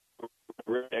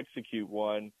to execute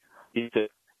one, he said.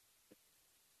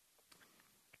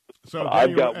 So,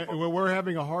 Daniel, we're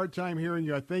having a hard time hearing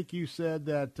you. I think you said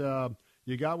that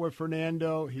you got with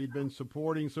Fernando. He'd been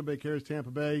supporting Somebody Cares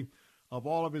Tampa Bay. Of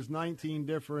all of his 19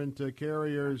 different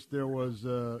carriers, it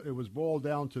was boiled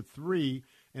down to 3,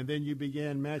 and then you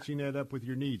began matching that up with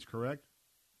your needs, correct?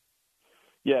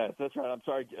 Yes, that's right. I'm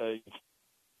sorry.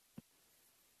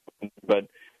 But,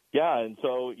 yeah, and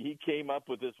so he came up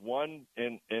with this one,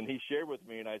 and he shared with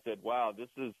me, and I said, wow, this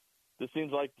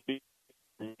seems like to be.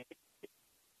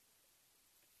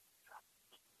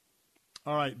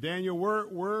 All right, Daniel,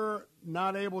 we're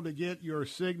not able to get your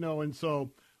signal, and so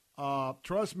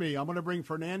trust me, I'm going to bring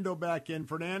Fernando back in.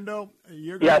 Fernando,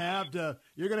 you're going to have to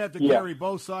carry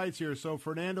both sides here. So,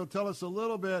 Fernando, tell us a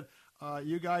little bit.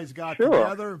 You guys got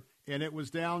together, and it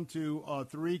was down to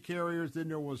 3 carriers. Then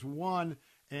there was 1,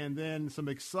 and then some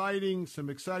exciting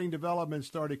developments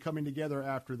started coming together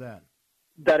after that.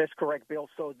 That is correct, Bill.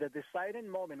 So the deciding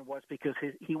moment was because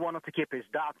he wanted to keep his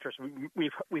doctors.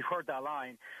 We've heard that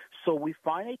line. So we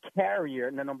find a carrier,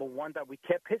 and the number 1, that we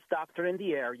kept his doctor in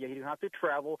the area. He didn't have to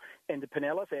travel in the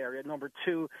Pinellas area. Number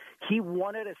 2, he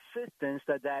wanted assistance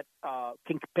that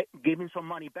can give him some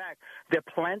money back. The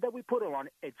plan that we put on,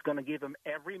 it's going to give him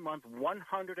every month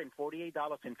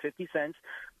 $148.50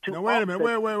 to. Now, wait a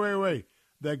minute. Wait.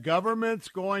 The government's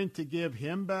going to give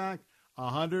him back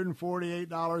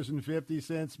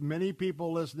 $148.50. Many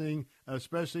people listening,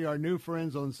 especially our new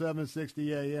friends on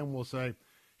 760 AM, will say,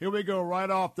 here we go right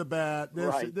off the bat.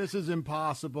 This is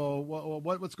impossible.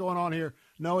 What's going on here?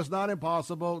 No, it's not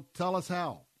impossible. Tell us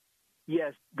how.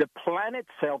 Yes, the plan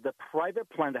itself, the private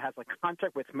plan that has a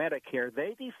contract with Medicare,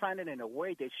 they designed it in a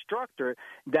way, they structured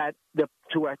that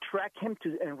to attract him,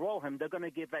 to enroll him, they're going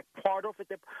to give back part of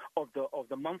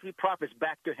the monthly profits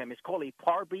back to him. It's called a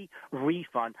Part B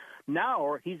refund.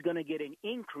 Now he's going to get an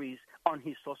increase on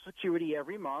his Social Security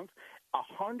every month,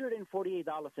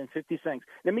 $148.50.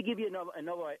 Let me give you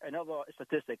another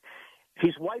statistic.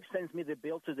 His wife sends me the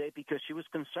bill today because she was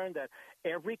concerned that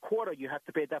every quarter you have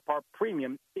to pay that part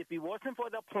premium. If it wasn't for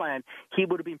the plan, he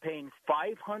would have been paying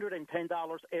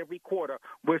 $510 every quarter.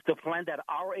 With the plan that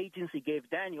our agency gave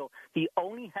Daniel, he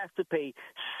only has to pay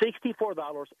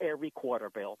 $64 every quarter,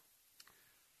 Bill.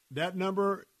 That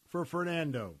number for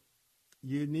Fernando,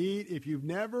 you need, if you've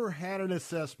never had an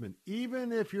assessment,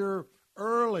 even if you're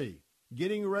early,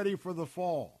 getting ready for the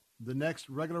fall, the next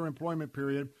regular employment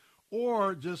period,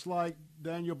 or just like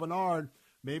Daniel Bernard,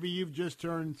 maybe you've just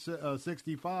turned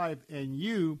 65 and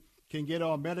you can get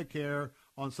on Medicare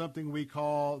on something we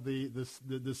call the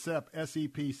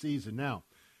SEP season. Now,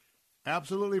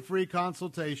 absolutely free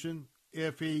consultation.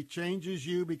 If he changes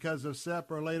you because of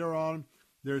SEP or later on,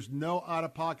 there's no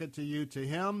out-of-pocket to you, to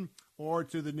him, or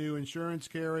to the new insurance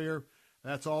carrier.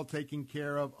 That's all taken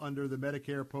care of under the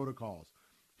Medicare protocols.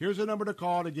 Here's a number to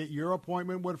call to get your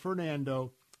appointment with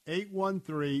Fernando,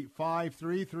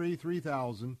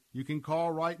 813-533-3000. You can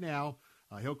call right now.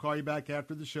 He'll call you back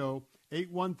after the show.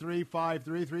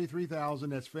 813-533-3000.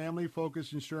 That's Family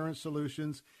Focus Insurance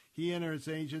Solutions. He and his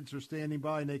agents are standing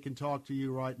by, and they can talk to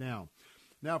you right now.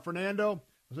 Now, Fernando,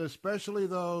 especially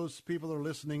those people that are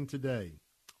listening today,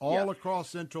 all across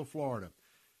Central Florida,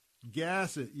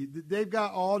 gas, they've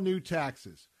got all new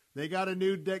taxes. They got a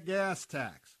new gas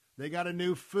tax. They got a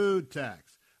new food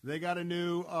tax. They got a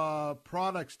new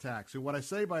products tax. And what I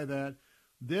say by that,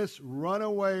 this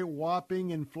runaway whopping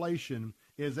inflation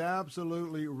is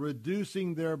absolutely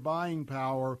reducing their buying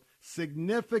power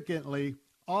significantly,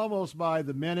 almost by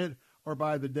the minute or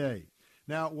by the day.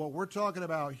 Now, what we're talking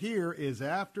about here is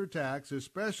after tax,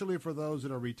 especially for those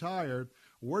that are retired.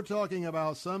 We're talking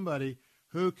about somebody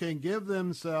who can give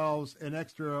themselves an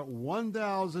extra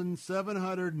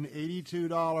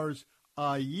 $1,782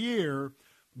 a year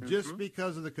just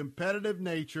because of the competitive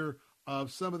nature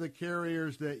of some of the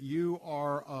carriers that you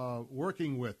are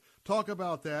working with. Talk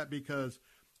about that, because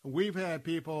we've had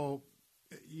people,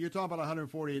 you're talking about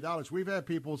 $148. We've had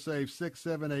people save $600,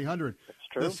 $700, $800. That's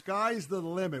true. The sky's the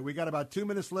limit. We got about 2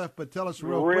 minutes left, but tell us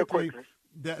real quickly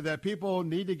that people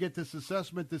need to get this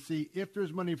assessment to see if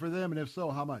there's money for them, and if so,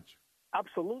 how much.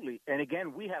 Absolutely. And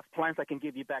again, we have plans that can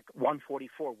give you back $144,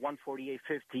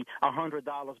 $148.50,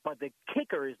 $100. But the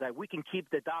kicker is that we can keep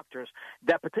the doctors.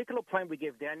 That particular plan we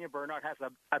gave Daniel Bernard has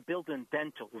a built-in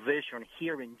dental, vision,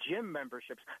 hearing, gym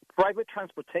memberships, private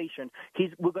transportation.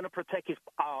 We're going to protect his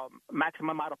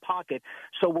maximum out of pocket.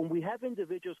 So when we have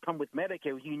individuals come with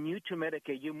Medicare, you're new to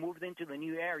Medicare, you moved into the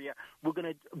new area, we're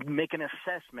going to make an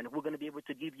assessment. We're going to be able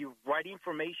to give you right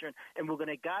information, and we're going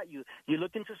to guide you. You're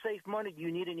looking to save money.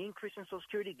 You need an increase in Social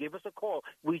Security, give us a call.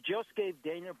 We just gave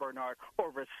Daniel Bernard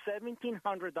over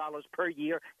 $1,700 per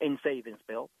year in savings,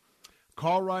 Bill.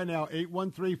 Call right now,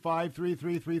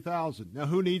 813-533-3000. Now,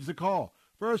 who needs the call?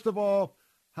 First of all,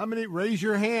 raise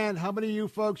your hand, how many of you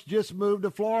folks just moved to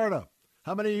Florida?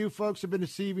 How many of you folks have been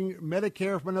receiving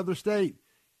Medicare from another state?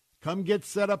 Come get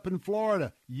set up in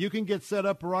Florida. You can get set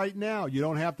up right now. You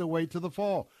don't have to wait till the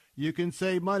fall. You can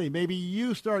save money. Maybe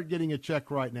you start getting a check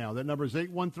right now. That number is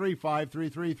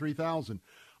 813-533-3000.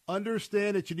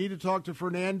 Understand that you need to talk to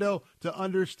Fernando to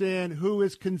understand who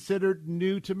is considered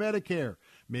new to Medicare.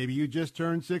 Maybe you just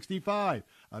turned 65.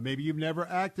 Maybe you've never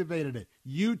activated it.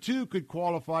 You, too, could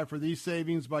qualify for these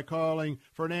savings by calling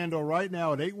Fernando right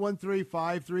now at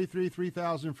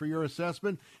 813-533-3000 for your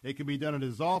assessment. It can be done at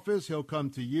his office. He'll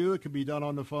come to you. It can be done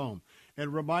on the phone.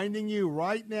 And reminding you,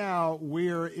 right now,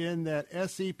 we're in that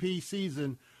SEP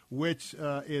season, which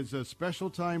is a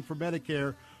special time for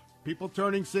Medicare. People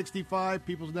turning 65,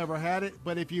 people's never had it.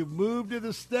 But if you've moved to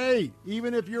the state,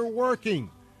 even if you're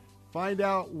working, find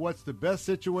out what's the best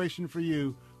situation for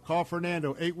you. Call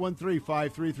Fernando,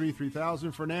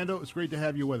 813-533-3000. Fernando, it's great to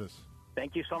have you with us.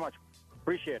 Thank you so much.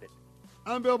 Appreciate it.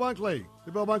 I'm Bill Bunkley,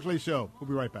 The Bill Bunkley Show. We'll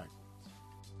be right back.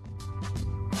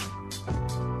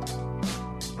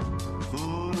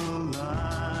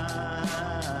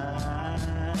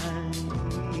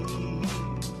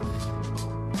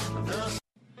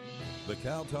 The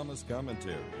Cal Thomas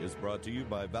Commentary is brought to you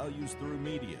by Values Through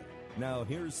Media. Now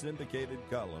here's syndicated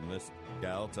columnist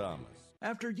Cal Thomas.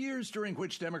 After years during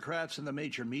which Democrats and the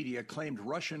major media claimed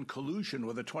Russian collusion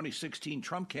with the 2016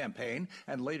 Trump campaign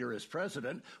and later as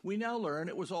president, we now learn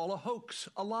it was all a hoax,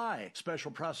 a lie. Special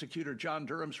prosecutor John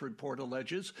Durham's report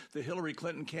alleges the Hillary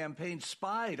Clinton campaign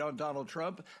spied on Donald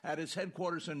Trump at his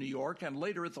headquarters in New York and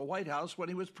later at the White House when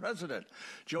he was president.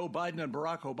 Joe Biden and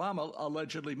Barack Obama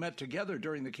allegedly met together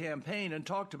during the campaign and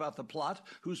talked about the plot,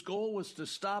 whose goal was to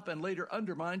stop and later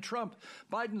undermine Trump.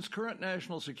 Biden's current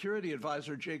national security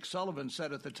advisor, Jake Sullivan,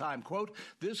 said at the time, quote,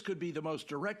 "This could be the most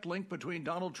direct link between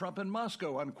Donald Trump and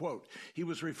Moscow," unquote. He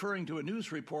was referring to a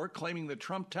news report claiming the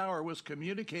Trump Tower was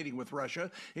communicating with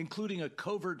Russia, including a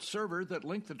covert server that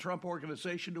linked the Trump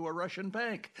organization to a Russian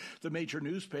bank. The major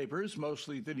newspapers,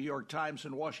 mostly the New York Times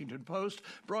and Washington Post,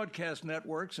 broadcast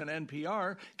networks, and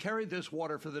NPR, carried this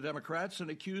water for the Democrats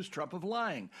and accused Trump of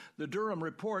lying. The Durham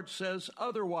report says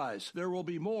otherwise. There will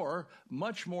be more,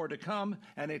 much more to come,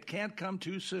 and it can't come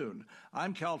too soon.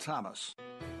 I'm Cal Thomas.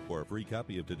 For a free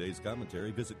copy of today's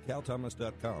commentary, visit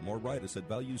calthomas.com or write us at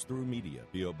Values Through Media,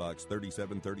 P.O. Box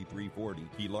 373340,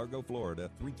 Key Largo,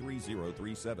 Florida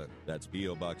 33037. That's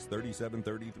P.O. Box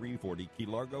 373340, Key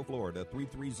Largo, Florida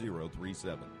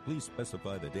 33037. Please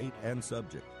specify the date and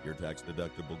subject. Your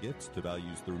tax-deductible gifts to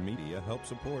Values Through Media help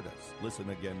support us.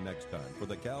 Listen again next time for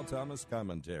the Cal Thomas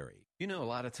Commentary. You know, a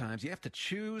lot of times you have to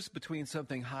choose between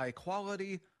something high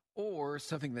quality or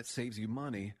something that saves you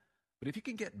money. But if you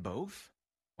can get both,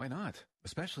 why not?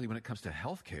 Especially when it comes to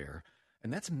health care.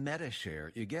 And that's MediShare.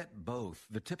 You get both.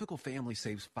 The typical family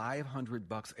saves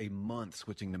 $500 a month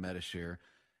switching to MediShare.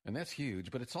 And that's huge.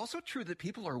 But it's also true that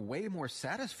people are way more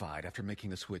satisfied after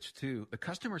making the switch, too. The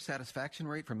customer satisfaction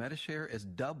rate for MediShare is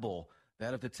double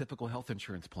that of the typical health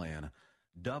insurance plan.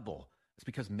 Double. It's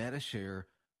because MediShare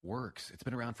works. It's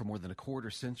been around for more than a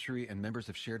quarter century, and members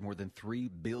have shared more than $3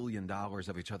 billion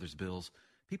of each other's bills.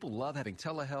 People love having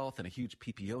telehealth and a huge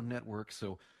PPO network.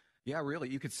 So, yeah, really,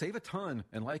 you could save a ton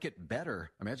and like it better.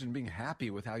 Imagine being happy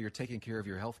with how you're taking care of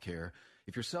your health care.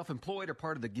 If you're self-employed or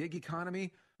part of the gig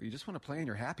economy, or you just want a plan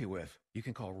you're happy with, you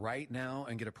can call right now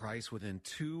and get a price within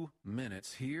 2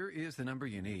 minutes. Here is the number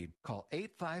you need. Call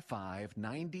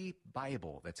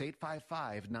 855-90-BIBLE. That's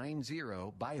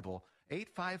 855-90-BIBLE.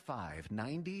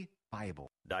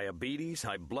 855-90-BIBLE. Diabetes,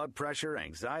 high blood pressure,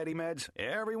 anxiety meds,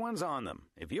 everyone's on them.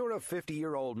 If you're a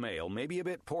 50-year-old male, maybe a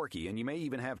bit porky, and you may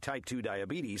even have type 2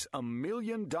 diabetes, $1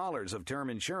 million of term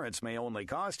insurance may only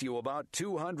cost you about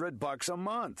 $200 a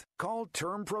month. Call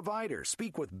Term Provider.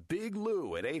 Speak with Big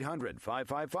Lou at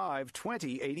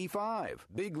 800-555-2085.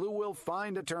 Big Lou will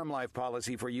find a term life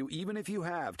policy for you even if you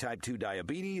have type 2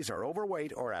 diabetes, are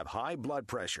overweight, or have high blood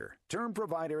pressure. Term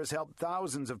Provider has helped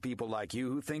thousands of people like you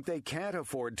who think they can't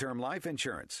afford term life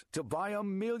insurance. To buy $1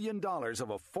 million of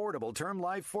affordable term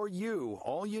life for you,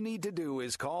 all you need to do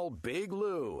is call Big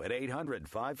Lou at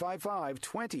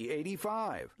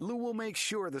 800-555-2085. Lou will make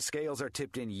sure the scales are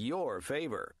tipped in your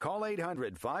favor. Call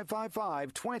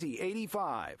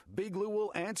 800-555-2085. Big Lou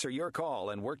will answer your call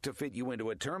and work to fit you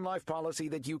into a term life policy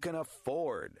that you can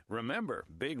afford. Remember,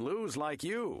 Big Lou's like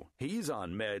you. He's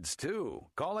on meds too.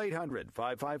 Call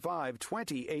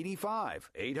 800-555-2085.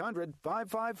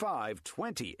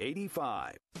 800-555-2085.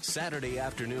 Saturday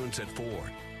afternoons at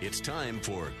 4. It's time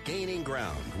for Gaining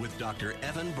Ground with Dr.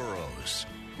 Evan Burrows.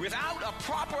 Without a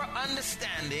proper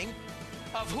understanding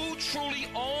of who truly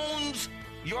owns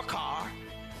your car,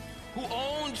 who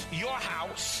owns your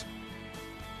house,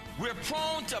 we're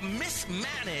prone to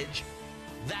mismanage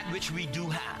that which we do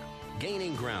have.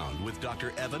 Gaining Ground with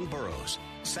Dr. Evan Burrows.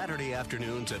 Saturday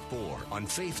afternoons at 4 on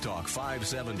Faith Talk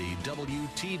 570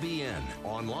 WTBN.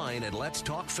 Online at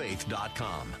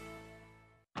letstalkfaith.com.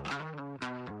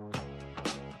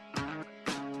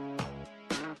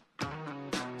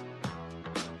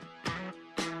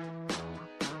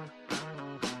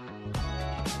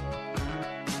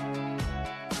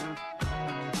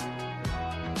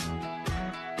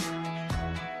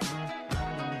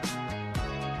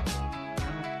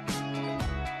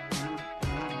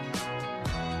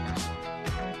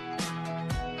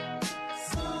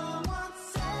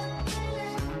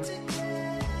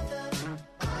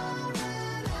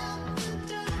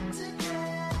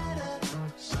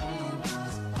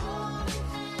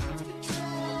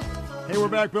 Hey, we're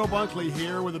back. Bill Bunkley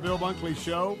here with the Bill Bunkley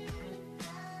Show.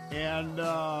 And,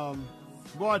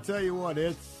 boy, I tell you what,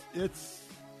 it's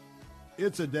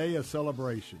a day of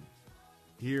celebration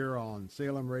here on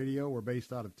Salem Radio. We're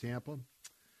based out of Tampa.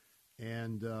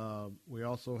 And we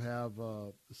also have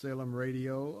Salem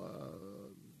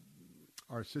Radio,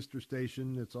 our sister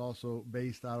station. It's also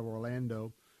based out of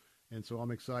Orlando. And so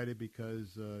I'm excited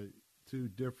because two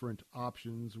different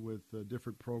options with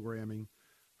different programming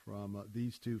from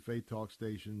these two Faith Talk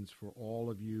stations for all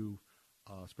of you,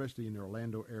 especially in the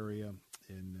Orlando area,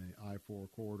 in the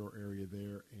I-4 corridor area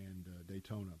there, and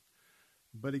Daytona.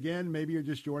 But again, maybe you're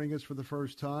just joining us for the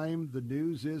first time. The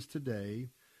news is today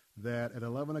that at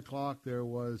 11 o'clock there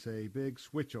was a big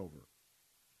switchover.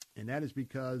 And that is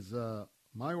because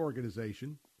my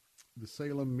organization, the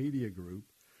Salem Media Group,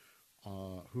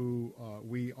 who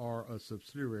we are a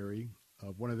subsidiary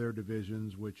of one of their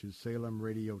divisions, which is Salem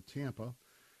Radio Tampa,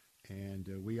 and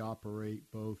we operate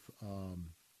both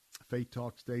Faith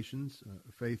Talk stations,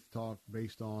 Faith Talk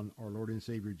based on our Lord and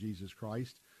Savior Jesus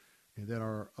Christ, and then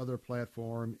our other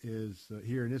platform is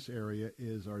here in this area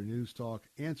is our News Talk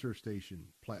Answer Station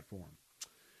platform.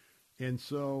 And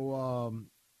so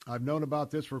I've known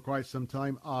about this for quite some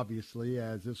time, obviously,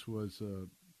 as this was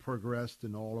progressed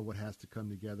and all of what has to come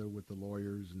together with the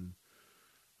lawyers and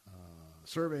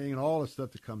surveying and all the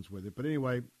stuff that comes with it. But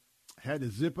anyway, had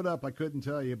to zip it up. I couldn't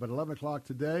tell you. But 11 o'clock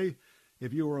today,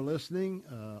 if you were listening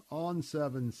on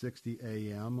 760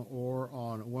 AM or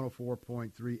on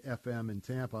 104.3 FM in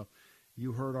Tampa,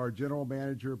 you heard our general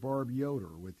manager, Barb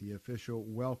Yoder, with the official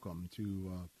welcome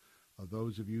to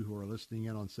those of you who are listening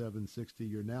in on 760.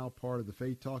 You're now part of the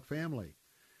Faith Talk family.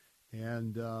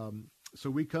 And so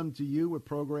we come to you with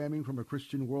programming from a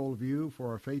Christian worldview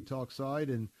for our Faith Talk side.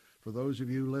 And for those of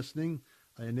you listening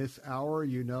in this hour,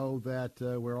 you know that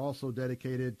we're also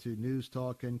dedicated to News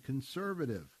Talk and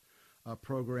conservative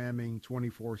programming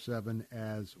 24/7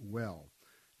 as well.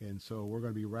 And so we're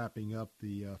going to be wrapping up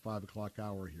the 5 o'clock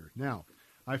hour here. Now,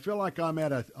 I feel like I'm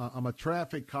a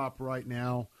traffic cop right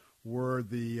now where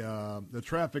the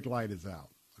traffic light is out.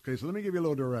 Okay, so let me give you a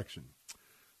little direction.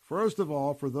 First of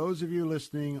all, for those of you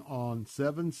listening on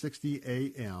 760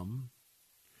 AM,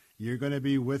 you're going to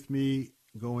be with me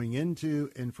going into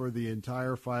and for the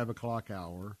entire 5 o'clock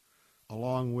hour,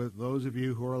 along with those of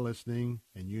you who are listening,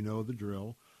 and you know the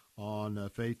drill, on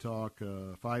Faith Talk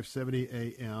 570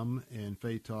 AM and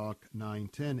Faith Talk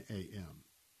 910 AM.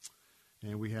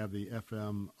 And we have the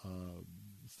FM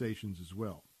stations as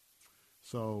well.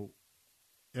 So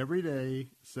every day,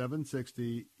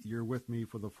 760, you're with me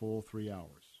for the full 3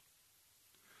 hours.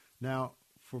 Now,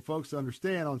 for folks to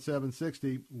understand, on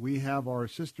 760, we have our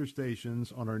sister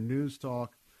stations on our News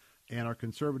Talk and our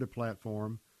conservative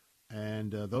platform.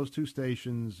 And those two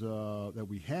stations that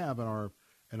we have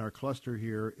in our cluster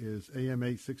here is AM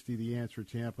 860, The Answer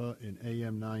Tampa, and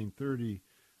AM 930,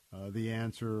 The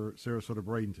Answer Sarasota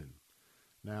Bradenton.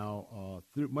 Now,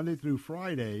 Monday through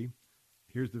Friday,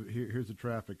 here's the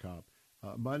traffic cop.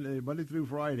 Monday through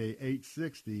Friday,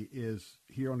 860 is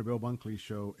here on the Bill Bunkley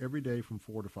Show every day from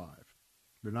 4 to 5.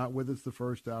 They're not with us the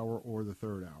first hour or the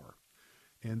third hour.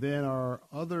 And then our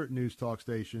other News Talk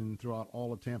station throughout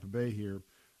all of Tampa Bay here,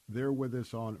 they're with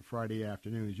us on Friday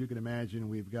afternoon. As you can imagine,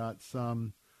 we've got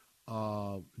some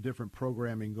different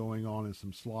programming going on in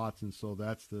some slots, and so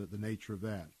that's the nature of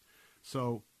that.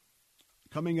 So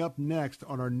coming up next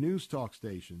on our News Talk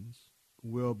stations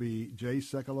will be Jay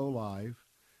Sekulow Live,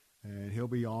 and he'll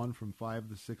be on from 5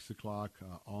 to 6 o'clock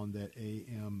on that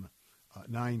AM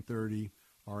 930,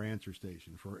 our answer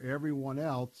station. For everyone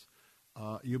else,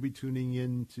 you'll be tuning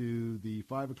into the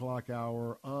 5 o'clock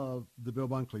hour of the Bill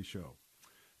Bunkley Show.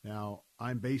 Now,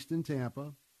 I'm based in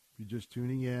Tampa. If you're just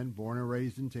tuning in, born and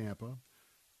raised in Tampa.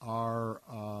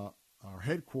 Our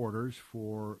headquarters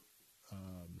for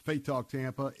Faith Talk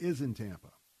Tampa is in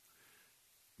Tampa.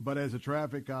 But as a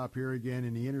traffic cop here again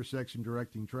in the intersection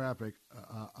directing traffic,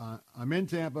 I'm in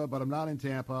Tampa, but I'm not in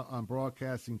Tampa. I'm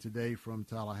broadcasting today from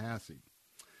Tallahassee.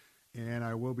 And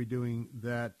I will be doing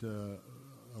that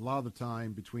a lot of the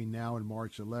time between now and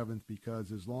March 11th,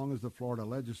 because as long as the Florida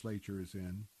legislature is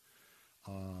in,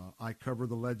 I cover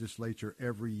the legislature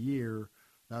every year,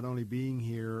 not only being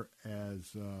here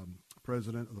as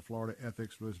president of the Florida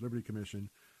Ethics Religious Liberty Commission,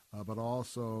 but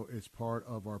also it's part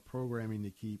of our programming to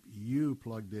keep you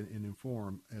plugged in and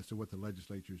informed as to what the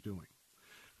legislature is doing.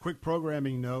 Quick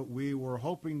programming note, we were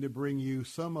hoping to bring you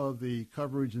some of the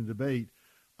coverage and debate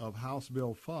of House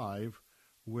Bill 5,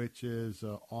 which is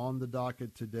on the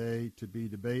docket today to be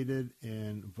debated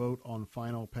and vote on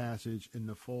final passage in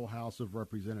the full House of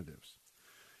Representatives.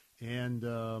 And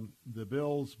the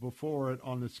bills before it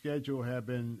on the schedule have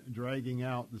been dragging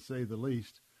out, to say the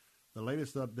least. The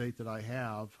latest update that I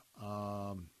have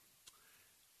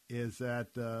is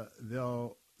that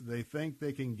they think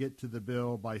they can get to the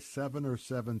bill by 7 or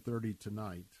 7:30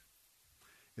 tonight.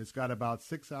 It's got about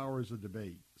 6 hours of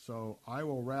debate. So I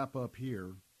will wrap up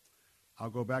here. I'll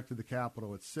go back to the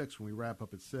Capitol at 6 when we wrap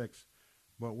up at 6.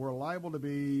 But we're liable to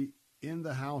be in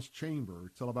the House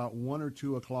chamber till about 1 or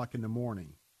 2 o'clock in the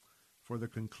morning for the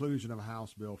conclusion of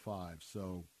House Bill 5.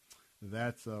 So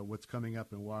that's what's coming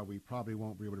up and why we probably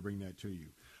won't be able to bring that to you.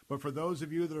 But for those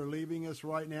of you that are leaving us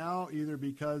right now, either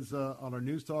because on our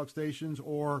news talk stations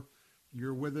or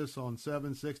you're with us on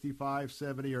 760,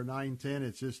 570, or 910,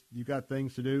 it's just you got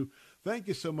things to do. Thank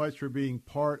you so much for being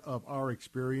part of our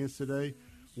experience today.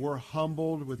 We're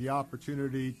humbled with the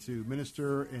opportunity to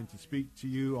minister and to speak to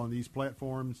you on these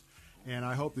platforms, and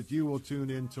I hope that you will tune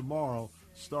in tomorrow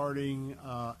starting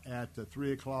at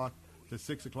 3 o'clock to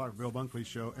 6 o'clock, Bill Bunkley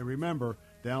Show. And remember,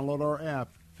 download our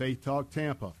app, Faith Talk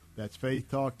Tampa. That's Faith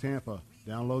Talk Tampa.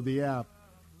 Download the app,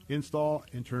 install,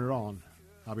 and turn it on.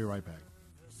 I'll be right back.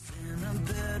 In a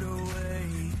better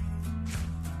way.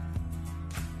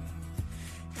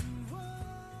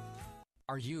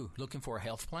 Are you looking for a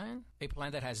health plan? A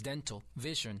plan that has dental,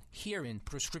 vision, hearing,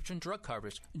 prescription drug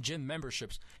coverage, gym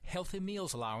memberships, healthy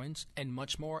meals allowance, and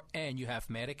much more, and you have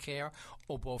Medicare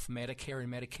or both Medicare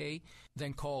and Medicaid?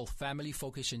 Then call Family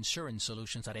Focus Insurance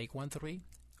Solutions at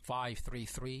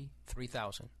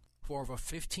 813-533-3000. For over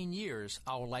 15 years,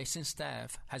 our licensed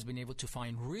staff has been able to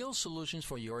find real solutions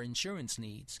for your insurance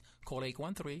needs. Call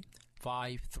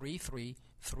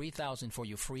 813-533-3000 for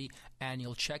your free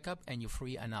annual checkup and your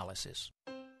free analysis.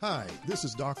 Hi, this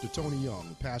is Dr. Tony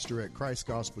Young, pastor at Christ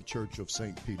Gospel Church of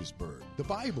St. Petersburg. The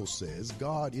Bible says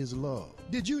God is love.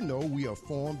 Did you know we are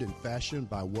formed and fashioned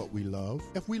by what we love?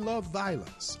 If we love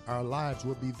violence, our lives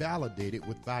will be validated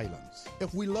with violence.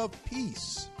 If we love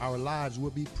peace, our lives will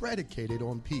be predicated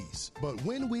on peace. But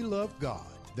when we love God,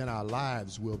 then our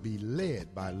lives will be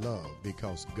led by love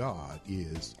because God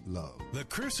is love. The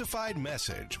Crucified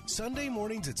Message, Sunday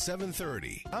mornings at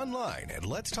 7:30. Online at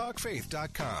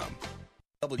letstalkfaith.com.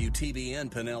 WTBN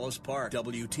Pinellas Park,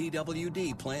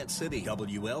 WTWD Plant City,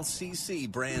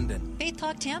 WLCC Brandon. Faith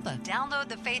Talk Tampa. Download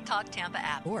the Faith Talk Tampa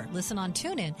app or listen on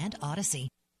TuneIn and Odyssey.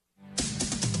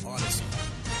 Odyssey.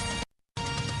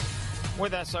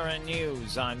 With SRN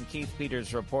News, I'm Keith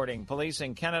Peters reporting. Police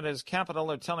in Canada's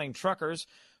capital are telling truckers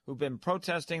who've been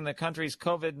protesting the country's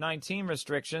COVID-19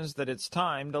 restrictions that it's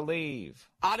time to leave.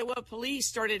 Ottawa police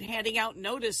started handing out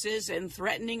notices and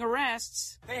threatening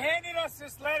arrests. They handed us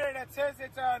this letter that says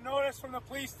it's a notice from the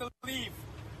police to leave.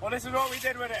 Well, this is what we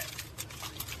did with it.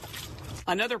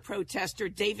 Another protester,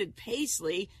 David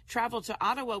Paisley, traveled to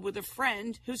Ottawa with a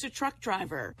friend who's a truck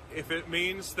driver. If it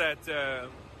means that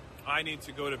I need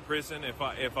to go to prison,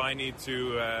 if I need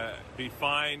to be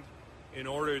fined in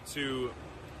order to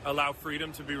allow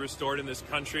freedom to be restored in this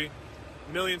country,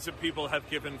 millions of people have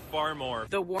given far more.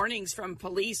 The warnings from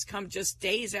police come just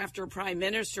days after Prime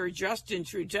Minister Justin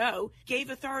Trudeau gave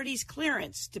authorities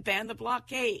clearance to ban the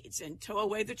blockades and tow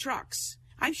away the trucks.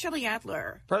 I'm Shelley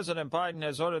Adler. President Biden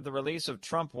has ordered the release of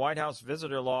Trump White House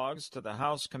visitor logs to the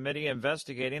House committee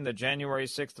investigating the January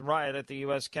 6th riot at the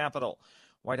U.S. Capitol.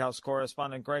 White House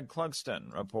correspondent Greg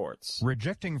Clugston reports.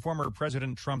 Rejecting former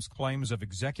President Trump's claims of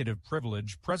executive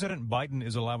privilege, President Biden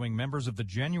is allowing members of the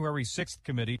January 6th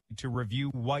committee to review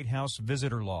White House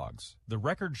visitor logs. The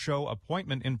records show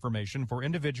appointment information for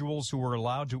individuals who were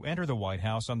allowed to enter the White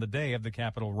House on the day of the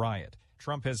Capitol riot.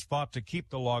 Trump has fought to keep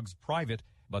the logs private,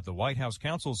 but the White House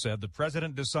counsel said the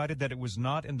president decided that it was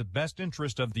not in the best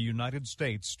interest of the United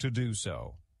States to do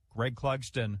so. Greg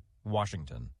Clugston,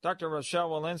 Washington. Dr.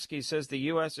 Rochelle Walensky says the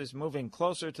U.S. is moving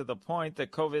closer to the point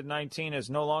that COVID-19 is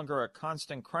no longer a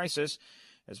constant crisis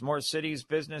as more cities,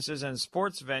 businesses, and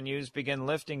sports venues begin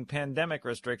lifting pandemic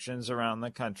restrictions around the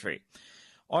country.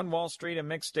 On Wall Street, a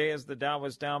mixed day as the Dow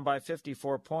was down by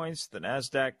 54 points. The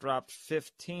Nasdaq dropped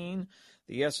 15.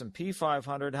 The S&P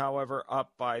 500, however,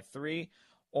 up by 3.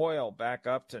 Oil back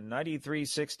up to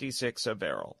 $93.66 a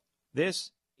barrel. This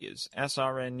is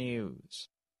SRN News.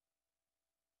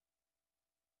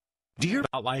 Do you hear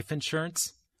about life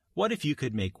insurance? What if you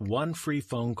could make one free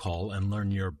phone call and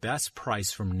learn your best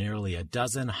price from nearly a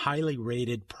dozen highly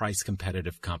rated,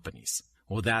 price-competitive companies?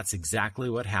 Well, that's exactly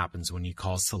what happens when you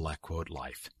call SelectQuote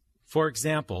Life. For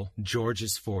example, George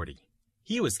is 40.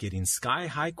 He was getting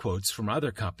sky-high quotes from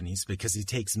other companies because he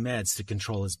takes meds to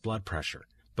control his blood pressure.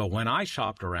 But when I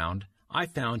shopped around, I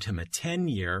found him a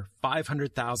 10-year,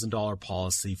 $500,000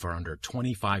 policy for under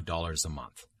 $25 a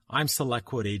month. I'm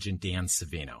SelectQuote agent Dan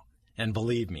Savino. And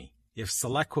believe me, if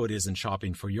SelectQuote isn't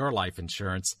shopping for your life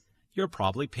insurance, you're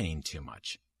probably paying too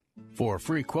much. For a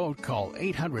free quote, call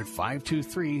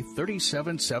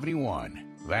 800-523-3771.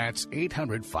 That's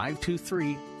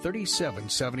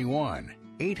 800-523-3771.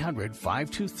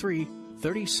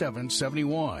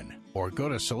 800-523-3771. Or go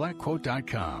to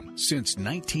SelectQuote.com. Since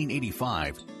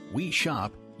 1985, we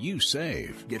shop, you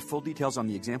save. Get full details on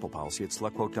the example policy at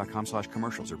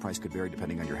SelectQuote.com/commercials. Or price could vary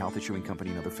depending on your health, issuing company,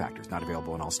 and other factors. Not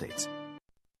available in all states.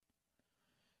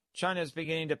 China is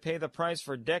beginning to pay the price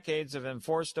for decades of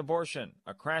enforced abortion,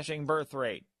 a crashing birth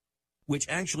rate, which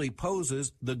actually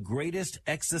poses the greatest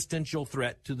existential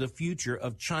threat to the future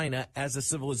of China as a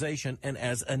civilization and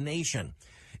as a nation.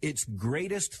 Its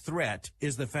greatest threat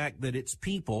is the fact that its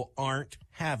people aren't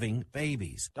having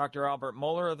babies. Dr. Albert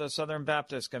Mohler of the Southern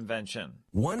Baptist Convention.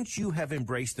 Once you have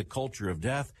embraced the culture of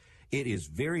death, it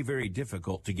is very, very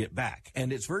difficult to get back.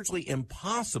 And it's virtually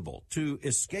impossible to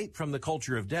escape from the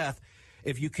culture of death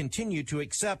if you continue to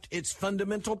accept its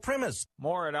fundamental premise.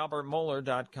 More at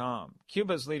albertmohler.com.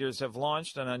 Cuba's leaders have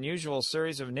launched an unusual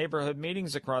series of neighborhood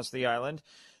meetings across the island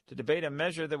to debate a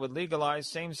measure that would legalize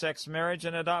same-sex marriage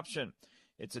and adoption.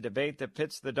 It's a debate that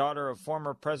pits the daughter of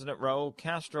former President Raul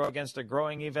Castro against a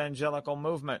growing evangelical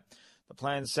movement. The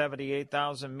planned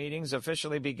 78,000 meetings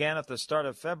officially began at the start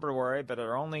of February, but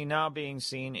are only now being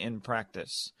seen in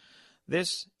practice.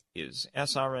 This is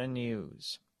SRN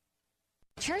News.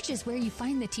 Church is where you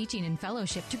find the teaching and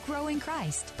fellowship to grow in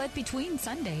Christ. But between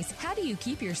Sundays, how do you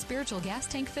keep your spiritual gas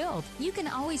tank filled? You can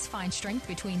always find strength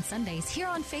between Sundays here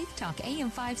on Faith Talk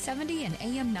AM 570 and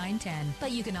AM 910.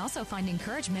 But you can also find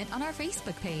encouragement on our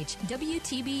Facebook page,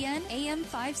 WTBN AM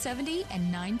 570 and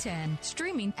 910.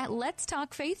 Streaming at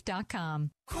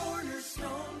letstalkfaith.com.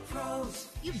 Cornerstone Pros.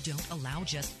 You don't allow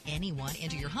just anyone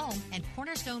into your home, and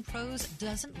Cornerstone Pros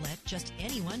doesn't let just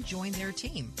anyone join their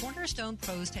team. Cornerstone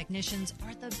Pros technicians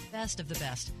are the best of the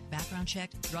best. Background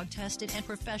checked, drug tested, and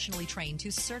professionally trained to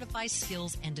certify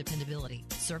skills and dependability.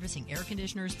 Servicing air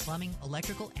conditioners, plumbing,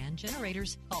 electrical, and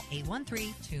generators. Call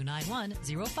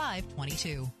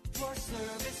 813-291-0522. For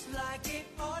service like it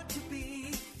ought to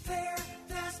be, fair,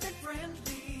 fast, and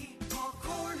friendly. Call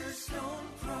Cornerstone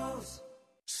Pros.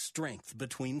 Strength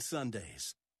between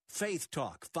Sundays. Faith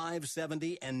Talk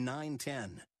 570 and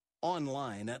 910.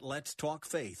 Online at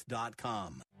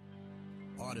letstalkfaith.com.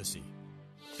 Odyssey.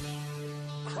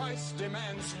 Christ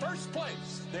demands first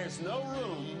place. There's no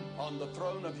room on the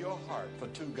throne of your heart for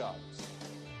two gods.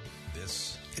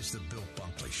 This is the Bill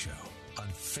Bunkley Show on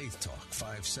Faith Talk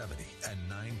 570 and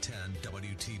 910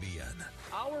 WTBN.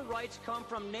 Our rights come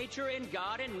from nature and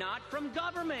God and not from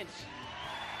government.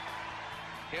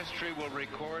 History will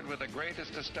record with the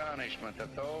greatest astonishment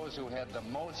that those who had the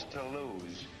most to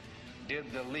lose did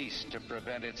the least to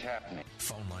prevent its happening.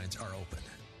 Phone lines are open.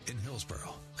 In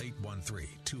Hillsborough,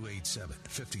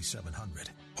 813-287-5700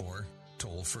 or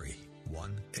toll free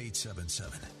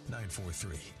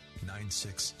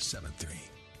 1-877-943-9673.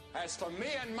 As for me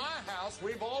and my house,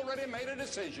 we've already made a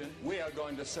decision. We are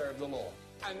going to serve the Lord.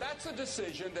 And that's a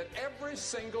decision that every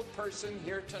single person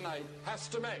here tonight has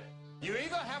to make. You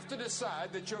either have to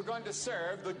decide that you're going to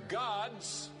serve the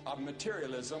gods of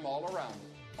materialism all around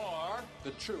you, or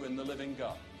the true and the living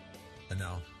God. And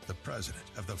now, the president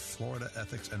of the Florida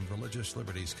Ethics and Religious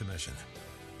Liberties Commission.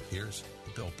 Here's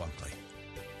Bill Bunkley.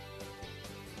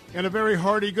 And a very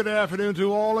hearty good afternoon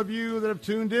to all of you that have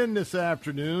tuned in this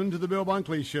afternoon to the Bill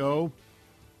Bunkley Show.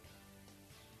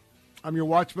 I'm your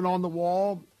watchman on the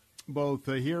wall, both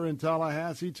here in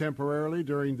Tallahassee temporarily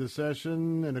during the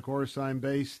session, and of course I'm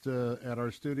based at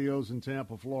our studios in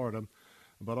Tampa, Florida,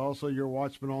 but also your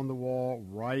watchman on the wall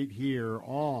right here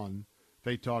on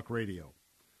Faith Talk Radio.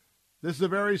 This is a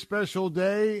very special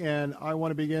day, and I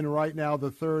want to begin right now the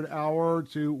third hour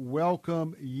to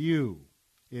welcome you,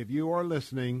 if you are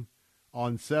listening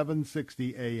on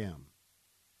 760 AM.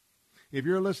 If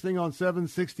you're listening on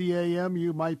 760 AM,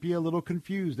 you might be a little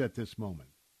confused at this moment.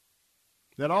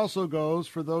 That also goes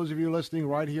for those of you listening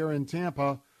right here in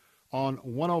Tampa on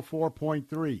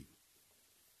 104.3.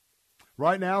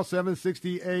 Right now,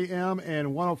 760 AM and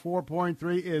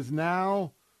 104.3 is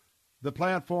now the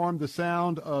platform, the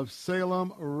sound of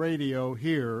Salem Radio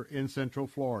here in Central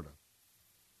Florida.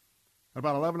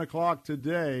 About 11 o'clock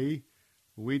today,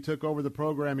 we took over the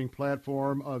programming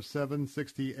platform of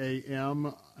 760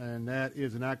 AM, and that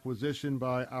is an acquisition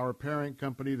by our parent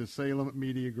company, the Salem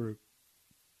Media Group.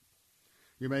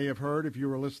 You may have heard, if you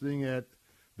were listening at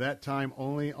that time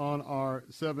only on our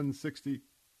 760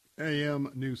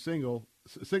 AM new signal,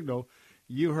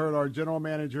 you heard our general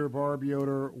manager, Barb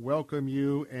Yoder, welcome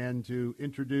you and to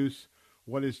introduce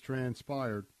what has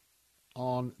transpired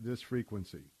on this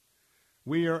frequency.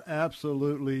 We are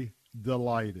absolutely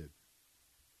delighted.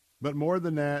 But more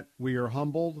than that, we are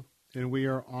humbled and we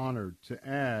are honored to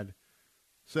add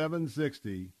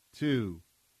 760 to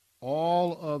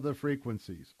all of the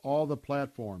frequencies, all the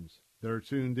platforms that are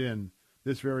tuned in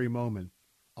this very moment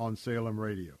on Salem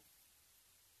Radio.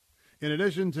 In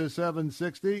addition to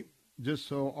 760, just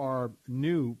so our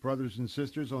new brothers and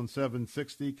sisters on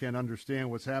 760 can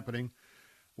understand what's happening,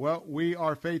 Well, we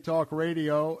are Faith Talk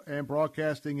Radio and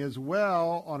broadcasting as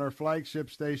well on our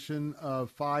flagship station of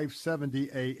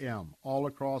 570 AM, all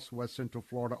across West Central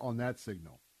Florida on that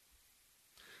signal.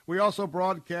 We also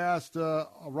broadcast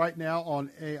right now on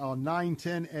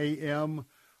 910 AM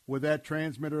with that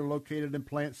transmitter located in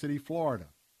Plant City, Florida.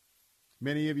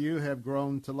 Many of you have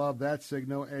grown to love that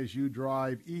signal as you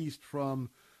drive east from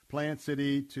Plant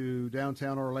City to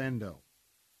downtown Orlando.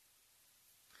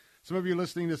 Some of you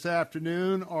listening this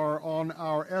afternoon are on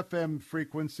our FM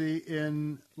frequency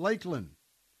in Lakeland.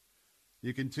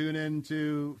 You can tune in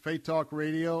to Faith Talk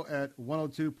Radio at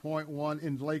 102.1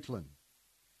 in Lakeland.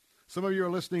 Some of you are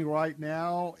listening right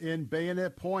now in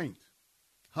Bayonet Point,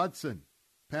 Hudson,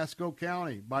 Pasco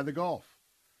County by the Gulf,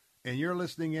 and you're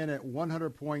listening in at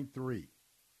 100.3.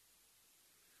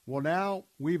 Well, now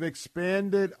we've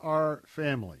expanded our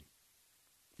family.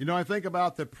 You know, I think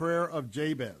about the prayer of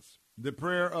Jabez, the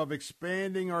prayer of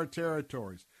expanding our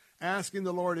territories, asking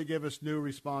the Lord to give us new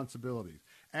responsibilities,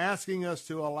 asking us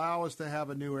to allow us to have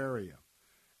a new area.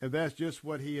 And that's just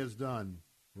what he has done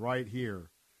right here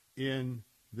in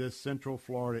this Central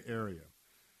Florida area.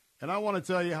 And I want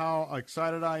to tell you how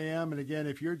excited I am. And again,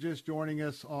 if you're just joining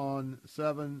us on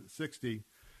 760,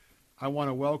 I want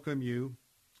to welcome you.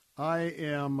 I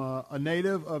am a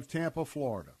native of Tampa,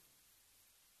 Florida.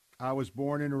 I was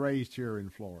born and raised here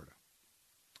in Florida.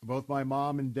 Both my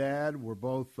mom and dad were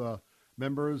both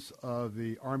members of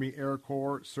the Army Air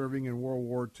Corps serving in World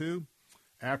War II.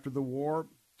 After the war,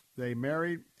 they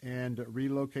married and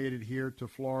relocated here to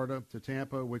Florida, to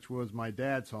Tampa, which was my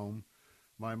dad's home.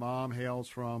 My mom hails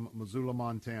from Missoula,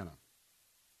 Montana.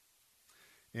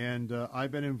 And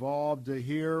I've been involved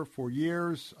here for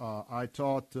years. I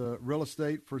taught real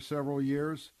estate for several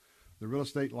years, the real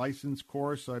estate license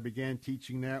course. I began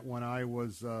teaching that when I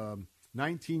was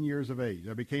 19 years of age.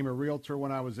 I became a realtor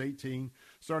when I was 18,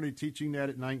 started teaching that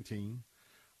at 19.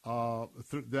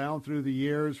 Down through the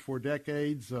years for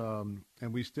decades, and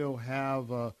we still have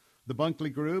the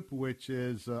Bunkley Group, which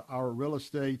is our real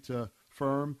estate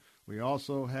firm. We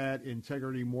also had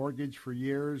Integrity Mortgage for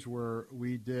years, where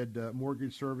we did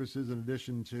mortgage services in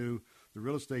addition to the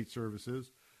real estate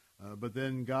services. But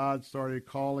then God started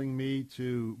calling me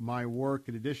to my work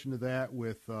in addition to that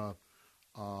with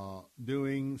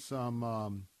doing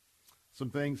some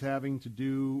things having to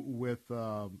do with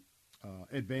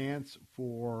advance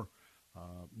for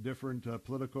different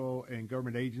political and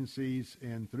government agencies.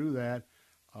 And through that,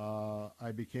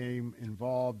 I became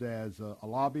involved as a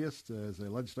lobbyist, as a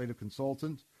legislative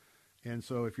consultant. And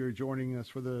so if you're joining us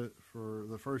for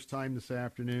the first time this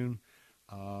afternoon,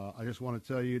 I just want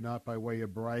to tell you, not by way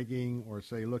of bragging or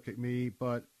say, look at me,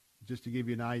 but just to give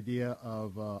you an idea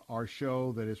of our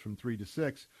show that is from 3 to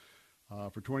 6.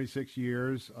 For 26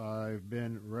 years, I've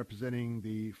been representing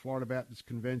the Florida Baptist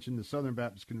Convention, the Southern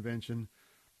Baptist Convention,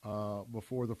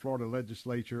 before the Florida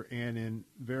legislature and in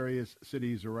various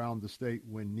cities around the state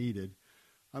when needed.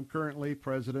 I'm currently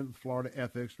president of the Florida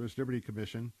Ethics Religious Liberty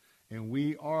Commission, and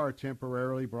we are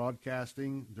temporarily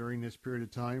broadcasting during this period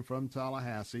of time from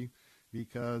Tallahassee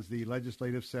because the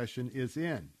legislative session is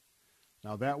in.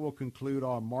 Now, that will conclude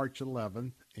on March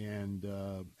 11th, and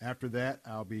after that,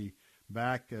 I'll be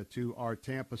back to our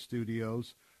Tampa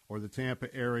studios or the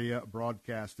Tampa area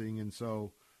broadcasting. And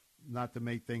so, not to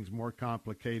make things more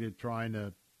complicated, trying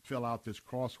to fill out this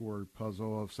crossword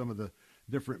puzzle of some of the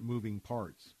different moving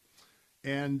parts.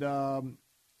 And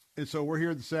so we're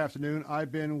here this afternoon.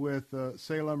 I've been with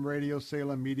Salem Radio,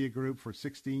 Salem Media Group for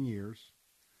 16 years.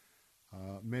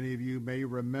 Many of you may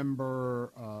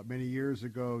remember many years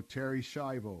ago Terry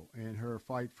Schiavo and her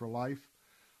fight for life.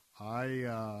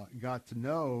 I got to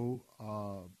know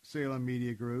Salem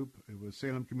Media Group. It was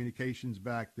Salem Communications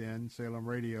back then, Salem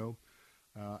Radio,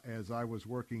 as I was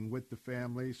working with the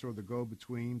family, sort of the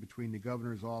go-between between the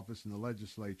governor's office and the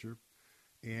legislature.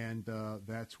 And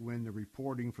that's when the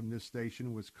reporting from this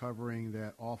station was covering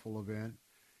that awful event.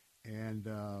 And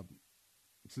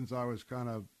since I was kind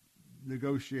of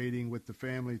negotiating with the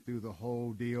family through the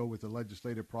whole deal with the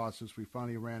legislative process, we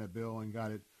finally ran a bill and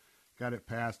got it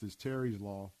passed as Terry's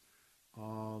Law.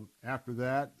 After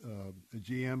that, a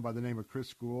GM by the name of Chris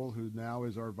School, who now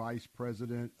is our vice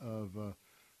president of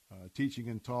Teaching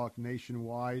and Talk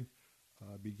nationwide,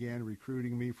 began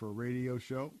recruiting me for a radio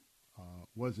show.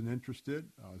 Wasn't interested.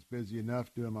 I was busy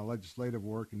enough doing my legislative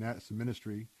work, and that's the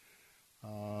ministry.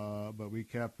 But we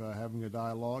kept having a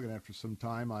dialogue, and after some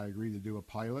time, I agreed to do a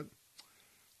pilot.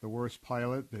 The worst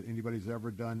pilot that anybody's ever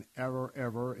done,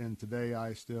 ever. And today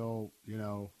I still,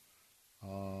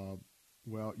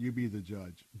 well, you be the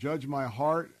judge. Judge my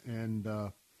heart, and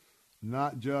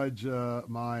not judge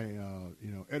my,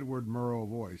 Edward Murrow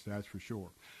voice, that's for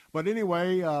sure. But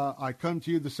anyway, I come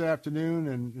to you this afternoon,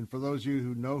 and for those of you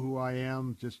who know who I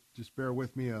am, just bear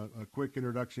with me a quick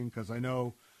introduction, because I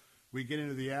know we get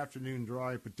into the afternoon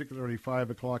drive, particularly 5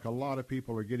 o'clock. A lot of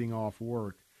people are getting off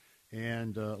work,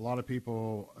 and a lot of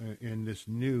people in this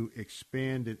new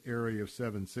expanded area of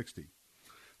 760.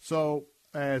 So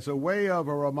as a way of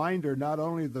a reminder, not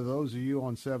only to those of you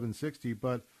on 760,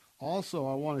 but also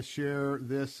I want to share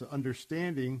this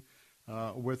understanding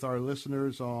with our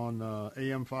listeners on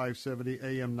AM 570,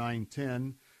 AM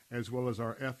 910, as well as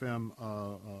our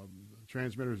FM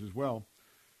transmitters as well.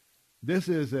 This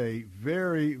is a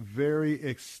very, very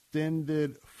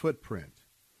extended footprint.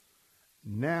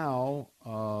 Now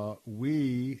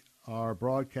we are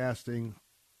broadcasting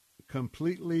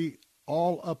completely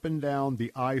all up and down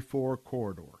the I-4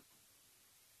 corridor.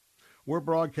 We're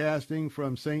broadcasting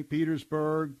from St.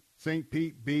 Petersburg, St.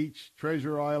 Pete Beach,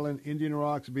 Treasure Island, Indian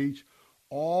Rocks Beach,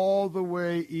 all the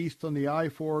way east on the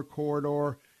I-4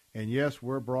 corridor. And yes,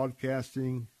 we're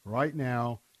broadcasting right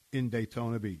now in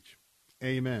Daytona Beach.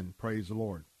 Amen. Praise the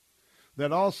Lord.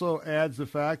 That also adds the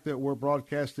fact that we're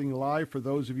broadcasting live for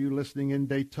those of you listening in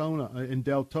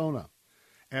Deltona,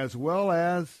 as well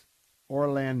as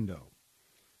Orlando.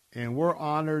 And we're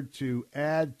honored to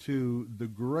add to the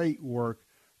great work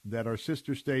that our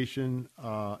sister station,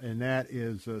 and that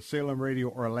is Salem Radio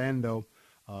Orlando,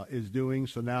 is doing.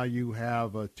 So now you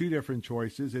have two different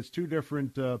choices. It's two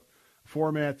different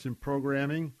formats and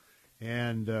programming,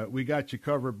 and we got you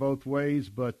covered both ways.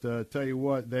 But tell you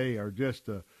what, they are just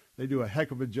they do a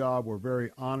heck of a job. We're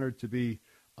very honored to be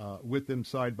with them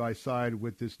side by side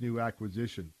with this new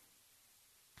acquisition.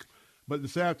 But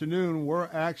this afternoon, we're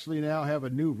actually now have a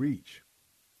new reach.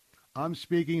 I'm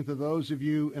speaking to those of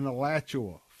you in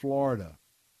Alachua, Florida.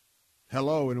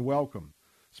 Hello and welcome.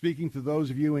 Speaking to those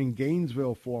of you in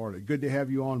Gainesville, Florida. Good to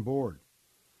have you on board.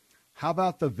 How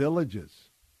about the Villages?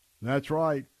 That's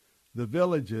right. The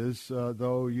Villages,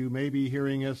 though you may be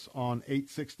hearing us on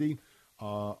 860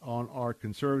 on our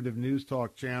conservative news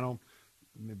talk channel,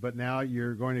 but now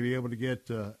you're going to be able to get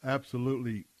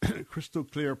absolutely crystal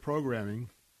clear programming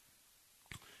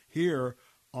here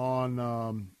on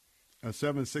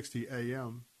 760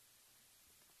 AM.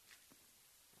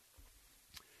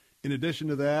 In addition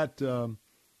to that,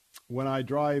 when I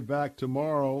drive back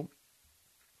tomorrow,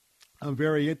 I'm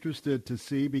very interested to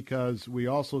see, because we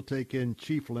also take in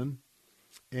Chiefland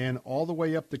and all the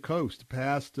way up the coast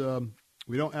past,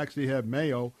 we don't actually have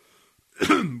Mayo,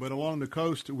 but along the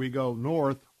coast we go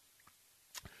north.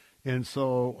 And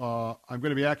so I'm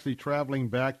going to be actually traveling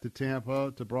back to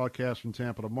Tampa to broadcast from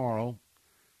Tampa tomorrow.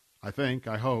 I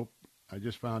hope. I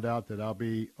just found out that I'll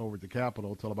be over at the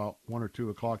Capitol till about 1 or 2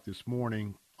 o'clock this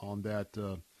morning on that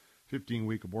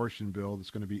 15-week abortion bill that's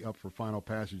going to be up for final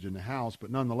passage in the House. But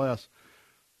nonetheless,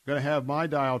 I'm going to have my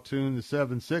dial tuned to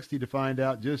 760 to find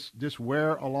out just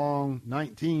where along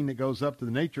 19 that goes up to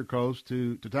the Nature Coast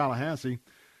to Tallahassee,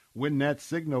 when that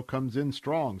signal comes in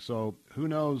strong. So who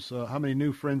knows how many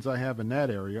new friends I have in that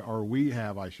area, or we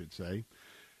have, I should say.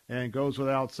 And it goes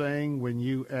without saying, when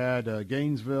you add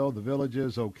Gainesville, the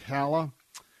Villages, Ocala,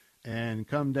 and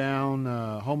come down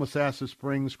Homosassa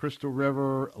Springs, Crystal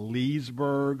River,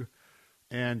 Leesburg,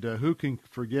 and who can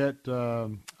forget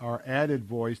our added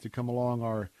voice to come along,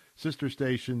 our sister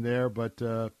station there. But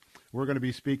we're going to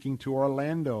be speaking to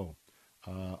Orlando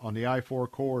on the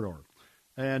I-4 corridor.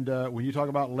 And when you talk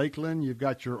about Lakeland, you've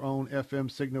got your own FM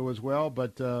signal as well.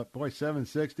 But,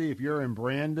 760, if you're in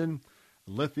Brandon,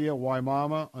 Lithia,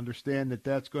 Waimama, understand that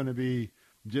that's going to be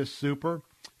just super.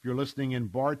 If you're listening in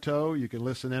Bartow, you can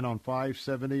listen in on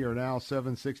 570 or now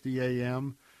 760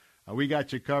 AM. We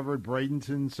got you covered,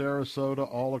 Bradenton,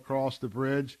 Sarasota, all across the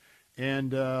bridge.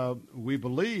 And we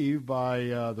believe by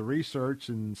the research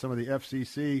and some of the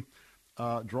FCC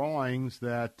drawings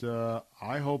that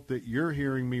I hope that you're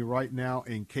hearing me right now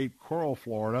in Cape Coral,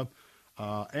 Florida.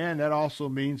 And that also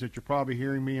means that you're probably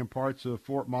hearing me in parts of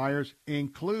Fort Myers,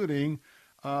 including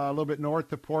a little bit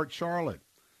north of Port Charlotte.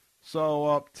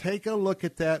 So take a look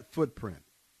at that footprint.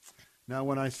 Now,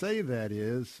 when I say that,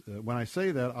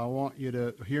 I want you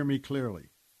to hear me clearly.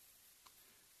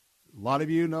 A lot of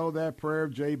you know that prayer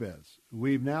of Jabez.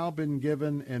 We've now been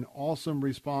given an awesome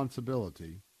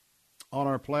responsibility on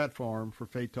our platform for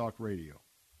Faith Talk Radio.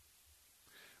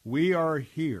 We are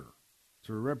here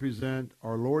to represent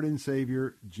our Lord and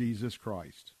Savior, Jesus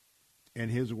Christ, and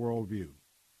his worldview.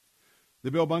 The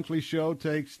Bill Bunkley Show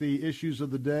takes the issues of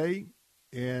the day,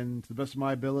 and to the best of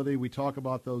my ability, we talk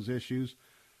about those issues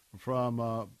from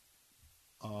a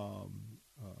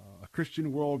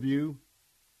Christian worldview,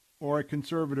 or a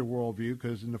conservative worldview,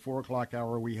 because in the 4 o'clock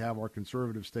hour we have our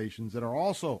conservative stations that are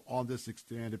also on this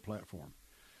expanded platform.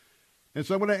 And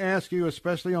so I'm going to ask you,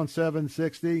 especially on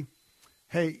 760,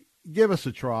 hey, give us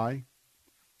a try.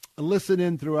 Listen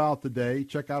in throughout the day.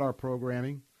 Check out our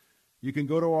programming. You can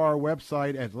go to our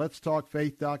website at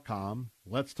letstalkfaith.com,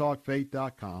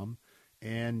 letstalkfaith.com.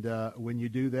 And when you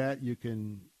do that, you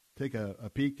can take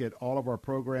a peek at all of our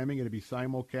programming. It'll be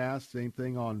simulcast. Same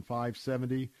thing on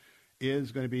 570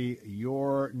 is going to be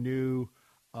your new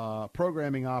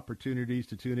programming opportunities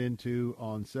to tune into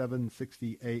on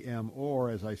 760 a.m. or,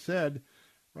 as I said,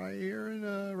 right here in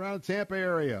around the Tampa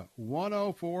area,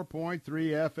 104.3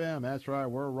 FM. That's right.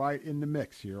 We're right in the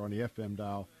mix here on the FM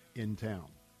dial in town.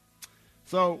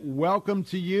 So welcome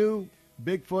to you,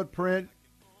 Big Footprint.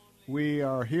 We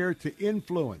are here to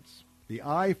influence the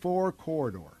I-4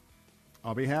 corridor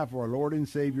on behalf of our Lord and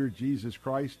Savior, Jesus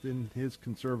Christ, and his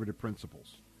conservative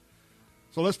principles.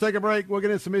 So let's take a break. We'll get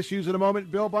into some issues in a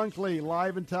moment. Bill Bunkley,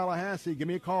 live in Tallahassee. Give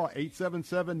me a call,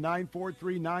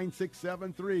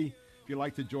 877-943-9673, if you'd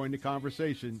like to join the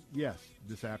conversation, yes,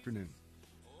 this afternoon.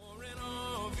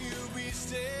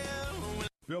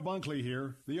 Bill Bunkley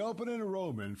here. The open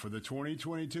enrollment for the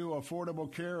 2022 Affordable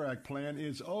Care Act plan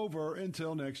is over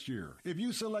until next year. If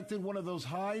you selected one of those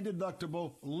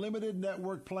high-deductible, limited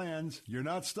network plans, you're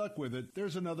not stuck with it.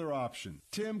 There's another option.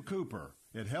 Tim Cooper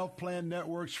at Health Plan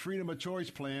Network's Freedom of Choice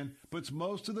plan puts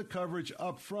most of the coverage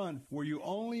up front, where you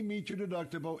only meet your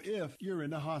deductible if you're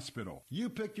in the hospital. You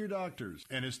pick your doctors,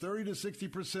 and it's 30 to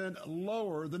 60%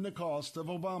 lower than the cost of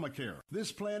Obamacare.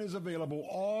 This plan is available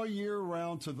all year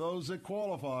round to those that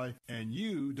qualify, and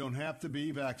you don't have to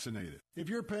be vaccinated. If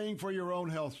you're paying for your own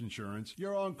health insurance,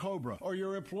 you're on COBRA, or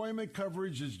your employment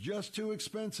coverage is just too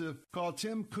expensive, call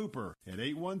Tim Cooper at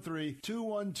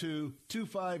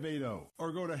 813-212-2580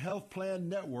 or go to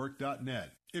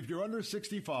healthplannetwork.net. If you're under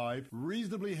 65,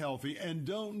 reasonably healthy, and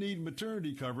don't need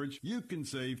maternity coverage, you can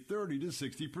save 30 to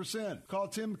 60%. Call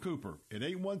Tim Cooper at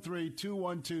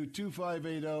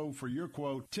 813-212-2580 for your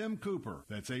quote. Tim Cooper.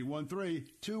 That's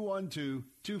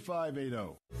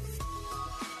 813-212-2580.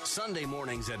 Sunday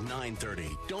mornings at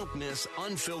 9:30. Don't miss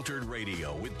Unfiltered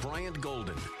Radio with Bryant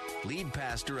Golden, lead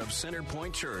pastor of Center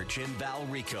Point Church in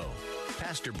Valrico.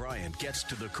 Pastor Bryant gets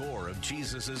to the core of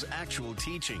Jesus' actual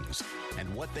teachings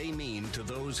and what they mean to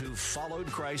those who've followed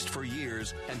Christ for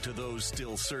years and to those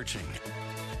still searching.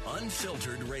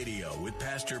 Unfiltered Radio with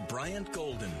Pastor Bryant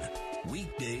Golden.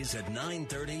 Weekdays at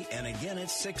 9:30 and again at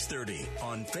 6:30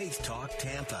 on Faith Talk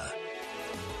Tampa.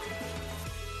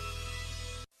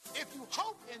 If you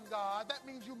hope in God, that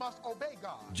means you must obey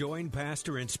God. Join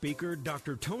pastor and speaker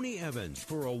Dr. Tony Evans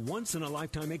for a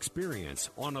once-in-a-lifetime experience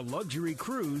on a luxury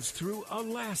cruise through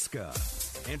Alaska.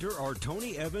 Enter our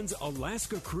Tony Evans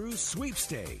Alaska Cruise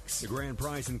Sweepstakes. The grand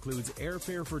prize includes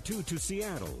airfare for two to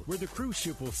Seattle, where the cruise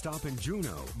ship will stop in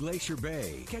Juneau, Glacier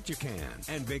Bay, Ketchikan,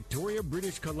 and Victoria,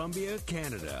 British Columbia,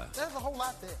 Canada. There's a whole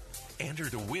lot there. Enter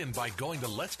to win by going to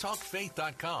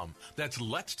letstalkfaith.com. That's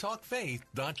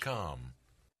letstalkfaith.com.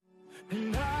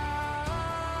 And I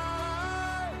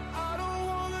don't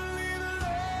want to leave a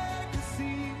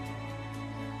legacy.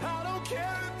 I don't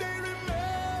care if they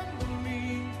remember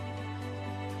me.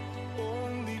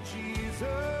 Only Jesus.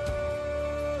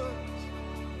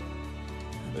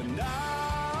 And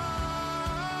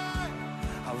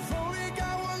I've only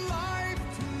got one life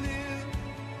to live.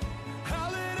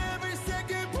 I'll let every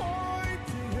second point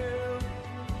to Him.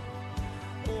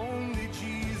 Only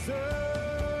Jesus.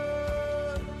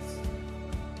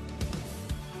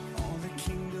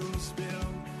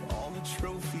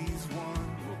 Trophies won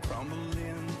will crumble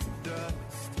into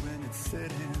dust when it's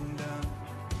said and done.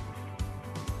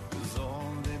 'Cause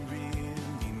all that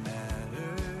really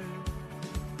mattered.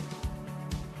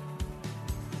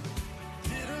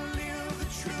 Did I live the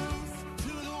truth to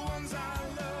the ones I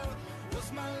love?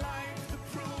 Was my life the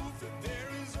proof that there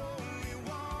is only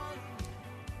one?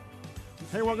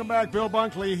 Hey, welcome back. Bill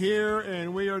Bunkley here,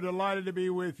 and we are delighted to be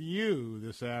with you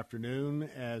this afternoon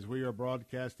as we are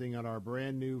broadcasting on our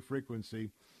brand new frequency,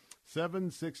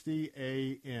 760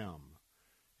 AM.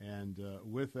 And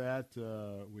with that,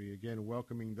 we again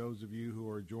welcoming those of you who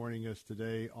are joining us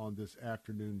today on this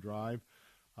afternoon drive.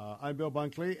 I'm Bill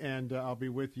Bunkley, and I'll be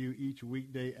with you each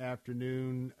weekday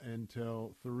afternoon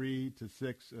until 3 to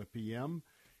 6 p.m.,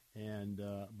 and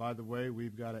by the way,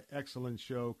 we've got an excellent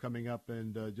show coming up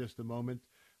in just a moment,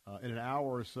 in an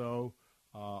hour or so,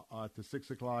 at the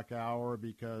 6 o'clock hour,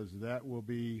 because that will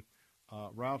be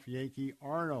Ralph Yankee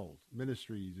Arnold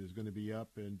Ministries is going to be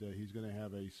up, and he's going to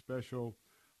have a special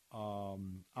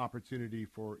opportunity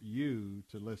for you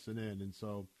to listen in. And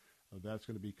so that's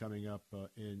going to be coming up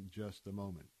in just a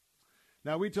moment.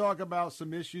 Now, we talk about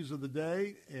some issues of the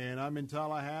day, and I'm in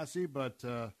Tallahassee, but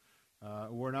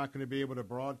we're not going to be able to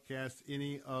broadcast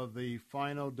any of the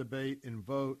final debate and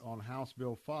vote on House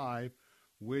Bill 5,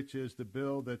 which is the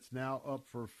bill that's now up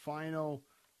for final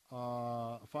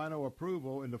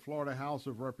approval in the Florida House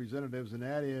of Representatives, and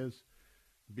that is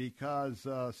because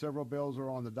several bills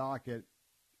are on the docket.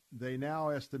 They now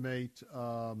estimate,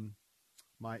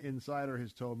 my insider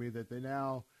has told me that they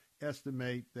now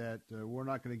estimate that we're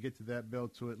not going to get to that bill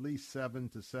to at least 7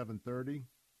 to 7:30.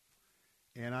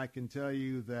 And I can tell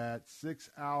you that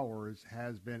 6 hours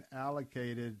has been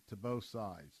allocated to both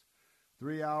sides.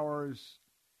 3 hours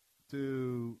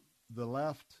to the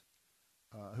left,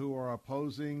 who are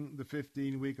opposing the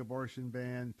 15-week abortion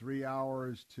ban, 3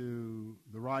 hours to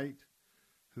the right,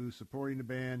 who's supporting the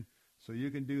ban. So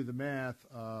you can do the math.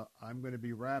 I'm going to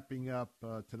be wrapping up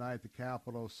tonight at the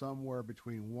Capitol somewhere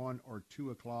between 1 or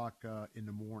 2 o'clock in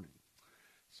the morning.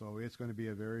 So it's going to be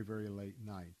a very, very late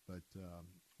night. But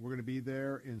we're going to be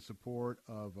there in support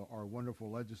of our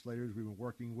wonderful legislators we've been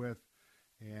working with,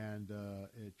 and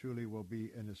it truly will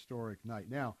be an historic night.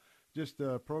 Now, just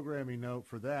a programming note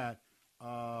for that.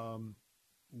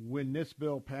 When this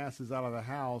bill passes out of the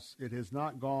House, it has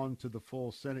not gone to the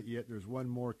full Senate yet. There's one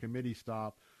more committee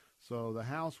stop. So the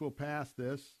House will pass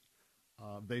this.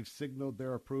 They've signaled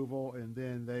their approval, and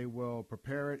then they will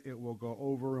prepare it. It will go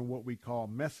over in what we call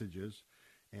messages,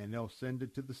 and they'll send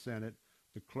it to the Senate.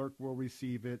 The clerk will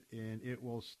receive it, and it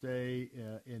will stay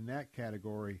in that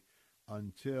category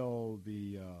until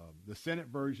the Senate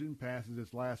version passes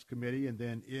its last committee, and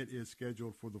then it is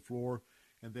scheduled for the floor,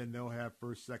 and then they'll have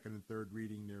first, second, and third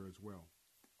reading there as well.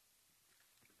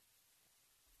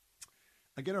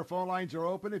 Again, our phone lines are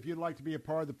open if you'd like to be a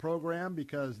part of the program,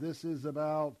 because this is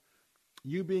about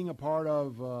you being a part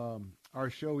of our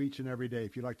show each and every day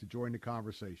if you'd like to join the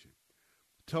conversation.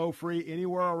 Toll-free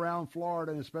anywhere around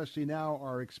Florida, and especially now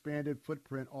our expanded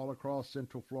footprint all across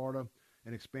Central Florida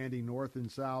and expanding north and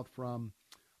south from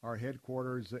our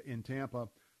headquarters in Tampa.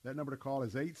 That number to call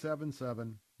is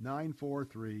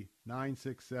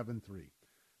 877-943-9673.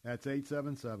 That's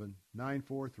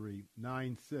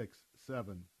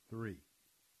 877-943-9673.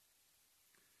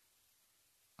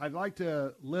 I'd like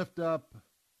to lift up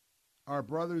our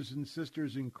brothers and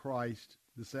sisters in Christ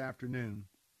this afternoon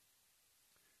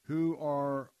who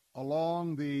are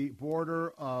along the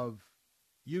border of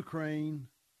Ukraine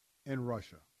and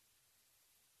Russia.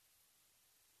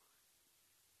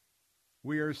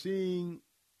 We are seeing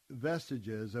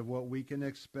vestiges of what we can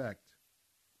expect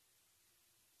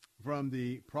from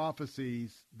the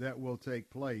prophecies that will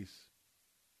take place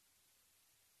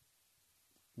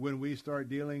when we start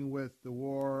dealing with the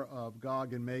war of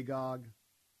Gog and Magog,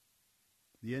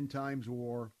 the end times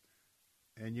war.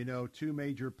 And you know, two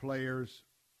major players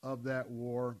of that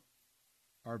war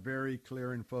are very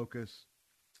clear in focus.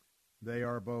 They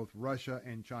are both Russia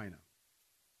and China.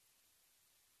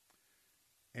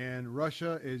 And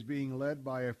Russia is being led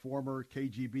by a former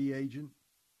KGB agent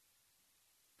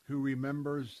who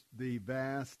remembers the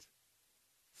vast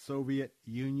Soviet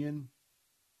Union.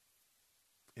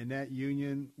 And that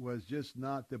union was just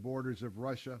not the borders of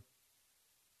Russia,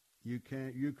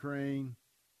 Ukraine,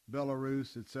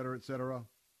 Belarus, etc., etc.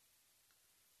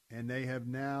 And they have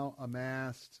now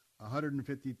amassed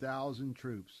 150,000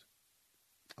 troops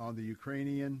on the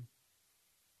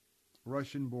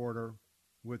Ukrainian-Russian border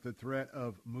with the threat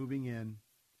of moving in.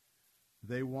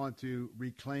 They want to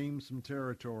reclaim some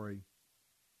territory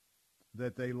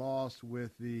that they lost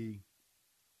with the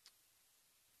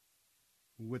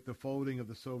folding of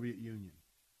the Soviet Union.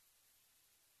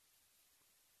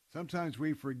 Sometimes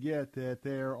we forget that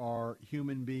there are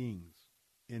human beings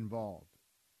involved.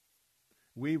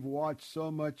 We've watched so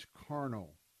much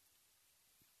carnal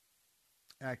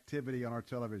activity on our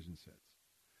television sets.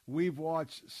 We've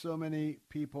watched so many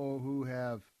people who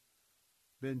have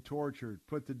been tortured,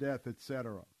 put to death,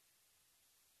 etc.,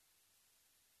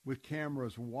 with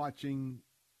cameras watching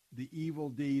the evil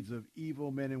deeds of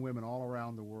evil men and women all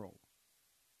around the world.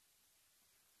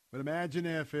 But imagine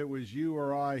if it was you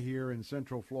or I here in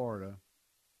Central Florida,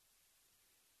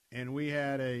 and we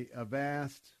had a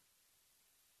vast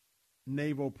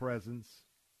naval presence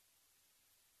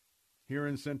here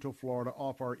in Central Florida,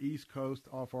 off our East Coast,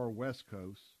 off our West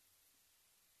Coast,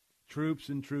 troops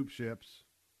and troop ships.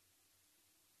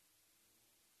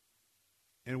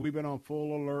 And we've been on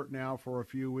full alert now for a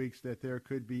few weeks that there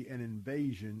could be an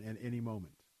invasion at any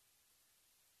moment.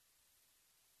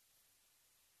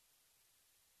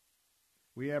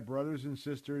 We have brothers and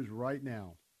sisters right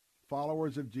now,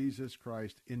 followers of Jesus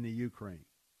Christ in the Ukraine.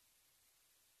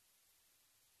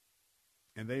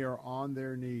 And they are on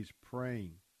their knees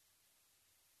praying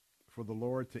for for the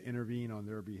Lord to intervene on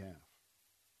their behalf.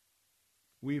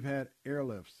 We've had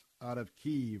airlifts out of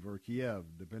Kyiv or Kiev,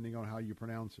 depending on how you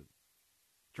pronounce it,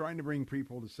 trying to bring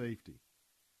people to safety.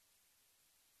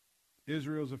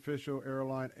 Israel's official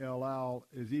airline, El Al,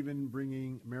 is even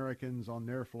bringing Americans on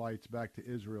their flights back to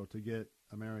Israel to get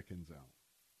Americans out.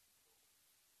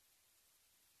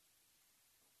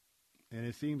 And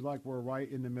it seems like we're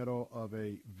right in the middle of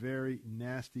a very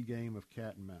nasty game of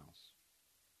cat and mouse.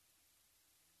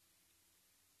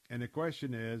 And the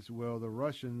question is, will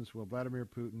Vladimir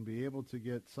Putin be able to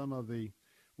get some of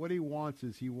what he wants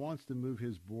is he wants to move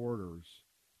his borders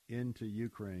into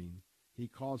Ukraine. He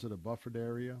calls it a buffered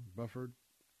area.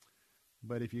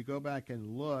 But if you go back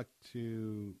and look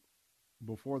to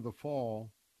before the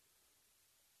fall,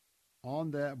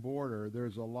 on that border,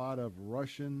 there's a lot of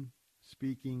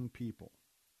Russian-speaking people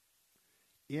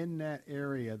in that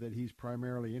area that he's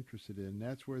primarily interested in.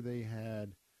 That's where they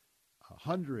had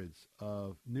hundreds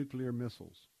of nuclear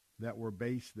missiles that were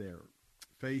based there,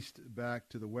 faced back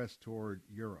to the west toward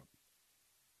Europe.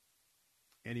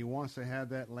 And he wants to have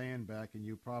that land back, and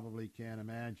you probably can't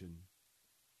imagine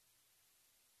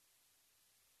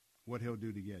what he'll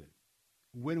do to get it.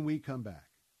 When we come back,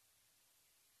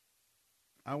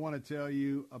 I want to tell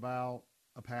you about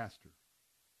a pastor,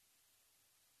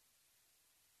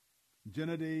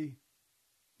 Gennady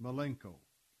Malenko.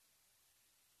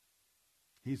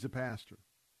 He's a pastor,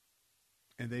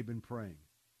 and they've been praying.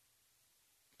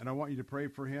 And I want you to pray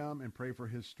for him and pray for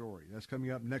his story. That's coming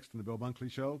up next on the Bill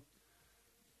Bunkley Show.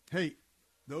 Hey,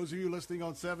 those of you listening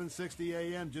on 760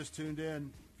 AM just tuned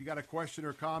in, if you got a question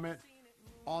or comment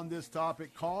on this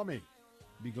topic, call me.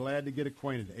 Be glad to get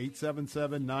acquainted.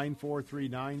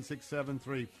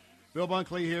 877-943-9673. Bill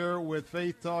Bunkley here with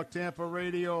Faith Talk Tampa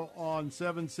Radio on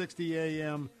 760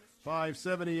 AM,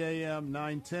 570 AM,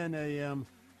 910 AM.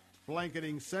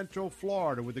 Blanketing Central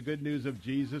Florida with the good news of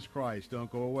Jesus Christ.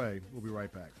 Don't go away. We'll be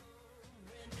right back.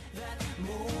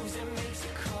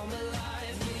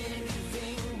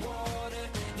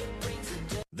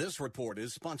 This report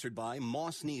is sponsored by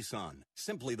Moss Nissan,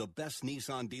 simply the best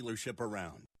Nissan dealership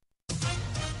around.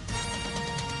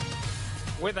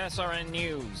 With SRN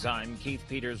News, I'm Keith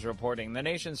Peters reporting. The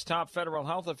nation's top federal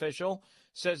health official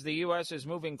says the U.S. is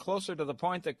moving closer to the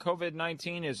point that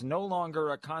COVID-19 is no longer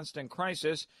a constant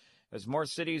crisis as more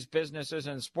cities, businesses,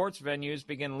 and sports venues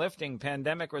begin lifting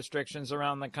pandemic restrictions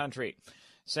around the country.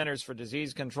 Centers for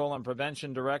Disease Control and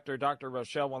Prevention Director Dr.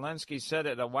 Rochelle Walensky said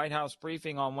at a White House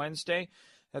briefing on Wednesday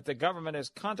that the government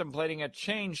is contemplating a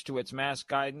change to its mask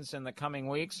guidance in the coming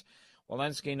weeks.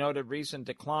 Walensky noted recent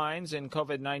declines in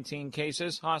COVID-19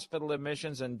 cases, hospital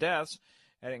admissions, and deaths,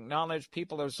 and acknowledged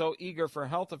people are so eager for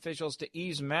health officials to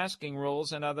ease masking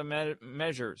rules and other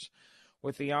measures.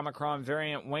 With the Omicron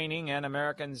variant waning and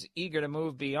Americans eager to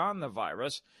move beyond the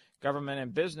virus, government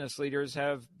and business leaders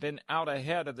have been out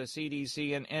ahead of the CDC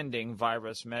in ending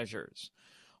virus measures.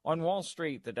 On Wall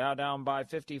Street, the Dow down by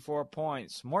 54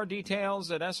 points. More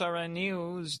details at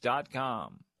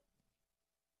srnnews.com.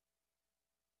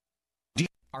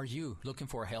 Are you looking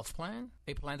for a health plan?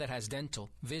 A plan that has dental,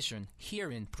 vision,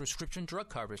 hearing, prescription drug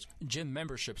coverage, gym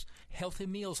memberships, healthy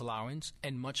meals allowance,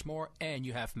 and much more, and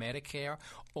you have Medicare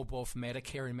or both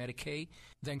Medicare and Medicaid?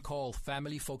 Then call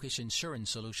Family Focus Insurance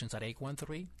Solutions at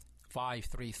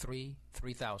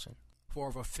 813-533-3000. For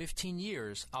over 15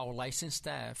 years, our licensed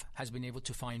staff has been able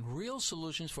to find real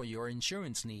solutions for your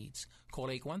insurance needs. Call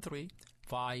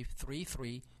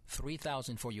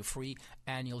 813-533-3000 for your free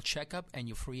annual checkup and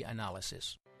your free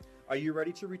analysis. Are you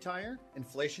ready to retire?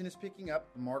 Inflation is picking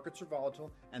up, the markets are volatile,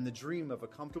 and the dream of a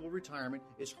comfortable retirement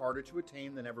is harder to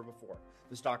attain than ever before.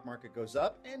 The stock market goes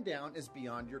up and down is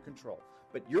beyond your control.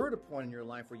 But you're at a point in your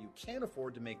life where you can't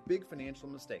afford to make big financial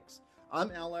mistakes.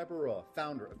 I'm Al Labaroa,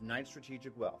 founder of Knight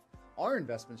Strategic Wealth. Our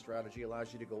investment strategy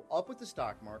allows you to go up with the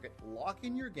stock market, lock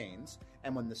in your gains,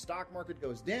 and when the stock market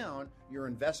goes down, your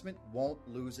investment won't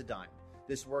lose a dime.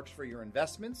 This works for your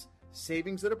investments,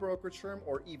 savings at a brokerage firm,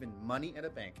 or even money at a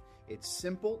bank. It's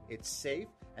simple, it's safe,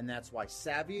 and that's why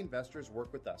savvy investors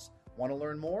work with us. Want to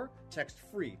learn more? Text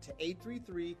FREE to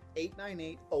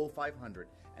 833-898-0500,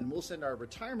 and we'll send our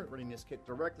retirement readiness kit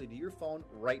directly to your phone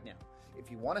right now.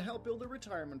 If you want to help build a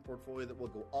retirement portfolio that will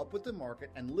go up with the market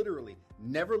and literally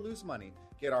never lose money,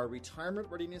 get our retirement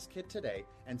readiness kit today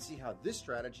and see how this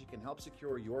strategy can help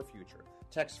secure your future.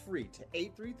 Text FREE to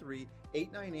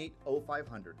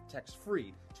 833-898-0500. Text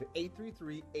FREE to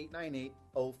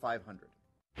 833-898-0500.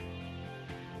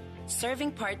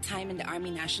 Serving part-time in the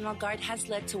Army National Guard has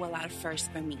led to a lot of firsts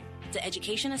for me. The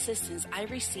education assistance I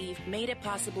received made it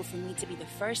possible for me to be the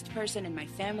first person in my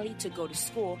family to go to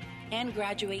school and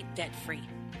graduate debt-free.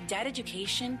 That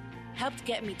education helped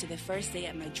get me to the first day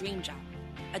at my dream job,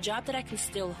 a job that I can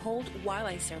still hold while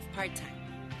I serve part-time.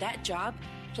 That job,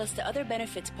 plus the other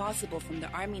benefits possible from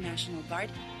the Army National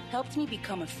Guard, helped me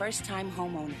become a first-time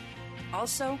homeowner.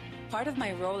 Also, part of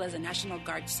my role as a National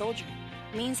Guard soldier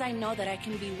means I know that I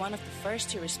can be one of the first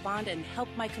to respond and help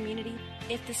my community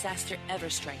if disaster ever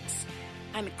strikes.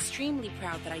 I'm extremely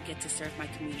proud that I get to serve my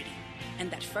community, and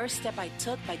that first step I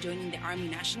took by joining the Army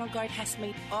National Guard has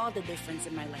made all the difference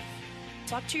in my life.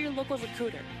 Talk to your local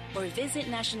recruiter or visit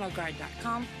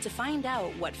NationalGuard.com to find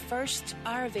out what firsts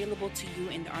are available to you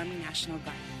in the Army National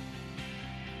Guard.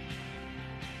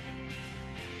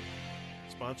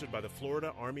 Sponsored by the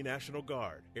Florida Army National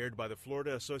Guard. Aired by the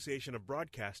Florida Association of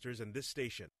Broadcasters and this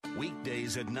station.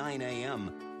 Weekdays at 9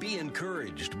 a.m. Be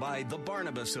encouraged by The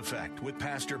Barnabas Effect with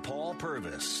Pastor Paul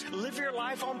Purvis. Live your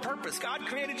life on purpose. God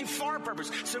created you for a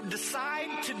purpose. So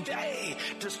decide today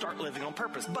to start living on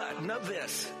purpose. But know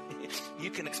this, you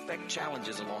can expect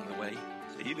challenges along the way.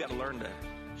 So you've got to learn to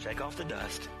shake off the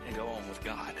dust and go on with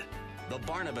God. The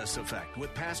Barnabas Effect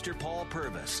with Pastor Paul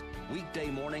Purvis. Weekday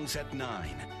mornings at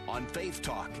 9 on Faith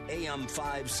Talk, AM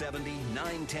 570,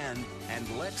 910, and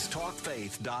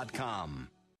letstalkfaith.com.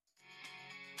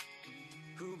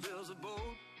 Who builds a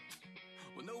boat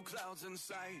with no clouds in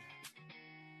sight?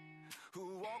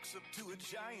 Who walks up to a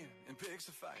giant and picks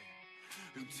a fight?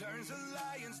 Who turns a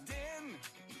lion's den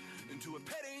into a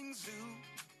petting zoo?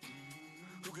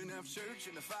 Who can have church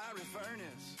in a fiery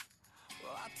furnace?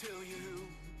 Well, I'll tell you who.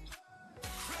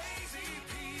 Crazy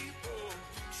people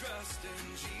trusting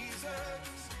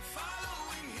Jesus,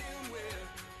 following him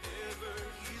wherever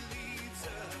he leads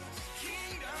us.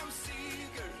 Kingdom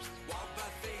seekers, walk by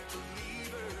faith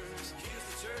believers. Here's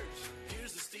the church,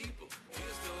 here's the steeple,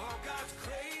 here's to all God's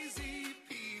crazy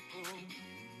people.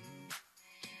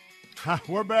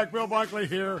 We're back, Bill Bunkley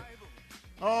here.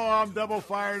 Oh, I'm double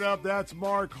fired up. That's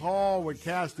Mark Hall with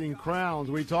Casting Crowns.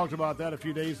 We talked about that a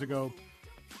few days ago.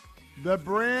 The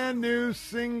brand new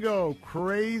single,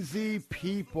 Crazy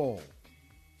People.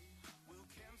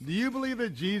 Do you believe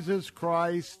that Jesus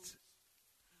Christ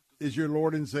is your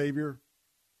Lord and Savior?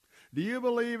 Do you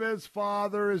believe his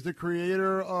Father is the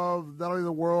creator of not only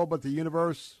the world but the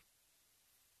universe?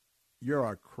 You're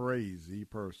a crazy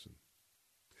person.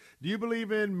 Do you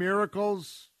believe in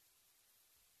miracles?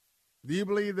 Do you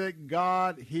believe that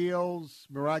God heals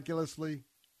miraculously?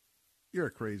 You're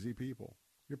a crazy people.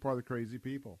 You're part of the crazy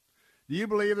people. Do you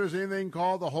believe there's anything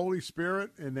called the Holy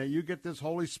Spirit and that you get this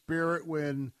Holy Spirit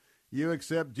when you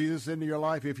accept Jesus into your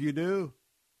life? If you do,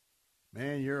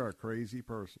 man, you're a crazy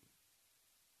person.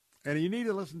 And you need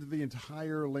to listen to the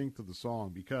entire length of the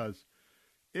song because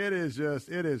it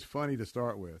is funny to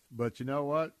start with. But you know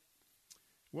what?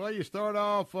 Well, you start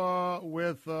off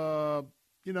with Noah.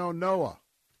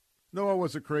 Noah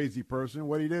was a crazy person.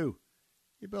 What did he do?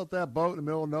 He built that boat in the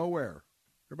middle of nowhere.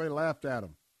 Everybody laughed at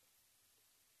him.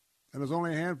 And there's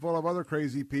only a handful of other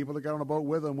crazy people that got on a boat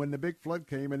with him when the big flood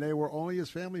came, and they were only his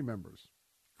family members.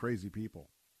 Crazy people.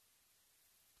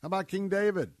 How about King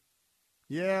David?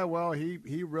 Yeah, well,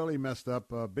 he really messed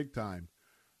up big time.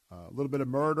 A little bit of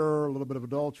murder, a little bit of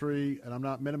adultery, and I'm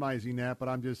not minimizing that, but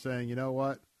I'm just saying, you know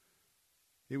what?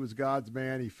 He was God's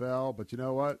man. He fell, but you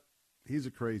know what? He's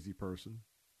a crazy person.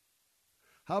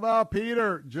 How about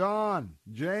Peter, John,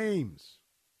 James,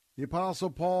 the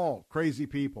Apostle Paul? Crazy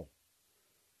people.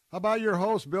 How about your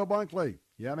host, Bill Bunkley?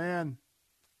 Yeah, man,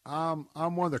 I'm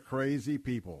one of the crazy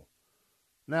people.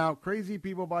 Now, crazy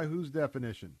people by whose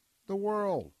definition? The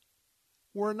world.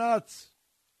 We're nuts.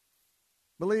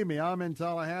 Believe me, I'm in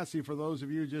Tallahassee. For those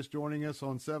of you just joining us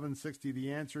on 760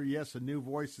 The Answer, yes, a new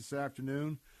voice this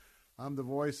afternoon. I'm the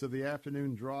voice of the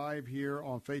afternoon drive here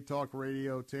on Faith Talk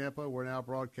Radio Tampa. We're now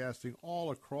broadcasting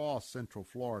all across Central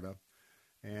Florida.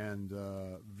 And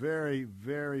very,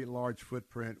 very large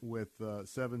footprint with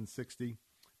 760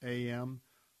 AM,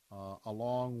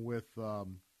 along with the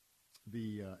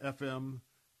FM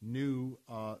new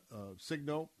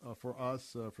signal for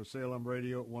us, for Salem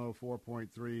Radio at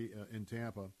 104.3 in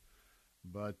Tampa.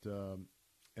 But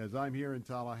as I'm here in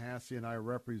Tallahassee and I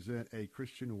represent a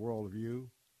Christian worldview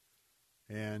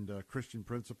and Christian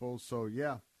principles, so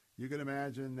yeah, you can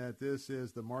imagine that this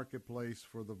is the marketplace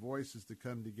for the voices to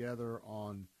come together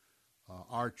on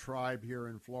our tribe here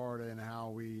in Florida and how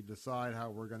we decide how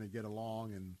we're going to get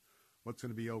along and what's going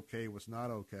to be okay, what's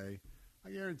not okay.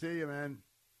 I guarantee you, man,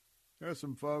 there are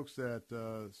some folks that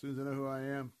as soon as they know who I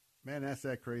am, man, that's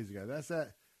that crazy guy. That's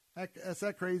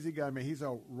that crazy guy, man. He's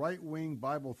a right-wing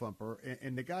Bible thumper,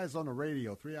 and the guy's on the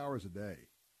radio 3 hours a day.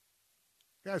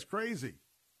 The guy's crazy,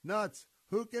 nuts.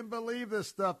 Who can believe this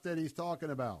stuff that he's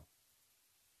talking about?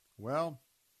 Well,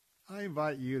 I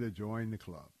invite you to join the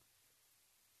club.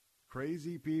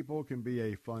 Crazy people can be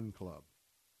a fun club.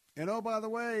 And oh, by the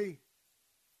way,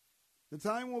 the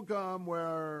time will come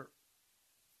where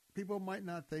people might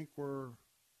not think we're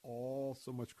all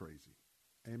so much crazy.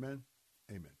 Amen?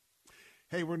 Amen.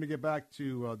 Hey, we're going to get back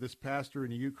to this pastor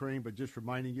in the Ukraine, but just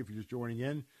reminding you, if you're just joining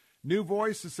in, new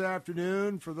voice this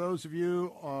afternoon. For those of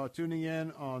you tuning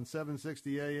in on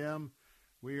 760 AM,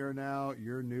 we are now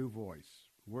your new voice.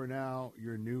 We're now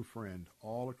your new friend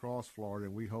all across Florida,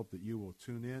 and we hope that you will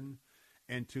tune in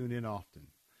and tune in often.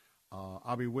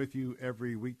 I'll be with you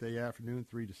every weekday afternoon,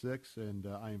 3 to 6, and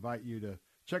I invite you to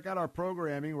check out our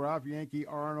programming. Ralph Yankee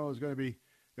Arnold is going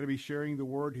to be sharing the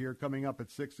word here coming up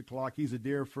at 6 o'clock. He's a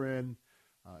dear friend.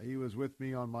 He was with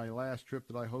me on my last trip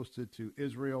that I hosted to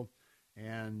Israel,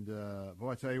 and boy,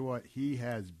 I tell you what, he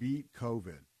has beat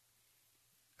COVID.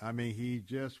 I mean, he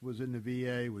just was in the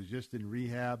VA, was just in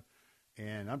rehab.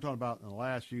 And I'm talking about in the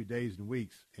last few days and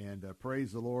weeks. And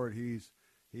praise the Lord, he's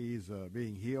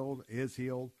being healed, is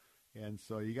healed. And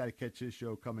so you got to catch his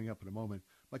show coming up in a moment.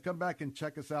 But come back and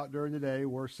check us out during the day.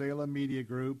 We're Salem Media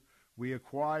Group. We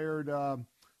acquired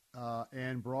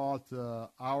and brought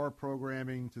our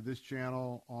programming to this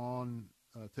channel on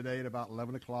today at about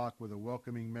 11 o'clock with a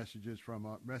welcoming message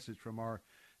from our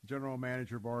general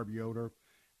manager, Barb Yoder.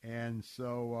 And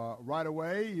so right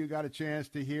away, you got a chance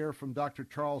to hear from Dr.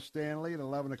 Charles Stanley at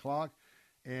 11 o'clock.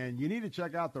 And you need to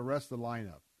check out the rest of the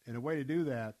lineup. And the way to do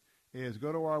that is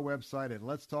go to our website at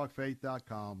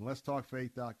letstalkfaith.com,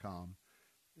 letstalkfaith.com.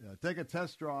 Take a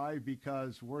test drive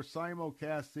because we're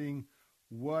simulcasting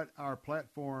what our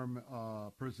platform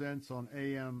presents on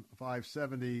AM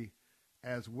 570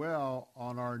 as well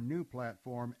on our new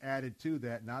platform added to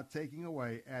that, not taking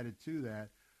away, added to that,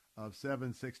 of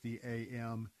 760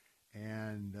 AM.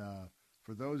 And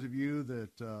for those of you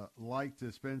that like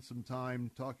to spend some time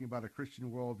talking about a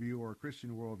Christian worldview or a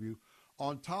Christian worldview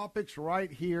on topics right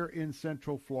here in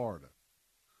Central Florida,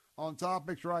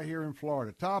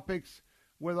 topics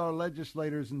with our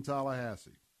legislators in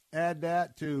Tallahassee. Add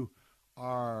that to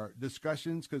our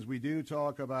discussions because we do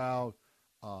talk about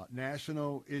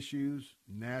national issues,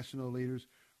 national leaders.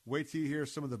 Wait till you hear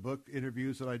some of the book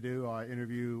interviews that I do. I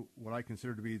interview what I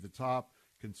consider to be the top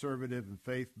conservative and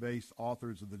faith-based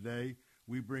authors of the day.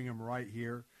 We bring them right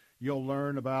here. You'll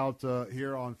learn about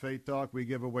here on Faith Talk, we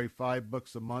give away 5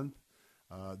 books a month.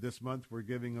 This month we're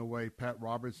giving away Pat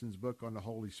Robertson's book on the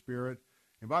Holy Spirit.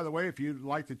 And by the way, if you'd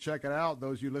like to check it out,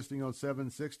 those of you listening on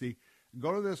 760,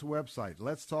 go to this website,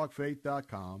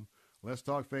 letstalkfaith.com.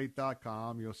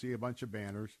 Letstalkfaith.com. You'll see a bunch of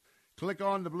banners. Click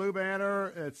on the blue banner.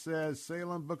 It says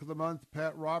Salem Book of the Month,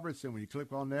 Pat Robertson. When you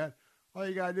click on that, all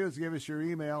you got to do is give us your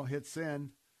email, hit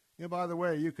send. And by the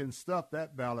way, you can stuff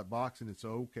that ballot box, and it's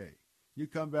okay. You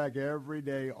come back every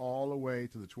day all the way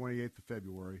to the 28th of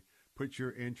February, put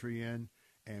your entry in,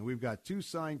 and we've got 2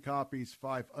 signed copies,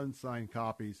 5 unsigned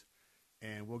copies,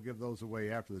 and we'll give those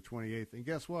away after the 28th. And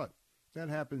guess what? That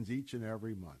happens each and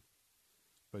every month.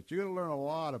 But you're going to learn a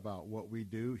lot about what we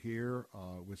do here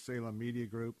with Salem Media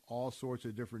Group, all sorts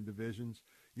of different divisions.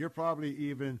 You're probably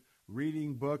even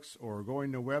reading books or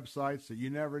going to websites that you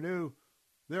never knew.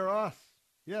 They're us.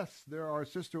 Yes, there are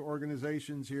sister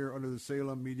organizations here under the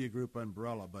Salem Media Group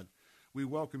umbrella. But we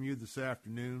welcome you this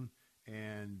afternoon,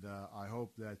 and I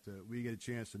hope that we get a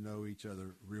chance to know each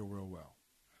other real, real well.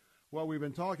 Well, we've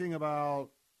been talking about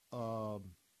a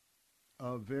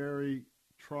very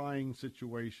trying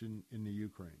situation in the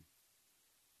Ukraine,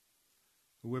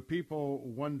 with people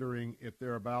wondering if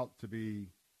they're about to be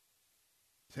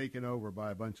taken over by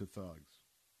a bunch of thugs.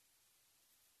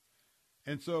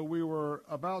 And so we were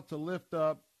about to lift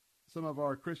up some of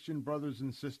our Christian brothers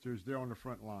and sisters there on the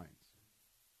front lines.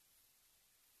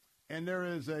 And there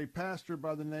is a pastor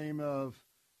by the name of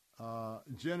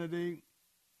Gennady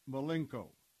Molenko.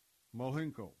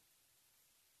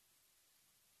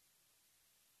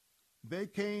 They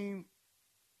came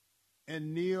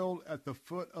and kneeled at the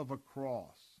foot of a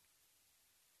cross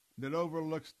that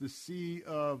overlooks the Sea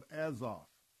of Azov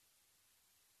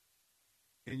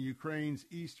in Ukraine's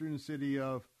eastern city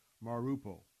of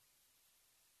Mariupol.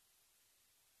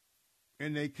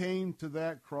 And they came to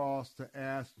that cross to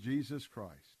ask Jesus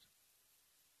Christ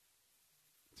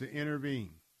to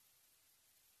intervene,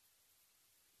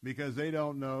 because they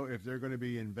don't know if they're going to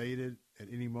be invaded at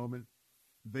any moment.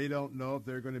 They don't know if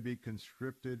they're going to be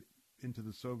conscripted into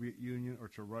the Soviet Union or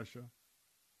to Russia.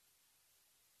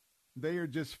 They are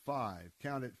just 5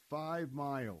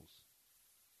 miles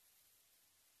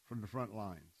from the front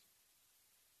lines.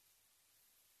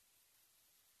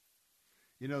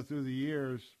 You know, through the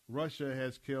years, Russia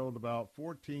has killed about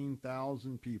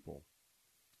 14,000 people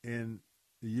in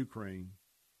the Ukraine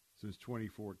since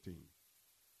 2014.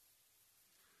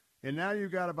 And now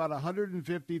you've got about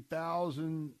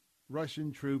 150,000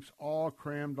 Russian troops all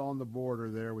crammed on the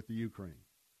border there with the Ukraine.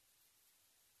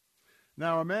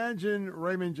 Now imagine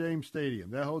Raymond James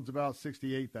Stadium. That holds about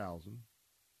 68,000.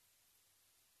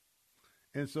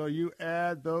 And so you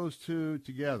add those two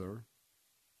together,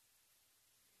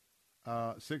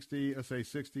 60 and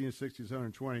 60 is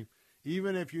 120.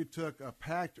 Even if you took a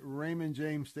packed Raymond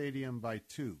James Stadium by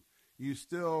two, you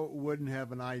still wouldn't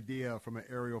have an idea from an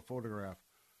aerial photograph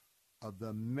of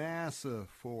the massive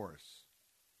force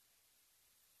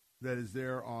that is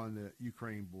there on the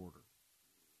Ukraine border.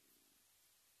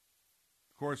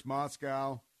 Of course,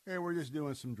 Moscow, hey, we're just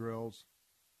doing some drills.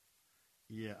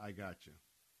 Yeah, I got you.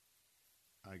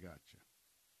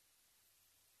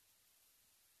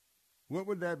 What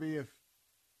would that be if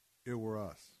it were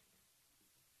us?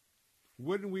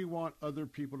 Wouldn't we want other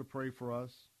people to pray for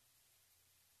us?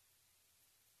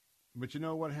 But you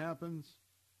know what happens?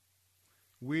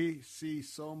 We see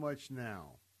so much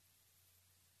now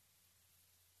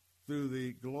through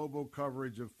the global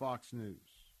coverage of Fox News.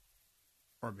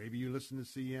 Or maybe you listen to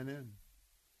CNN.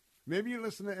 Maybe you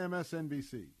listen to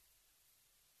MSNBC.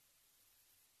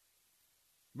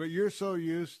 But you're so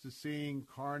used to seeing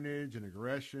carnage and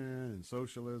aggression and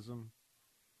socialism.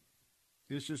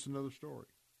 It's just another story.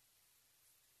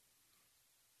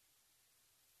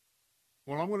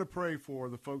 Well, I'm going to pray for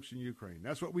the folks in Ukraine.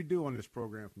 That's what we do on this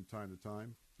program from time to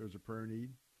time. There's a prayer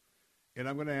need. And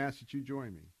I'm going to ask that you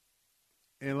join me.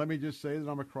 And let me just say that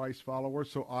I'm a Christ follower,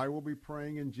 so I will be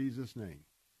praying in Jesus' name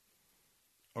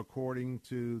according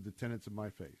to the tenets of my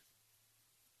faith.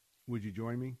 Would you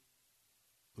join me?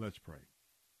 Let's pray.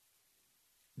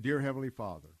 Dear Heavenly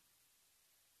Father,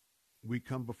 we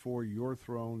come before your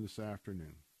throne this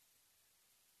afternoon.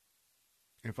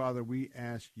 And Father, we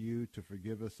ask you to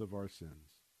forgive us of our sins.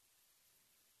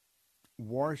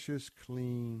 Wash us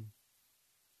clean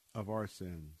of our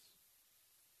sins.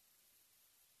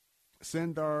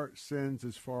 Send our sins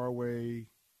as far away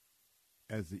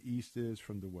as the east is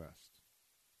from the west.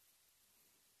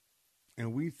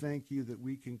 And we thank you that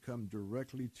we can come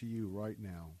directly to you right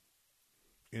now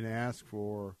and ask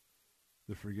for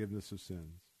the forgiveness of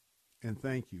sins. And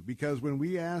thank you, because when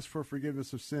we ask for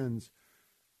forgiveness of sins,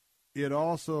 it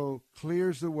also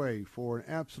clears the way for an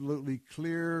absolutely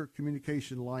clear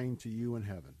communication line to you in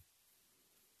heaven.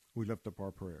 We lift up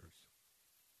our prayers.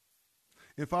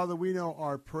 And Father, we know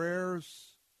our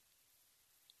prayers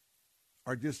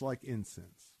are just like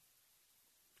incense.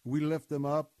 We lift them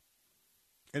up,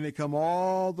 and they come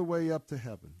all the way up to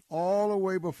heaven, all the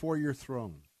way before your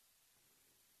throne.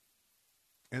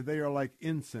 And they are like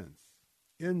incense.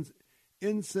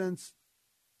 Incense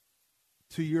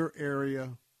to your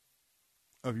area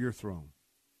of your throne.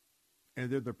 And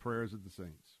they're the prayers of the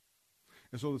saints.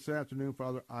 And so this afternoon,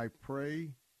 Father, I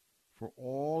pray for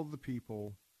all the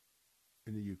people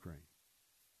in the Ukraine,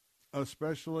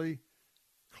 especially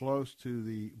close to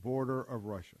the border of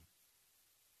Russia.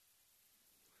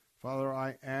 Father,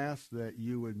 I ask that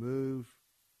you would move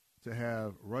to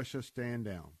have Russia stand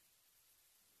down.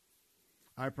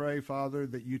 I pray, Father,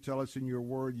 that you tell us in your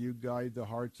word you guide the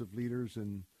hearts of leaders,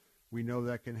 and we know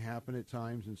that can happen at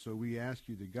times, and so we ask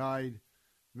you to guide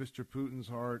Mr. Putin's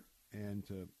heart and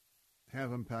to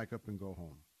have him pack up and go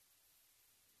home.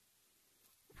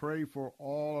 Pray for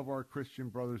all of our Christian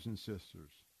brothers and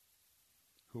sisters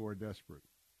who are desperate,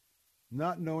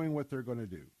 not knowing what they're going to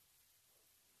do.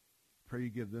 Pray you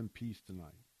give them peace tonight.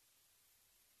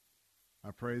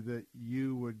 I pray that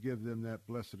you would give them that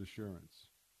blessed assurance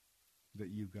that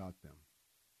you got them.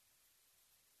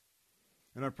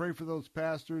 And I pray for those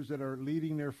pastors that are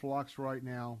leading their flocks right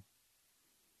now.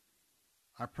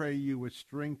 I pray you would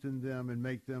strengthen them and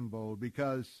make them bold,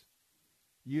 because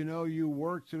you know you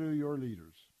work through your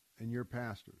leaders and your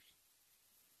pastors.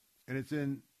 And it's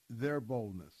in their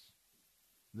boldness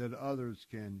that others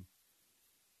can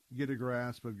get a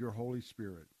grasp of your Holy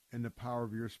Spirit and the power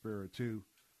of your Spirit to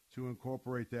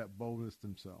incorporate that boldness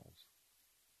themselves.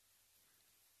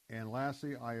 And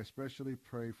lastly, I especially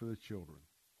pray for the children.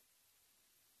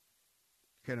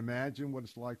 Can imagine what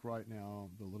it's like right now,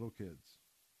 the little kids,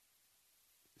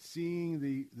 seeing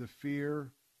the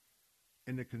fear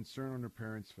and the concern on their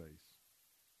parents' face.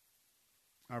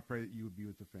 I pray that you would be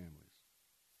with the families.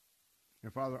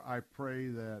 And Father, I pray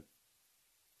that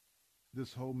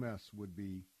this whole mess would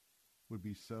be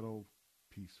settled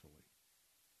peacefully.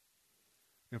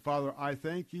 And Father, I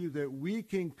thank you that we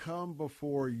can come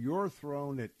before your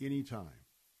throne at any time.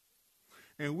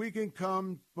 And we can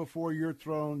come before your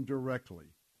throne directly.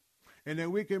 And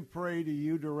that we can pray to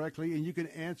you directly, and you can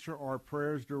answer our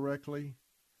prayers directly.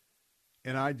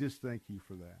 And I just thank you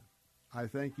for that. I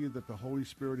thank you that the Holy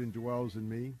Spirit indwells in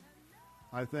me.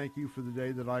 I thank you for the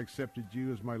day that I accepted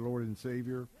you as my Lord and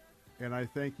Savior. And I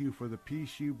thank you for the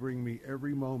peace you bring me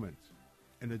every moment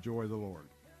and the joy of the Lord.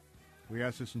 We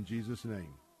ask this in Jesus'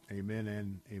 name. Amen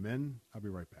and amen. I'll be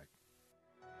right back.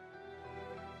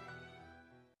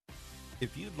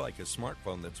 If you'd like a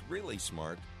smartphone that's really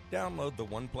smart, download the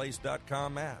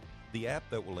OnePlace.com app, the app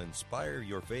that will inspire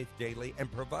your faith daily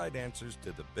and provide answers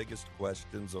to the biggest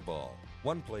questions of all.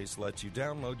 OnePlace lets you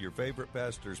download your favorite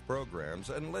pastor's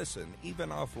programs and listen, even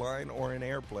offline or in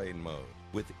airplane mode,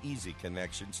 with easy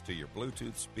connections to your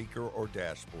Bluetooth speaker or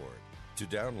dashboard. To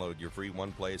download your free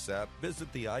OnePlace app,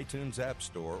 visit the iTunes App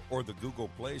Store or the Google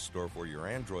Play Store for your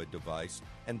Android device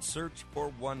and search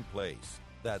for OnePlace.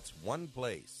 That's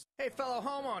OnePlace. Hey, fellow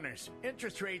homeowners,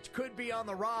 interest rates could be on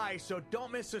the rise, so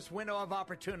don't miss this window of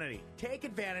opportunity. Take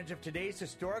advantage of today's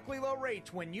historically low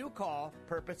rates when you call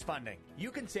Purpose Funding. You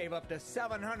can save up to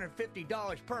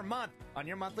 $750 per month on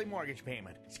your monthly mortgage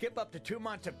payment. Skip up to 2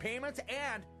 months of payments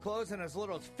and close in as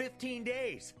little as 15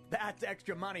 days. That's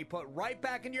extra money put right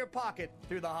back into your pocket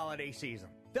through the holiday season.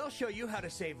 They'll show you how to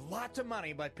save lots of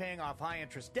money by paying off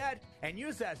high-interest debt and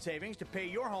use that savings to pay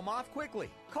your home off quickly.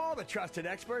 Call the trusted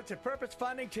experts at Purpose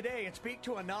Funding today and speak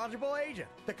to a knowledgeable agent.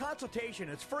 The consultation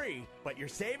is free, but your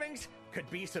savings could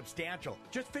be substantial.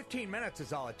 Just 15 minutes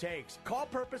is all it takes. Call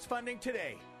Purpose Funding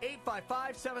today.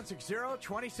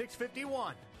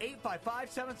 855-760-2651.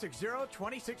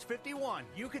 855-760-2651.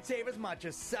 You could save as much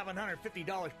as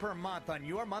 $750 per month on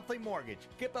your monthly mortgage.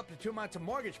 Skip up to 2 months of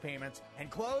mortgage payments and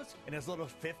close in as little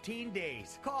as 15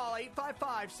 days. Call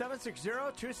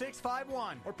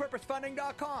 855-760-2651 or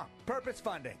purposefunding.com. Purpose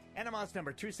Funding. NMLS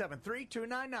number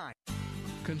 273299.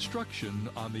 Construction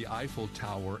on the Eiffel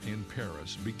Tower in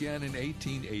Paris began in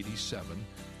 1887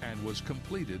 and was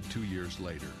completed 2 years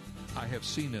later. I have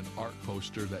seen an art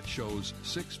poster that shows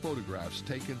 6 photographs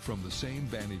taken from the same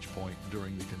vantage point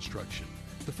during the construction.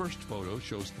 The first photo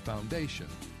shows the foundation.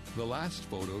 The last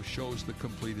photo shows the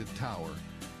completed tower.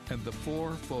 And the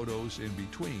 4 photos in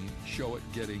between show it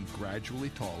getting gradually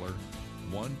taller,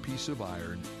 one piece of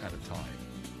iron at a time.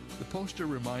 The poster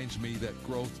reminds me that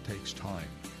growth takes time.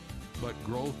 But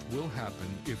growth will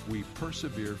happen if we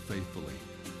persevere faithfully,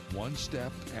 one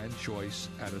step and choice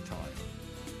at a time.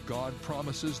 God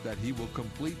promises that He will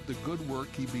complete the good work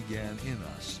He began in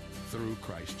us through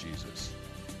Christ Jesus.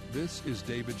 This is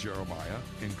David Jeremiah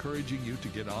encouraging you to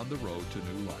get on the road to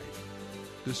new life.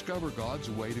 Discover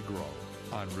God's way to grow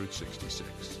on Route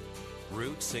 66.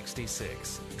 Route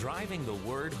 66, driving the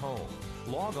word home.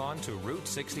 Log on to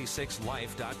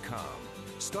Route66Life.com.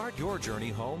 Start your journey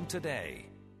home today.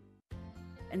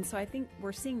 And so I think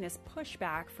we're seeing this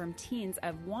pushback from teens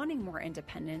of wanting more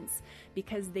independence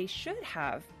because they should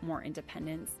have more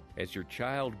independence. As your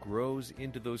child grows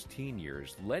into those teen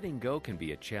years, letting go can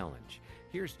be a challenge.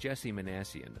 Here's Jesse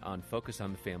Manassian on Focus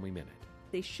on the Family Minute.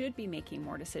 They should be making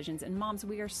more decisions. And moms,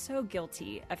 we are so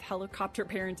guilty of helicopter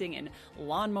parenting and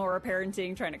lawnmower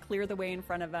parenting, trying to clear the way in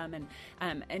front of them.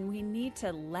 And we need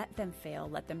to let them fail,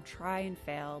 let them try and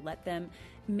fail, let them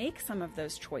make some of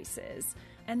those choices.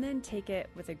 And then take it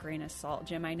with a grain of salt.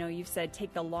 Jim, I know you've said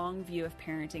take the long view of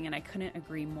parenting, and I couldn't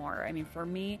agree more. I mean, for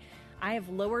me, I have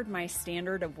lowered my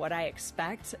standard of what I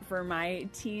expect for my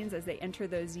teens as they enter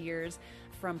those years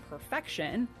from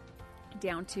perfection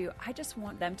down to I just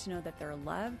want them to know that they're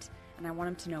loved, and I want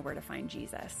them to know where to find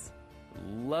Jesus.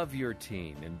 Love your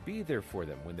teen and be there for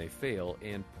them when they fail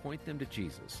and point them to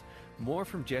Jesus. More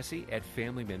from Jesse at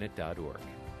FamilyMinute.org.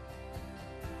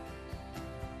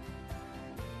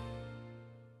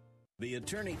 The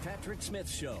Attorney Patrick Smith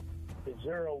Show. Is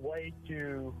there a way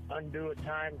to undo a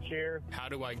timeshare? How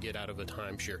do I get out of a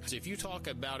timeshare? If you talk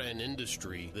about an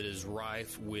industry that is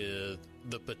rife with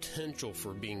the potential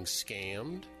for being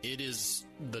scammed, it is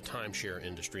the timeshare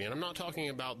industry. And I'm not talking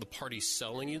about the parties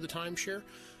selling you the timeshare,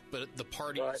 but the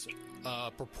parties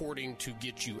purporting to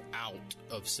get you out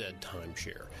of said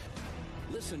timeshare.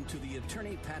 Listen to the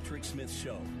Attorney Patrick Smith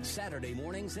Show, Saturday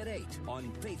mornings at 8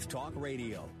 on Faith Talk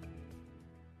Radio.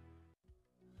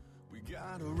 We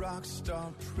got a rock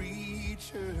star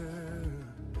preacher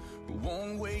who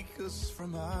won't wake us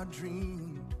from our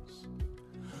dreams.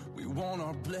 We want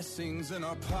our blessings in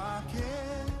our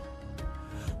pocket.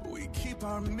 We keep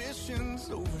our missions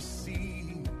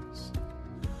overseas.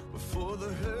 But for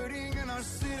the hurting in our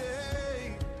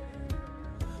city,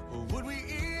 or would we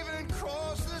even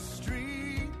cross the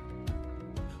street?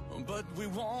 But we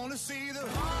want to see the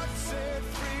heart set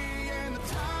free and the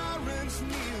tyrants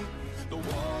kneel. The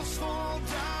walls fall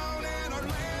down and our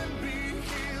land be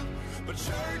healed. But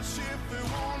church, if we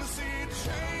want to see a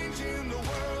change in the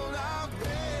world out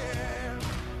there,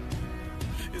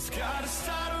 It's gotta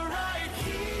start right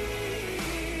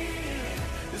here.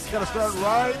 It's got to start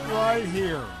right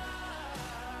here.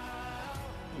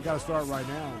 You got to start right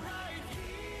now.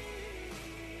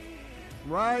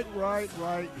 Right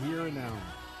here and now.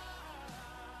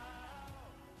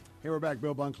 Hey, we're back.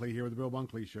 Bill Bunkley here with the Bill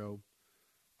Bunkley Show.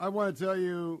 I want to tell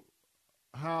you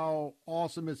how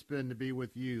awesome it's been to be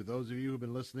with you, those of you who have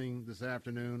been listening this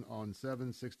afternoon on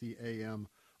 760 AM,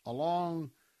 along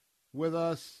with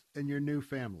us and your new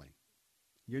family,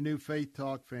 your new Faith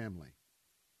Talk family.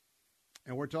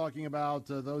 And we're talking about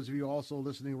those of you also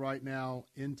listening right now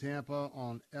in Tampa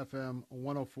on FM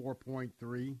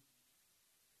 104.3.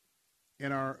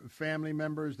 And our family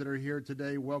members that are here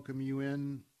today, welcome you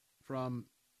in from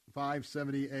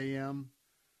 570 AM,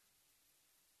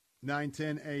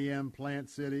 910 AM, Plant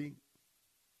City,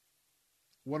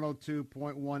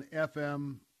 102.1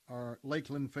 FM, our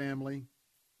Lakeland family,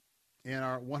 and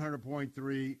our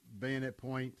 100.3 Bayonet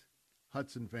Point,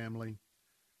 Hudson family.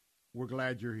 We're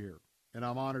glad you're here, and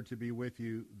I'm honored to be with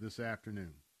you this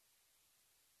afternoon.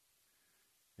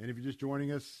 And if you're just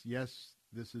joining us, yes,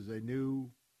 this is a new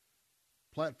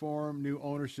platform, new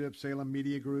ownership. Salem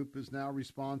Media Group is now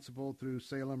responsible through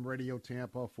Salem Radio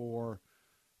Tampa for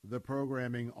the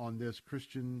programming on this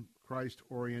Christian,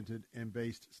 Christ-oriented, and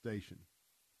based station.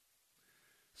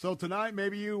 So tonight,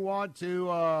 maybe you want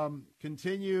to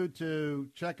continue to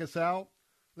check us out.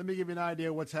 Let me give you an idea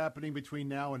of what's happening between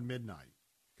now and midnight,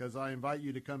 because I invite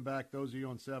you to come back, those of you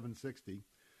on 760.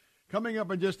 Coming up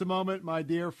in just a moment, my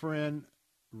dear friend,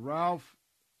 Ralph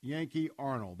Yankee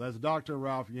Arnold. That's Dr.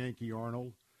 Ralph Yankee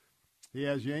Arnold. He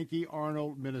has Yankee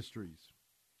Arnold Ministries,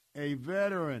 a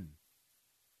veteran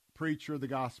preacher of the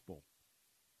gospel,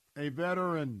 a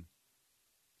veteran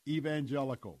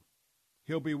evangelical.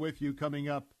 He'll be with you coming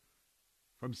up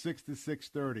from 6 to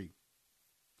 6:30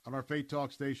 on our Faith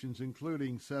Talk stations,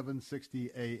 including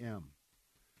 760 AM.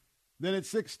 Then at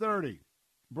 6:30,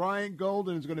 Bryant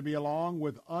Golden is going to be along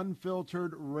with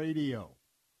Unfiltered Radio.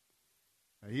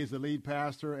 He is the lead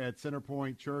pastor at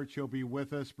Centerpoint Church. He'll be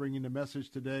with us bringing the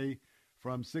message today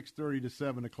from 6:30 to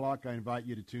 7 o'clock. I invite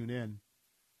you to tune in.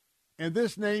 And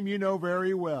this name you know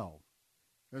very well,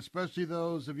 especially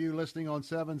those of you listening on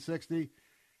 760.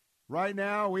 Right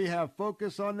now we have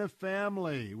Focus on the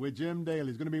Family with Jim Daly.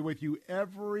 He's going to be with you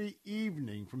every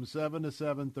evening from 7 to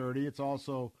 7:30. It's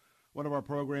also one of our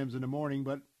programs in the morning,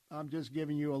 but I'm just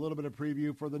giving you a little bit of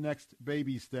preview for the next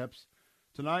baby steps.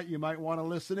 Tonight you might want to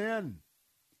listen in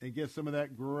and get some of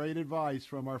that great advice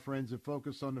from our friends at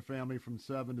Focus on the Family from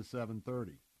 7 to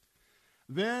 7:30.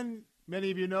 Then,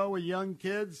 many of you know with young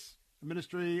kids, the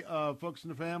ministry of Focus on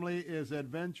the Family is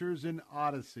Adventures in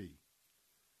Odyssey.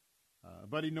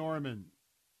 Buddy Norman,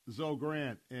 Zoe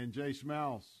Grant, and Jay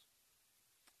Schmaus,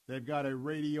 they've got a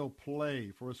radio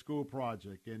play for a school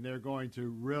project, and they're going to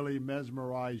really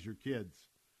mesmerize your kids.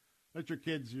 Let your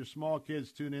kids, your small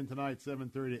kids, tune in tonight,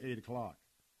 7:30 to 8 o'clock.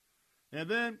 And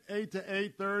then 8 to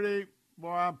 8:30,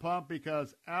 boy, I'm pumped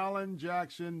because Alan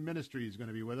Jackson Ministry is going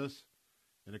to be with us.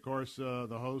 And, of course, the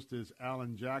host is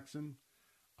Alan Jackson.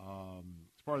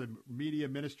 It's part of the media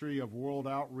ministry of World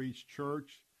Outreach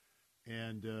Church.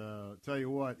 And tell you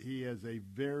what, he is a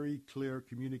very clear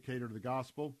communicator of the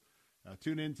gospel.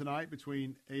 Tune in tonight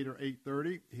between 8 or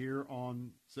 8:30 here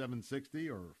on 760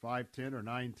 or 510 or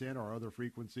 910 or other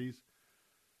frequencies.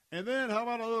 And then how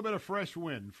about a little bit of Fresh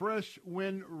Wind? Fresh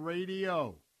Wind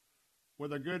Radio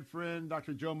with our good friend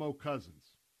Dr. Jomo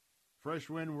Cousins.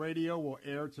 Fresh Wind Radio will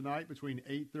air tonight between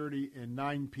 8:30 and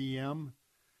 9 p.m.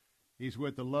 He's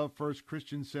with the Love First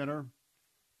Christian Center,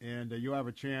 and you'll have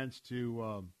a chance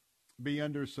to be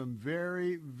under some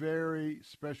very, very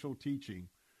special teaching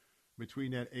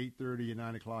between that 8:30 and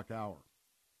 9 o'clock hour.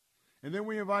 And then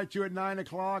we invite you at 9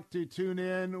 o'clock to tune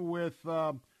in with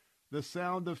The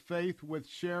Sound of Faith with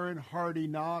Sharon Hardy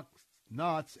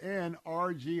Knotts and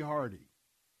R.G. Hardy.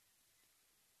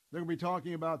 They're going to be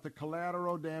talking about the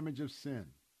collateral damage of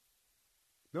sin.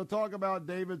 They'll talk about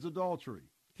David's adultery,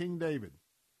 King David,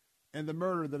 and the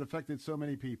murder that affected so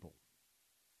many people.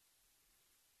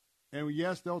 And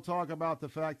yes, they'll talk about the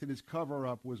fact that his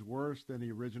cover-up was worse than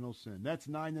the original sin. That's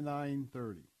 9 to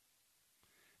 9:30.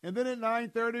 And then at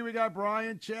 9:30, we got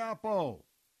Brian Chappell.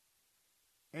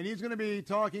 And he's going to be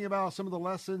talking about some of the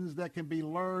lessons that can be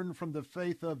learned from the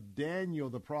faith of Daniel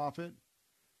the prophet.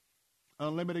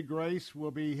 Unlimited Grace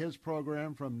will be his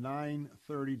program from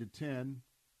 9:30 to 10.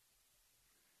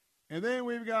 And then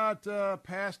we've got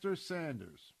Pastor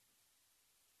Sanders.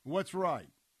 What's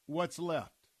right? What's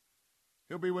left?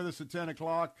 He'll be with us at 10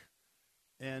 o'clock,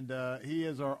 and he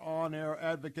is our on-air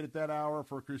advocate at that hour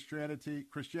for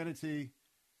Christianity,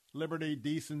 liberty,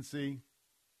 decency,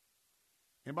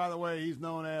 And by the way, he's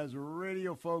known as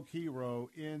Radio Folk Hero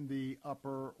in the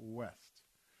Upper West.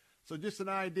 So just an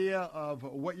idea of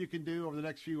what you can do over the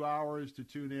next few hours to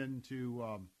tune in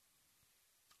to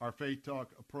our Faith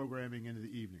Talk programming into the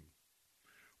evening.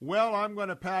 Well, I'm going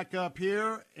to pack up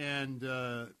here and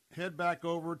head back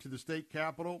over to the state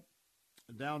capitol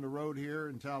down the road here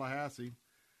in Tallahassee.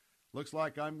 Looks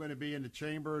like I'm going to be in the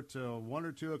chamber till 1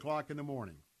 or 2 o'clock in the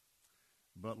morning.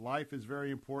 But life is very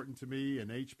important to me,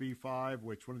 and HB 5,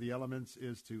 which one of the elements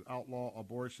is to outlaw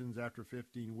abortions after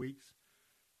 15 weeks.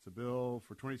 It's a bill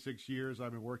for 26 years.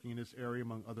 I've been working in this area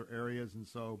among other areas, and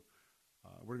so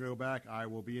we're going to go back. I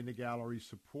will be in the gallery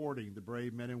supporting the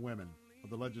brave men and women of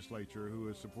the legislature who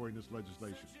is supporting this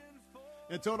legislation.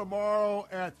 Until tomorrow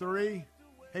at 3,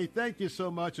 hey, thank you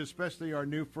so much, especially our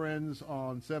new friends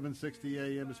on 760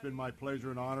 AM. It's been my pleasure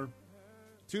and honor.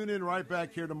 Tune in right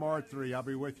back here tomorrow at 3. I'll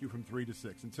be with you from 3 to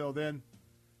 6. Until then,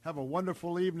 have a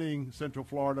wonderful evening, Central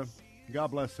Florida. God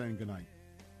bless and good night.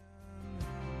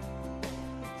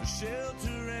 For shelter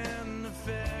and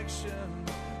affection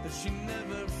that she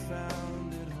never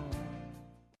found at home.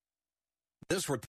 This